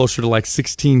 Today, it's closer to like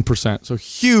 16%. So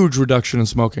huge reduction in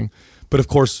smoking. But of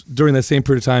course, during that same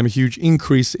period of time, a huge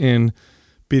increase in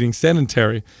being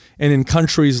sedentary. And in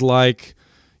countries like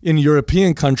in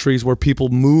European countries where people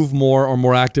move more or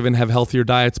more active and have healthier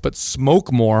diets but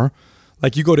smoke more,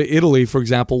 like you go to Italy, for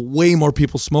example, way more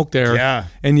people smoke there. Yeah.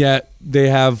 And yet they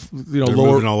have They're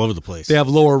lower moving all over the place. They have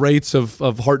lower rates of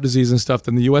heart disease and stuff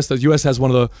than the US does. The US has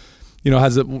one of the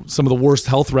has some of the worst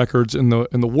health records in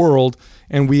the world,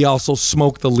 and we also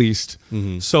smoke the least.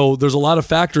 Mm-hmm. So there's a lot of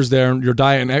factors there in your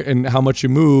diet and how much you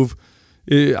move.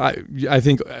 I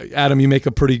think, Adam, you make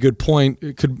a pretty good point.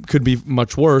 It could be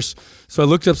much worse. So I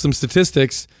looked up some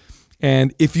statistics,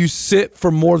 and if you sit for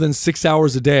more than 6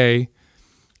 hours a day,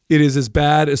 it is as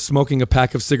bad as smoking a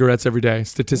pack of cigarettes every day,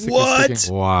 statistically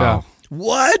speaking. Wow. Yeah.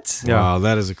 What? Yeah. Wow,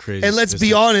 that is a crazy And let's be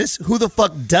statistic. honest, who the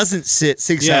fuck doesn't sit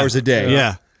 6 hours a day?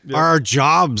 Yeah. Our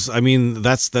jobs, I mean,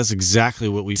 that's exactly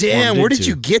what we Damn, where did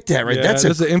you get that? Right, Yeah,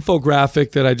 there's an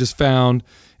infographic that I just found,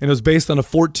 and it was based on a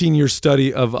 14-year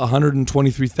study of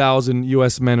 123,000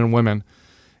 U.S. men and women,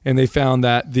 and they found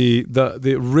that the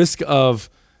risk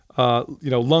of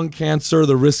lung cancer,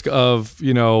 the risk of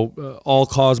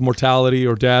all-cause mortality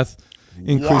or death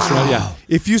increased. Wow. Yeah,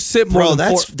 if you sit more Bro,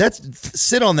 than that's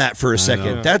sit on that for a second.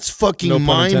 know. That's fucking No pun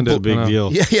mind intended. Big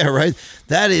deal. Yeah, right.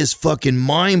 That is fucking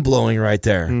mind blowing right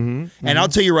there. Mm-hmm. And I'll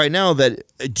tell you right now that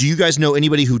do you guys know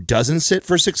anybody who doesn't sit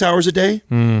for 6 hours a day?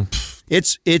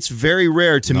 It's very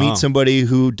rare to meet somebody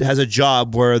who has a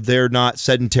job where they're not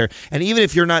sedentary. And even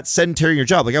if you're not sedentary in your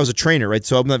job, like I was a trainer, right?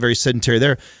 So I'm not very sedentary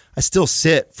there. I still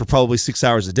sit for probably 6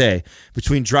 hours a day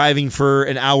between driving for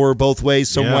an hour both ways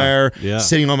somewhere,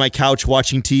 sitting on my couch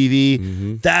watching TV.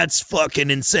 Mm-hmm. That's fucking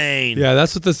insane. Yeah,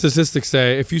 that's what the statistics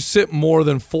say. If you sit more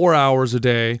than 4 hours a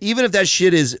day, Even if that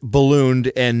shit is ballooned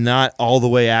and not all the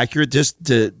way accurate, just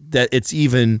that it's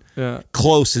even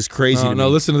close is crazy to me. No,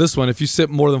 listen to this one. If you sit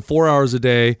more than 4 hours a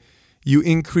day, you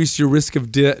increase your risk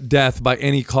of death by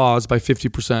any cause by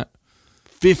 50%.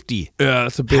 50. Yeah,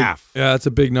 that's a big. Half. Yeah, that's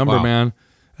a big number, Wow. man.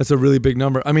 That's a really big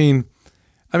number. I mean,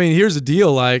 here's the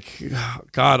deal. Like,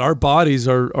 God, our bodies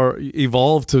are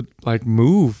evolved to like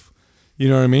move. You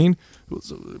know what I mean?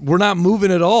 We're not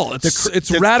moving at all.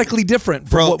 It's radically different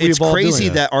from Bro, what we it's evolved crazy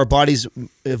doing. that our bodies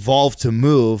evolved to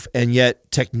move, and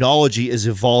yet technology is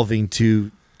evolving to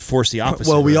force the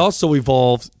opposite. Well, we right? also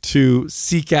evolved to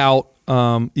seek out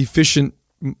efficient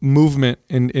movement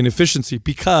and efficiency,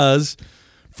 because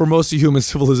for most of human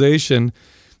civilization,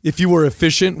 if you were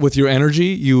efficient with your energy,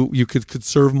 you could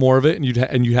conserve more of it, and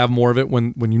you'd have more of it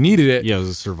when you needed it. Yeah, it was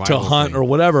a survival to hunt thing. or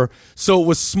whatever. So it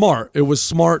was smart. It was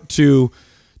smart to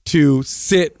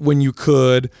sit when you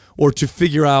could, or to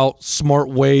figure out smart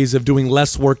ways of doing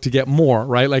less work to get more.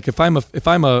 Right? Like if I'm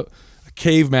a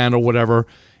caveman or whatever,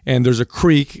 and there's a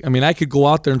creek, I mean, I could go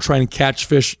out there and try and catch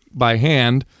fish by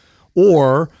hand,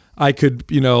 or I could,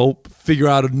 figure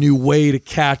out a new way to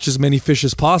catch as many fish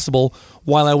as possible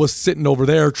while I was sitting over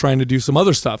there trying to do some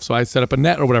other stuff. So I set up a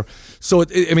net or whatever. So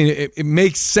it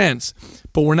makes sense.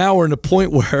 But we're in a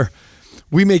point where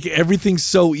we make everything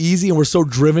so easy, and we're so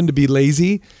driven to be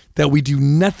lazy that we do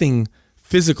nothing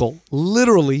physical,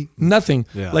 literally nothing.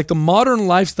 Yeah. Like the modern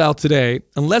lifestyle today,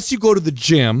 unless you go to the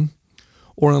gym,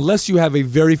 or unless you have a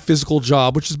very physical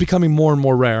job, which is becoming more and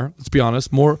more rare, let's be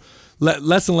honest,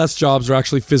 less and less jobs are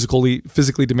actually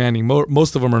physically demanding.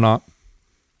 Most of them are not.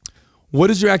 What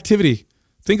is your activity?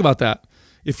 Think about that.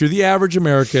 If you're the average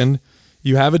American,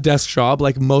 you have a desk job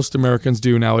like most Americans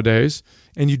do nowadays,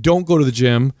 and you don't go to the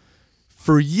gym,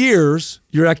 for years,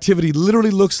 your activity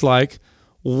literally looks like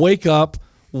wake up,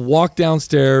 walk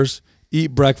downstairs,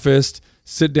 eat breakfast,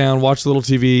 sit down, watch a little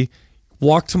TV,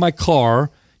 walk to my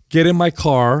car, get in my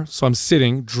car, so I'm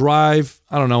sitting, drive,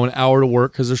 an hour to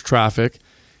work because there's traffic,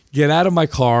 get out of my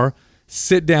car,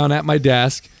 sit down at my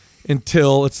desk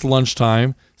until it's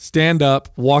lunchtime, stand up,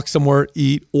 walk somewhere,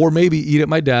 eat, or maybe eat at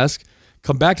my desk,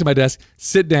 come back to my desk,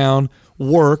 sit down,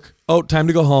 work, time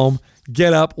to go home,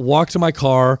 get up, walk to my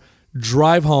car,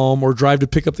 drive home, or drive to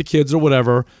pick up the kids or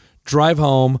whatever, drive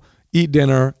home, eat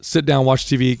dinner, sit down, watch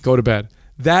TV, go to bed.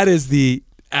 That is the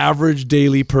average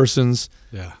daily person's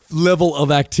level of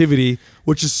activity,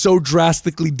 which is so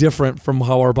drastically different from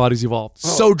how our bodies evolved.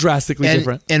 So drastically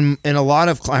different. And a lot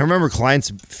of, I remember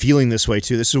clients feeling this way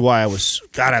too. This is why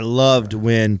I loved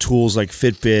when tools like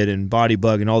Fitbit and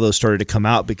Bodybug and all those started to come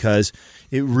out, because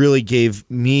it really gave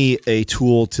me a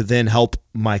tool to then help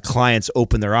my clients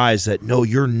open their eyes that, no,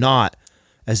 you're not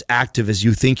as active as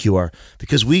you think you are.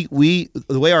 Because we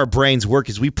the way our brains work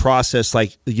is we process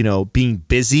being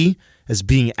busy as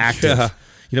being active. Yeah.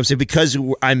 You know what I'm saying? Because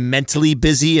I'm mentally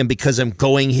busy and because I'm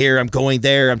going here, I'm going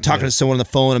there, I'm talking to someone on the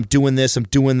phone, I'm doing this, I'm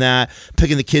doing that,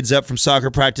 picking the kids up from soccer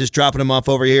practice, dropping them off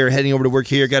over here, heading over to work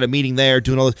here, got a meeting there,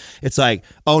 doing all this. It's like,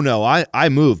 oh no, I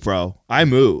move, bro. I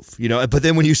move, But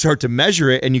then when you start to measure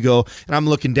it and you go, and I'm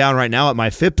looking down right now at my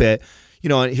Fitbit,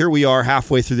 and here we are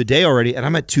halfway through the day already, and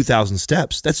I'm at 2,000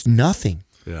 steps. That's nothing.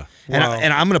 Yeah. And,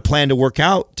 and I'm going to plan to work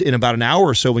out in about an hour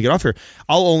or so when we get off here.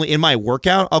 In my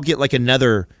workout, I'll get like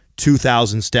another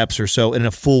 2,000 steps or so in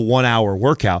a full 1 hour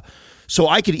workout. So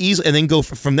I could easily, and then go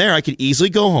from there, I could easily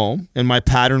go home. And my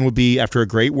pattern would be, after a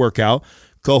great workout,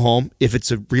 go home. If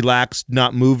it's a relaxed,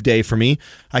 not move day for me,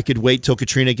 I could wait till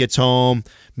Katrina gets home,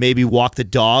 maybe walk the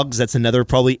dogs. That's another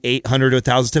probably 800 to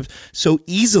 1,000 steps. So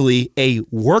easily a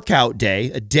workout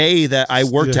day, a day that I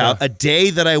worked out, a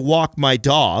day that I walked my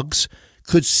dogs,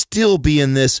 could still be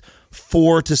in this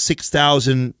 4,000 to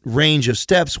 6,000 range of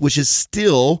steps, which is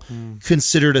still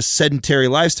considered a sedentary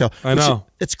lifestyle. I know.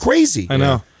 It's crazy. I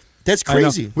know. That's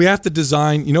crazy. We have to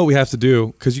design, what we have to do,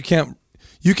 because you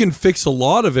can fix a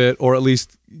lot of it, or at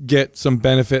least get some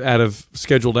benefit out of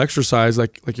scheduled exercise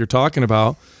like you're talking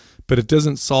about, but it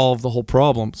doesn't solve the whole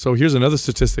problem. So here's another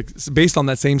statistic. It's based on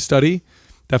that same study,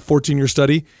 that 14-year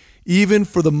study, even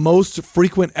for the most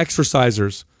frequent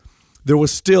exercisers, there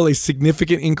was still a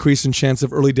significant increase in chance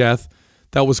of early death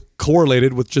that was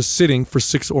correlated with just sitting for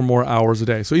 6 or more hours a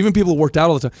day. So even people who worked out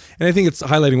all the time, and I think it's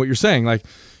highlighting what you're saying, like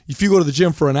if you go to the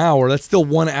gym for an hour, that's still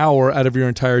 1 hour out of your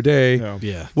entire day.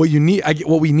 Yeah. What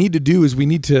we need to do is we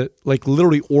need to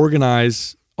literally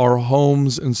organize our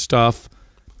homes and stuff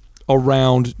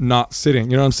around not sitting.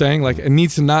 You know what I'm saying? Like, it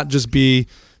needs to not just be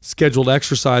scheduled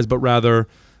exercise, but rather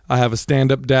I have a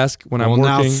stand-up desk when I'm working.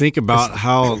 Now think about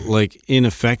how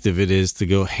ineffective it is to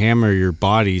go hammer your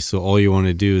body, so all you want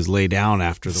to do is lay down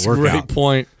after the workout. Great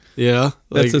point. Yeah,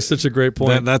 that's such a great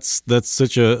point. That's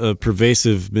such a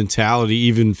pervasive mentality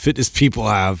even fitness people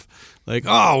have. Like,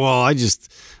 oh well,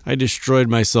 I destroyed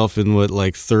myself in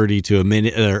 30 to a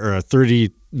minute or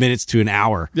 30 minutes to an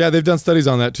hour. Yeah, they've done studies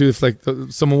on that too.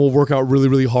 If someone will work out really,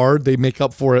 really hard, they make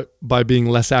up for it by being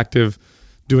less active,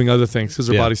 doing other things because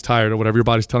their body's tired or whatever. Your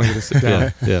body's telling you to sit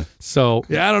down. Yeah. So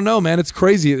I don't know, man. It's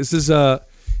crazy. This is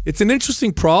it's an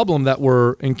interesting problem that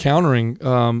we're encountering,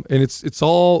 and it's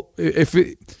all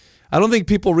I don't think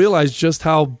people realize just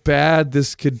how bad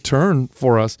this could turn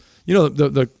for us.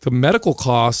 The medical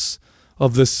costs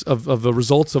of this of the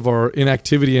results of our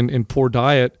inactivity and poor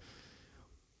diet.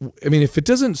 I mean, if it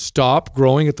doesn't stop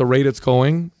growing at the rate it's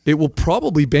going, it will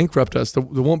probably bankrupt us. There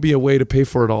won't be a way to pay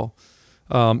for it all.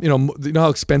 You know how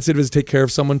expensive it is to take care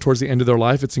of someone towards the end of their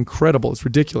life? It's incredible. It's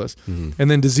ridiculous. Mm-hmm. And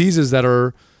then diseases that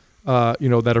are,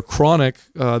 that are chronic,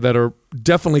 that are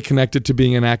definitely connected to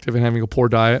being inactive and having a poor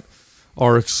diet,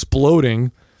 are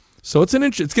exploding. So it's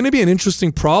going to be an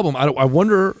interesting problem. I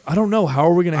wonder. I don't know, how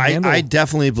are we going to handle it? I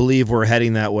definitely believe we're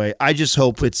heading that way. I just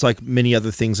hope it's like many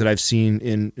other things that I've seen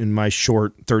in my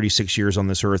short 36 years on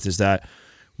this earth, is that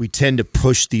we tend to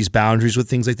push these boundaries with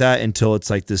things like that until it's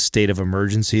like this state of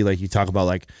emergency. Like you talk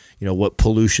about, what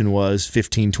pollution was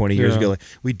 15, 20 years ago. Like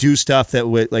we do stuff that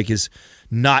is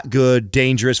not good,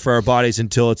 dangerous for our bodies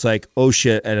until it's like, oh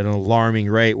shit, at an alarming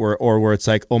rate, where it's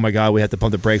like, oh my God, we have to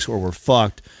pump the brakes or we're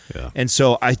fucked. Yeah. And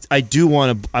so I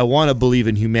want to believe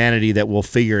in humanity that we'll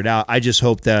figure it out. I just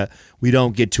hope that we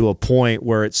don't get to a point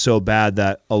where it's so bad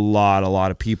that a lot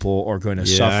of people are going to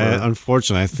suffer.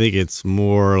 Unfortunately, I think it's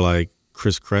more like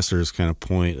Chris Kresser's kind of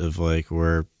point of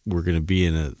where we're going to be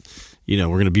in a, we're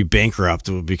going to be bankrupt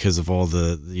because of all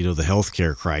the, the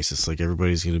healthcare crisis. Like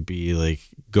everybody's going to be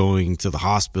going to the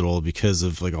hospital because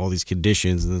of all these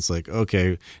conditions. And it's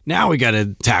okay, now we got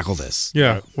to tackle this.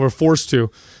 Yeah, we're forced to.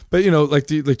 But,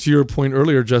 to your point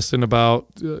earlier, Justin, about,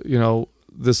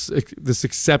 this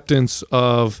acceptance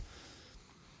of,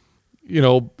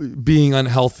 being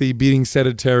unhealthy, being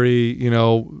sedentary,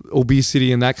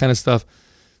 obesity and that kind of stuff.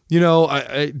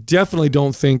 I definitely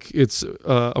don't think it's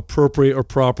appropriate or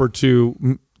proper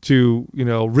to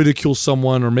ridicule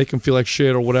someone or make them feel like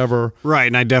shit or whatever. Right,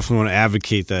 and I definitely want to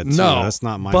advocate that too. No, that's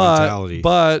not my mentality.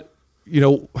 But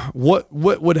what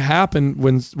would happen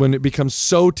when it becomes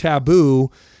so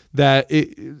taboo that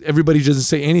everybody doesn't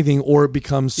say anything, or it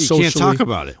becomes socially, can't talk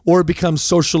about it, or it becomes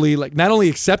socially like not only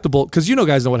acceptable, because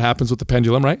guys know what happens with the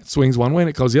pendulum, right? It swings one way and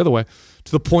it goes the other way,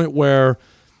 to the point where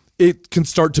it can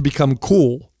start to become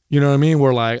cool. You know what I mean?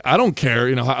 We're like, I don't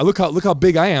care. Look how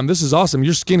big I am. This is awesome.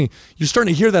 You're skinny. You're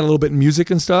starting to hear that a little bit in music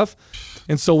and stuff.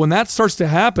 And so when that starts to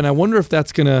happen, I wonder if that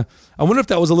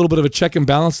was a little bit of a check and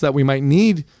balance that we might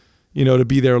need, to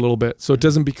be there a little bit, so it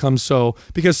doesn't become so,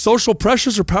 because social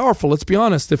pressures are powerful. Let's be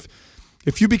honest.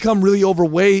 If you become really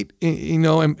overweight,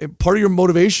 and part of your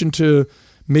motivation to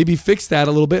maybe fix that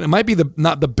a little bit, it might be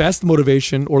not the best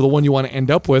motivation or the one you want to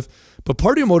end up with, but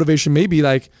part of your motivation may be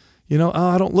like,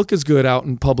 I don't look as good out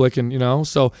in public, and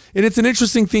so, and it's an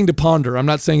interesting thing to ponder. I'm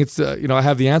not saying it's I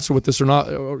have the answer with this or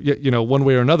not, or, one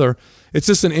way or another. It's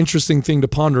just an interesting thing to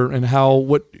ponder, and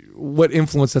what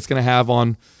influence that's going to have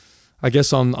on, I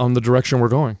guess, on the direction we're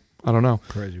going. I don't know.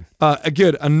 Crazy.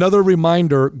 Again, another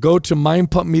reminder, go to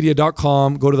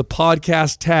mindpumpmedia.com, go to the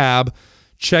podcast tab,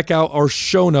 check out our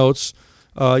show notes.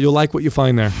 You'll like what you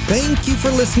find there. Thank you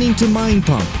for listening to Mind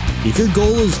Pump. If your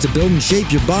goal is to build and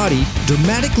shape your body,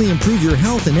 dramatically improve your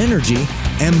health and energy,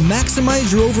 and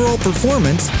maximize your overall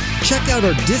performance, check out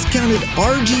our discounted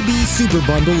RGB Super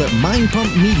Bundle at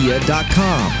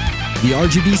mindpumpmedia.com. The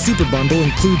RGB Super Bundle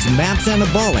includes MAPS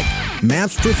Anabolic,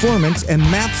 MAPS Performance, and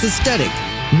MAPS Aesthetic.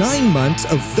 9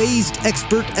 months of phased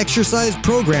expert exercise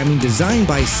programming designed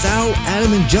by Sal,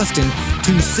 Adam, and Justin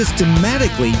to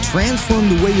systematically transform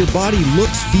the way your body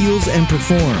looks, feels, and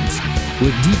performs.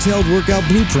 With detailed workout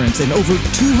blueprints and over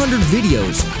 200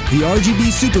 videos, the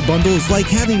RGB Super Bundle is like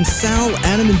having Sal,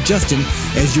 Adam, and Justin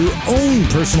as your own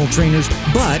personal trainers,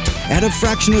 but at a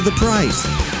fraction of the price.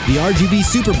 The RGB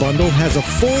Super Bundle has a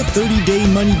full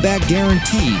 30-day money-back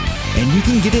guarantee, and you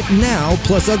can get it now,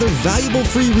 plus other valuable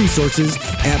free resources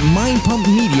at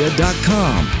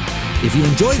mindpumpmedia.com. If you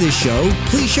enjoy this show,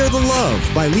 please share the love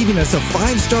by leaving us a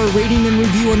 5-star rating and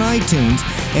review on iTunes,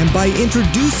 and by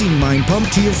introducing Mind Pump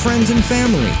to your friends and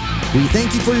family. We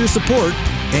thank you for your support,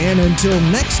 and until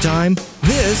next time,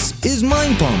 this is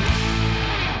Mind Pump.